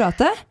tid til å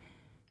prate?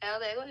 Ja,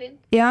 det går fint.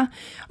 Ja,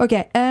 ok.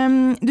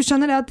 Du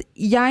skjønner det at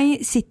jeg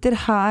sitter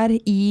her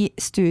I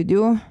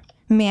studio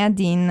med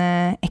din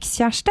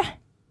ekskjæreste.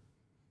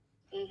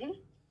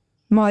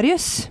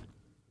 Marius.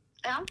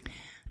 Ja.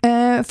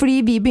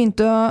 Fordi vi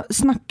begynte å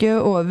snakke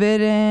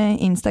over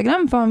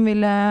Instagram, for han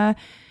ville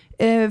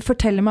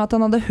fortelle meg at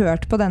han hadde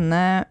hørt på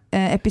denne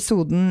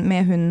episoden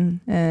med hun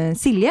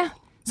Silje,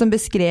 som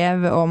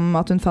beskrev om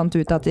at hun fant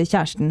ut at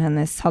kjæresten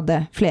hennes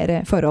hadde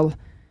flere forhold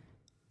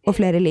og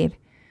flere liv.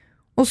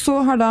 Og så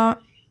har da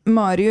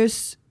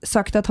Marius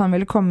sagt at han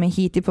ville komme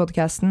hit I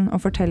podcasten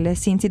og fortelle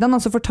sin side. Han har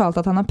også fortalt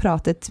at han har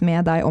pratet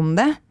med deg om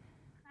det.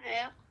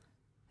 Ja.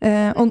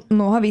 Og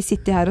nå har vi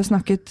sittet her og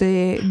snakket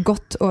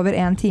godt over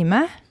 1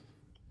 time.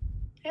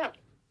 Ja.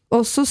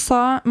 Og så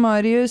sa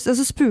Marius,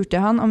 så spurte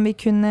han om vi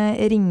kunne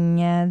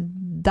ringe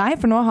deg,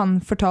 for nå har han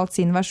fortalt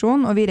sin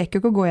versjon, og vi rekker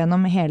ikke å gå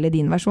gjennom hele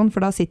din versjon,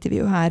 for da sitter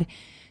vi jo her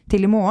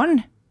til I morgen.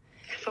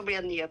 Det får bli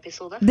en ny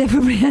episode. Det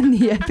får bli en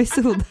ny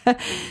episode.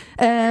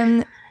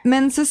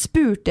 Men så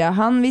spurte jeg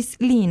han, hvis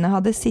Line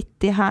hadde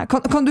sittet her,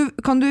 kan du,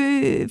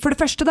 for det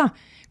første da,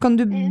 kan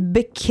du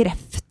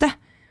bekrefte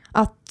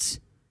at,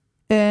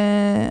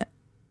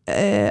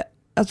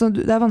 altså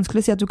det vanskelig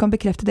å si at du kan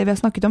bekrefte det vi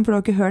har snakket om, for du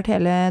har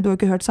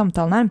ikke hørt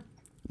samtalen her.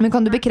 Men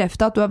kan du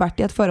bekrefte at du har vært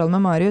i et forhold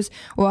med Marius,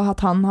 og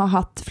at han har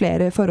hatt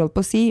flere forhold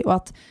på si, og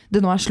at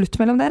det nå slutt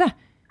mellom dere?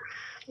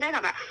 Det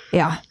kan jeg.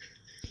 Ja.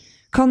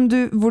 Kan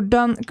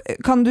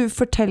du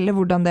fortelle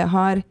hvordan det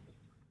har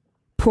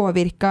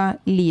påvirket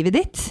livet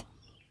ditt?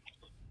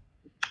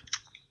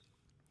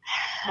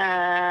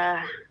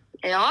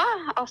 Ja,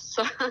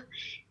 altså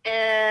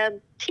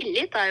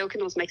tillit jo ikke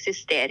noe som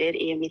eksisterer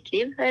i mitt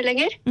liv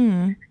lenger.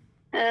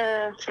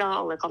 Fra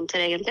alle kanter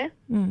egentlig,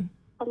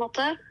 på en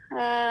måte.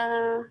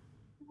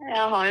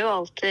 Jeg har jo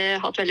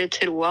alltid hatt veldig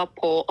troa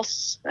på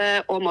oss,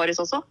 og Marius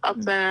også, at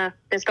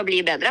det skal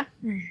bli bedre.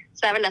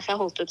 Så det vel derfor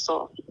jeg holdt ut så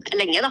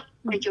lenge da,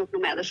 og ikke gjort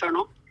noe med det før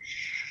nå.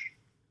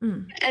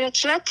 Rett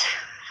og slett.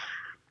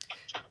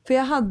 For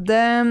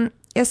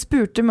jeg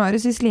spurte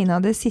Marius hvis Line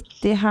hadde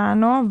sittet her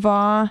nå,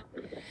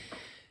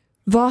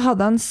 hva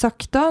hadde han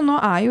sagt da? Nå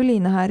jo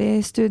Line her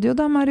i studio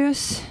da,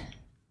 Marius.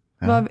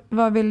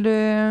 Hva vil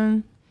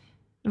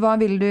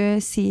du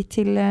si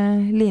til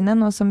Line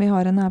nå som vi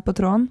har henne her på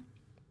tråden?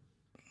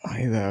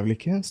 Nei, det vel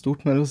ikke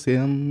stort mer å si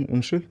enn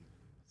unnskyld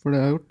for det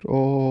jeg har gjort,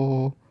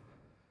 og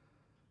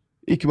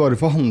ikke bare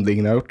for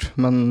handlingene jeg har gjort,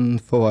 men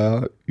for hva jeg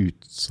har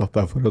utsatt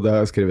deg for, og det har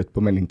jeg skrevet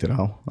på melding til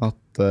deg også,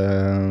 at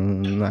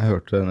når jeg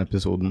hørte den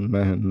episoden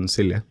med hun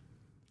Silje,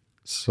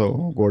 så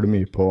går det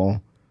mye på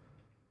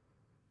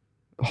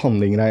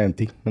handlinger en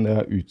ting, men det jeg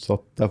har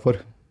utsatt deg for,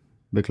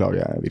 beklager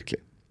jeg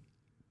virkelig.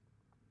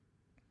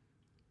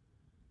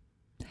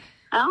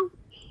 Ja.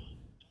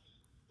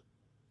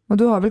 Og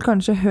du har vel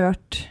kanskje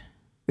hørt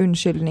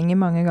unnskyldninger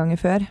mange ganger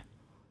før?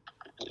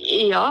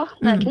 Ja,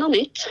 det ikke noe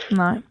nytt.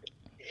 Nei.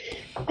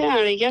 Det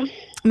det ikke.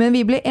 Men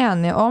vi ble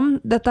enige om,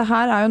 dette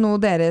her jo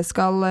noe dere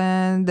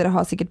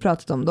har sikkert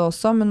pratet om det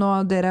også, men nå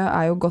dere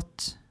jo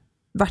godt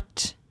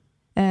vært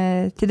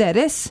til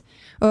deres.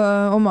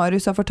 Og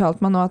Marius har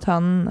fortalt meg nå at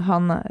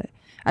han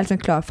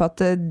liksom klar for at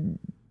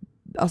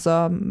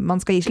altså, man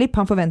skal gi slipp.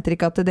 Han forventer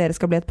ikke at dere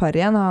skal bli et par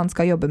igjen, og han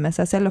skal jobbe med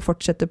seg selv og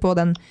fortsette på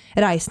den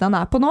reisen han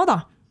på nå da.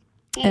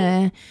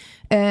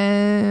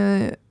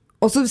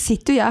 Og så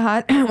sitter jeg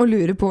her og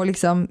lurer på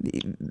liksom,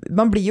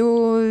 man blir jo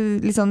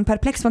liksom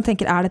perpleks, man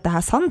tenker, dette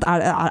her sant?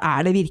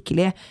 Det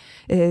virkelig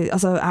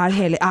altså,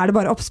 det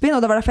bare oppspinn?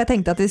 Og det var derfor jeg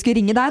tenkte at vi skulle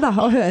ringe deg da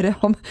og høre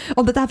om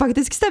dette her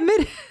faktisk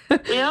stemmer.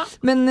 Ja.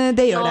 Men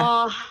det gjør det.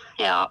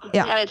 Ja,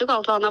 jeg vet jo ikke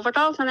alt hva han har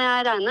fortalt, men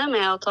jeg regner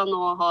med at han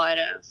nå har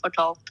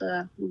fortalt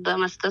det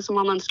meste som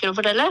han ønsker å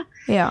fortelle.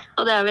 Ja.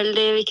 Og det vel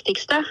det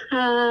viktigste.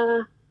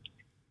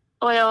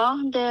 Og ja,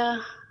 det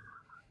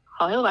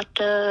har jo vært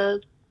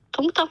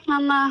tungt da,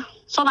 men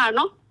sånn det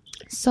nå.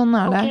 Sånn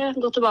det. Og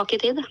gå tilbake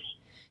i tid.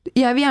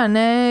 Jeg vil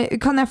gjerne,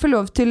 kan jeg få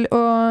lov til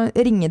å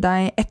ringe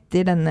deg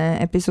etter denne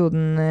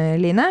episoden,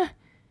 Line?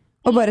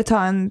 Og bare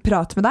ta en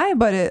prat med deg,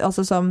 bare,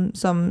 altså som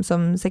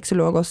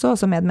sexolog også, og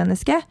som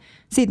medmenneske,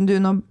 siden du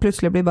nå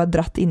plutselig blir bare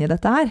dratt inn i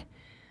dette her.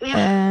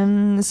 Ja.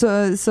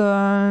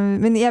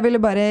 Men jeg ville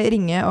bare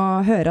ringe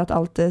og høre at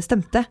alt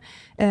stemte,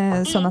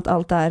 sånn at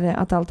alt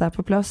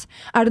på plass.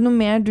 Det noe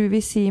mer du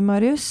vil si,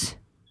 Marius?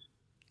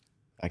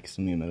 Det ikke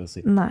så mye mer å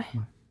si. Nei.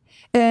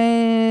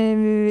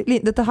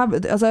 Dette her,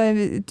 altså,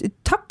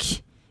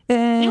 takk.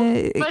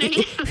 Jeg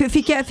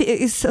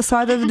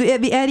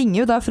ringer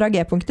jo da fra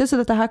G-punktet, så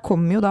dette her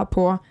kommer jo da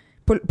på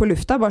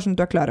lufta, bare sånn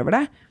at du klar over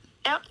det.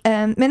 Ja.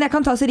 Men jeg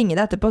kan ta oss og ringe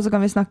deg etterpå, så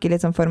kan vi snakke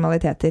litt om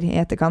formaliteter i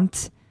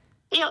etterkant.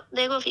 Ja,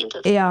 det går fint.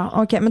 Ja,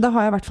 ok, men da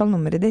har jeg i hvert fall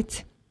nummeret ditt.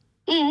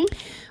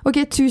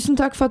 Ok, tusen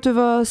takk for at du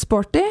var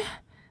sporty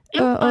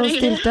og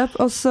stilte opp,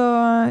 og så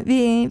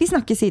vi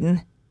snakker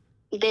siden.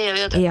 Det gjør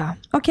vi jo det. Ja,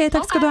 ok,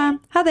 takk skal du ha.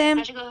 Ha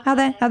det.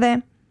 Ha det.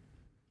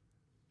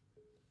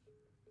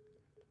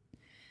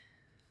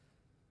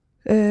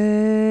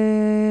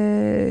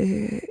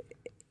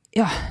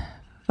 Ja,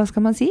 hva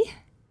skal man si?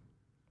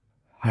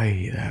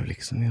 Hei, det vel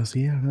ikke så mye å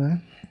si, det det?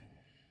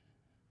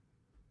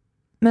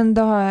 Men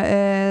da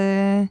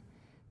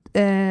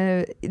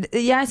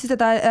jeg synes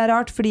dette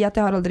rart fordi at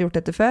jeg har aldri gjort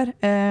dette før,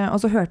 og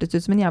så hørtes det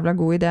ut som en jævla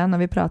god idé når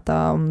vi pratet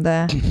om det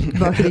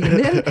bak ryggen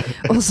din,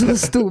 og så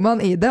sto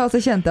man i det, og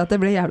så kjente jeg at det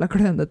ble jævla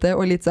klønete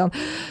og litt sånn.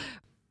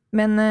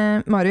 Men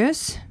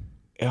Marius?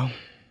 Ja?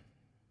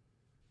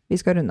 Vi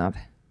skal runde av.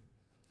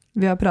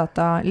 Vi har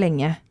pratet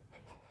lenge.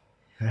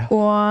 Ja.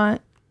 Og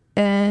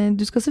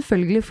du skal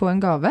selvfølgelig få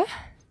en gave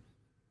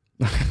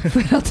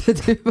for at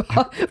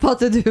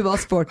du var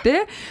sporty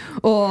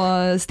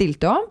og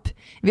stilte opp.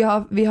 Vi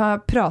har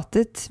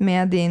pratet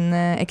med din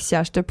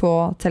ekskjæreste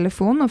på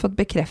telefon og fått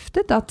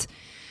bekreftet at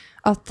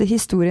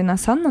historien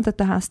sann, at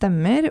dette her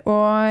stemmer.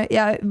 Og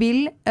jeg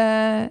vil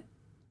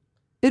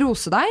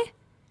rose deg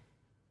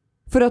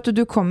for at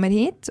du kommer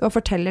hit og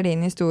forteller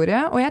din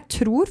historie. Og jeg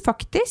tror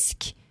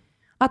faktisk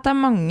at det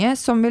mange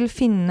som vil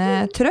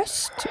finne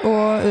trøst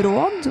og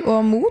råd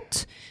og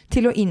mot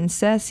til å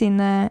innse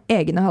sine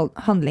egne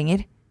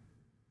handlinger.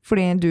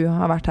 fordi du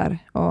har vært her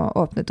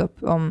og åpnet opp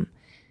om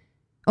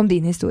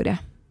din historie.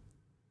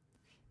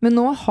 Men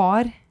nå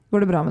går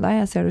det bra med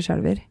deg, jeg ser du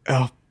skjelver.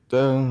 Ja,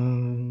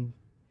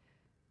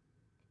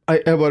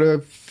 jeg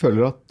bare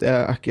føler at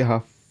jeg ikke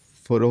her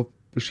for å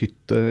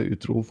beskytte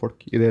utro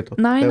folk i det hele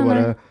tatt.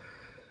 Nei.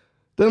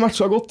 Det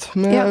matcha godt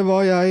med hva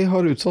jeg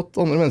har utsatt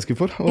andre mennesker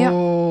for,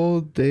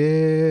 og det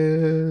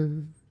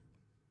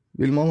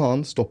vil man ha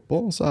en stopp på,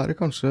 og så det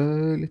kanskje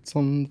litt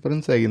sånn for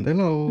ens egen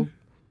del, å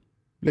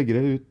legge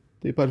det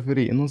ut i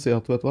periferien og si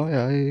at, vet du hva,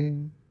 jeg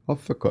har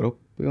fucka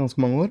opp i ganske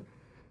mange år.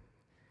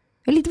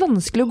 Det litt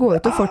vanskelig å gå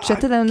ut og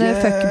fortsette den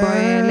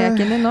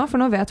fuckboy-leken din nå, for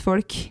nå vet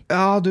folk.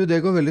 Ja, du, det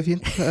går veldig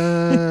fint.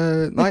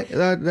 Nei,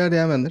 det det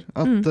jeg mener.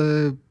 At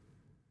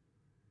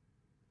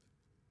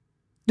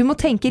du må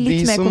tenke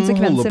litt mer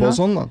konsekvenser nå. De som holder på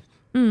sånn, da.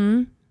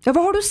 Ja,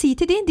 hva har du å si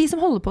til de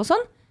som holder på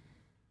sånn?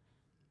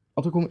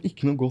 At det kommer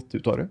ikke noe godt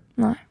ut av det.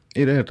 Nei.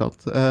 I det hele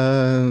tatt.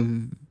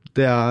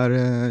 Det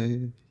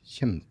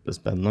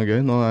kjempespennende og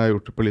gøy. Nå har jeg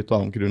gjort det på litt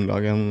annet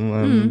grunnlag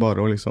enn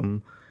bare å liksom...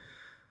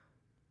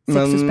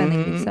 Sex og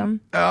spenning, liksom.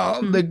 Ja,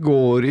 det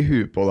går i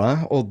huet på deg,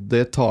 og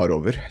det tar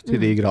over til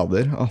de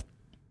grader at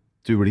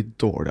du blir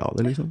dårlig av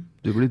det, liksom.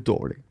 Du blir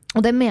dårlig.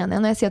 Og det mener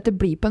jeg når jeg sier at det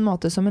blir på en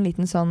måte som en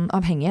liten sånn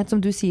avhengighet, som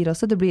du sier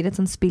også, det blir et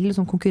sånn spill,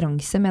 sånn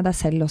konkurranse med deg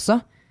selv også,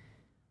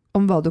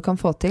 om hva du kan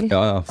få til.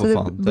 Ja, for så det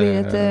faen.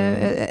 Blir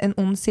en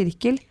ond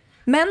sirkel.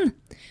 Men,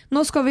 nå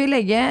skal vi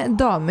legge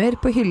damer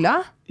på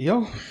hylla.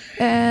 Ja.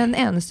 Den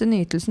eneste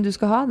nytelsen du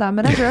skal ha, det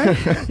med deg selv.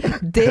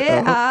 Det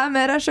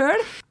med deg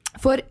selv.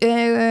 For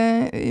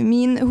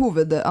min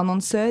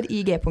hovedannonsør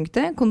i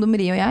G-punktet,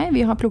 Kondomeri og jeg,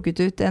 vi har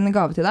plukket ut en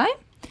gave til deg.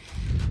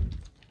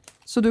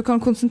 Så du kan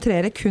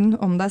konsentrere kun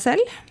om deg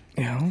selv.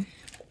 Ja.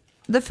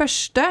 Det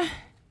første,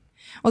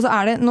 og så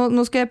det,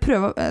 nå skal jeg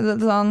prøve,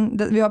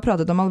 vi har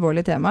pratet om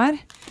alvorlige temaer,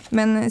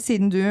 men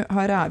siden du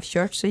har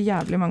rævkjørt så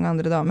jævlig mange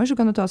andre damer, så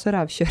kan du ta oss og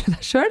rævkjøre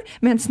deg selv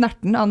med en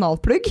snerten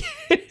analplugg.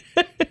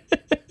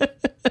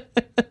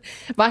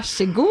 Vær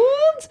så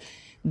god.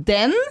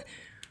 Den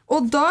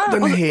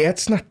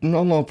het snerten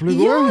analplugg.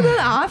 Ja,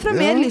 den fra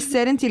Mer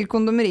Lyst-serien til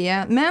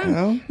Kondomeriet.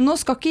 Men nå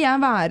skal ikke jeg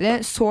være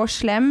så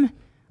slem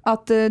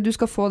at du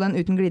skal få den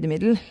uten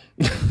glidemiddel.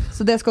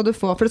 Så det skal du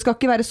få. For det skal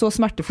ikke være så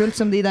smertefullt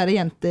som de der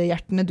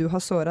jentehjertene du har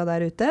såret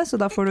der ute. Så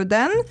da får du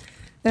den.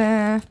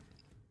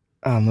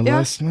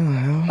 Analysme,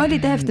 Og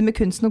litt heftig med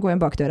kunsten å gå inn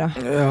bakdøra.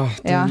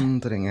 Ja,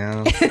 den trenger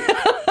jeg.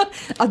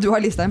 At du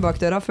har listet inn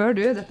bakdøra før,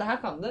 du. Dette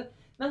her kan du.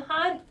 Men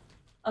her...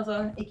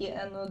 Altså, jeg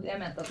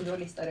mente at du har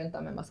listet rundt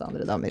da med masse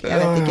andre damer.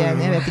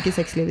 Jeg vet ikke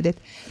sexlivet ditt.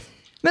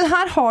 Men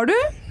her har du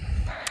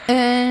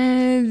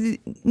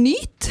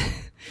nyt.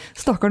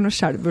 Stakkar, nå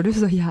skjelver du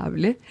så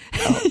jævlig.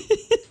 Ja.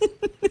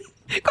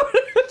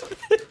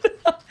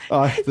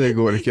 Nei, det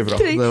går ikke bra.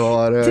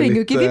 Trenger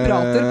jo ikke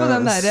vibrator på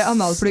den der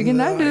analpluggen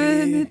der.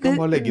 Du kan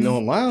bare legge den i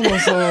hånda,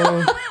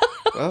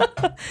 ja.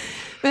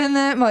 Men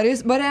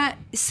Marius, bare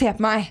se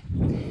på meg.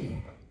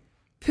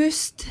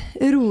 Pust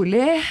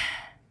rolig.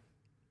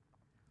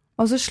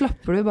 Og så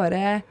slapper du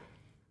bare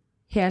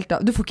helt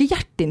av. Du får ikke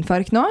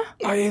hjerteinfarkt nå?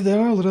 Nei, det har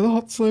jeg allerede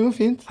hatt, så det går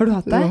fint. Har du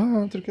hatt det? Ja,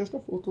 jeg tror ikke jeg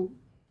skal få 2.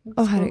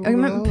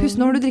 Men pust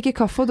når du drikker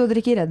kaffe, og du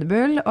drikker Red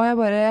Bull, og jeg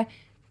bare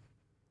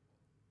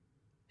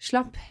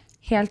slapp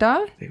helt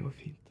av. Det går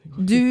fint.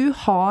 Du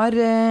har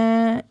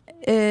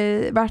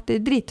vært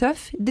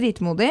drittøff,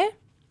 dritmodig,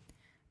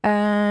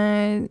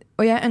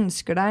 og jeg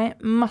ønsker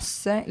deg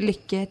masse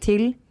lykke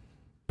til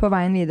på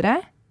veien videre.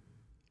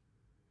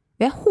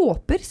 Jeg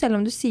håper, selv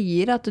om du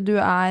sier at du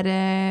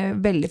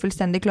veldig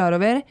fullstendig klar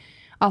over,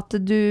 at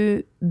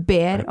du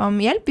ber om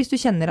hjelp hvis du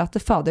kjenner at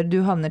fader, du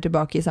havner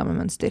tilbake i samme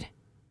mønster.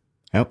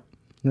 Ja,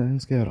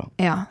 det skal jeg gjøre.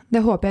 Ja,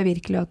 det håper jeg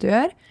virkelig at du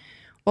gjør.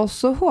 Og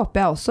så håper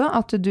jeg også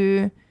at du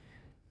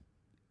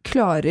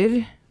klarer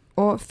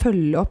å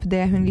følge opp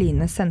det hun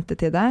Line sendte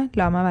til deg,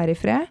 la meg være i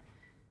fred,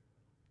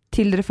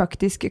 til dere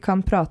faktisk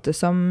kan prate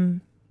som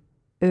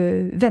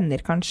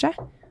venner kanskje.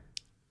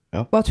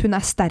 Ja. Og at hun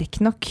sterk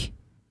nok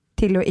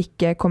til å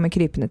ikke komme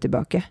krypende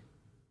tilbake.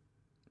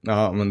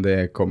 Ja, men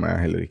det kommer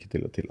jeg heller ikke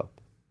til å tillate.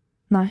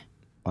 Nei.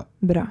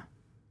 Bra.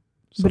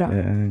 Så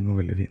det går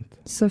veldig fint.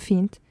 Så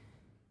fint.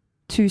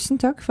 Tusen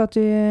takk for at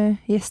du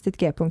gjestet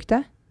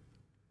G-punktet.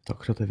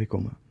 Takk for at jeg fikk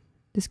komme.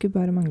 Det skulle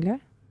bare mangle.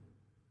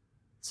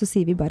 Så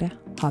sier vi bare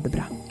ha det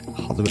bra.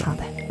 Ha det bra. Ha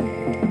det.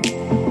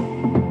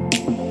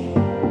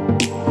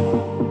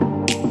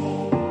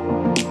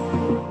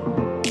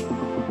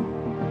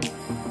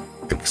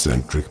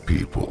 Eccentric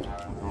people.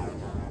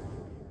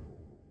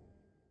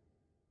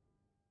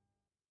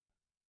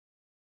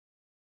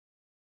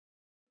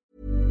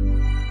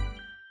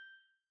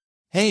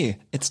 Hey,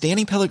 it's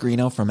Danny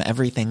Pellegrino from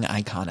Everything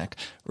Iconic.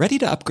 Ready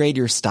to upgrade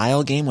your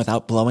style game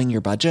without blowing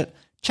your budget?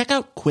 Check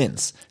out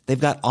Quince. They've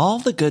got all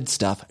the good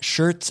stuff,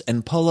 shirts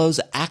and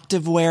polos,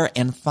 activewear,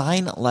 and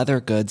fine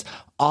leather goods,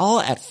 all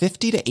at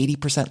 50 to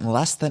 80%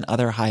 less than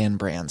other high-end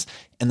brands.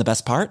 And the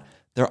best part?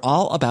 They're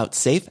all about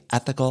safe,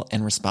 ethical,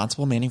 and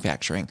responsible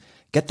manufacturing.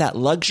 Get that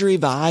luxury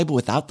vibe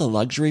without the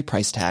luxury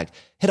price tag.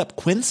 Hit up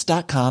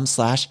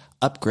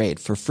quince.com/upgrade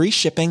for free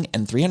shipping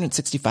and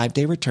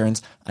 365-day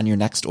returns on your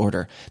next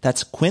order.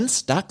 That's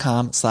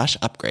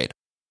quince.com/upgrade.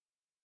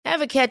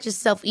 Ever catch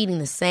yourself eating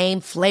the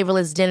same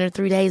flavorless dinner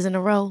 3 days in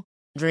a row?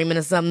 Dreaming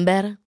of something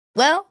better?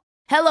 Well,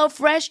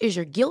 HelloFresh is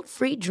your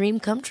guilt-free dream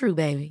come true,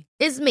 baby.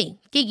 It's me,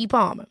 Keke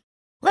Palmer.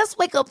 Let's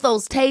wake up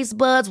those taste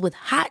buds with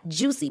hot,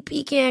 juicy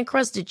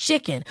pecan-crusted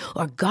chicken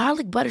or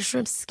garlic butter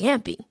shrimp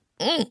scampi.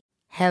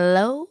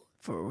 Hello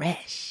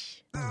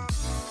Fresh.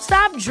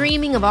 Stop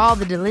dreaming of all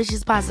the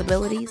delicious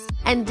possibilities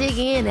and dig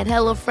in at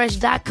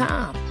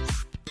HelloFresh.com.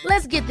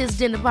 Let's get this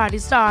dinner party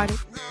started.